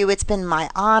thank you. It's been my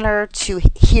honor to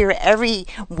hear every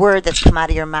word that's come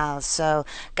out of your mouth. So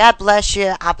God bless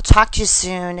you. I'll talk to you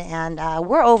soon, and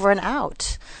we're over and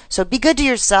out. So be good to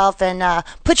yourself, and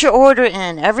put your order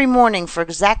in every morning for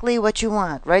exactly what you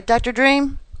want. Right, Dr.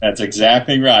 Dream? That's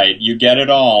exactly right. You get it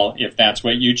all if that's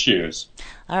what you choose.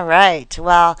 All right.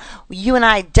 Well, you and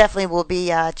I definitely will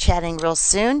be chatting real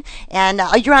soon. And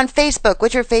you're on Facebook.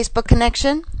 What's your Facebook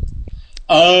connection?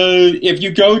 If you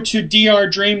go to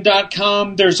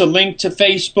drdream.com, there's a link to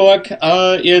Facebook.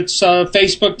 It's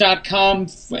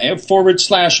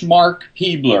facebook.com/Mark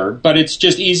Peebler, but it's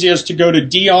just easiest to go to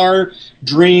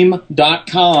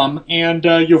drdream.com, and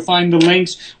you'll find the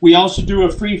links. We also do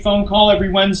a free phone call every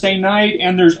Wednesday night,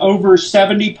 and there's over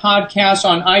 70 podcasts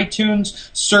on iTunes.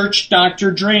 Search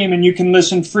Dr. Dream, and you can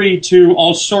listen free to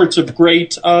all sorts of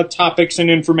great topics and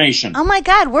information. Oh my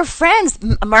God, we're friends,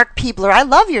 Mark Peebler. I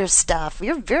love your stuff.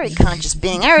 You're a very conscious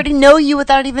being. I already know you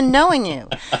without even knowing you.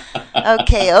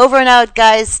 Okay, over and out,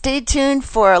 guys. Stay tuned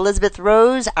for Elizabeth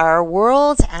Rose, Our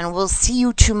Worlds, and we'll see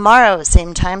you tomorrow,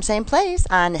 same time, same place,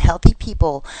 on Healthy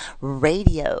People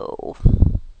Radio.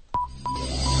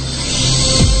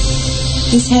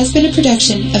 This has been a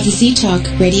production of the Z-Talk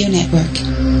Radio Network.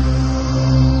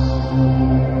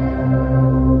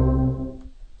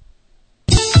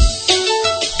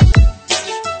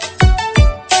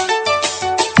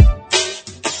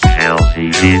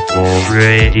 Healthy People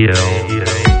Radio.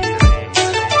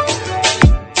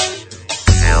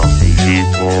 Healthy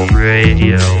People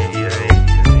Radio.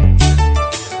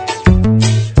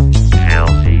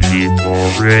 Healthy People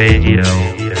Radio.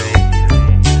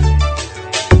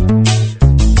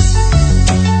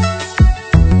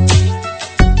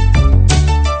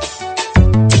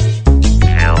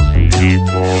 Healthy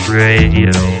People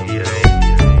Radio.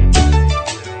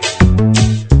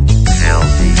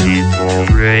 Healthy People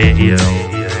Radio.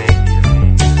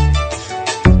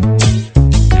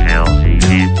 Healthy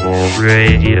People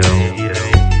Radio.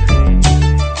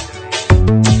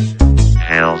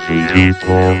 Healthy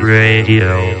People Radio.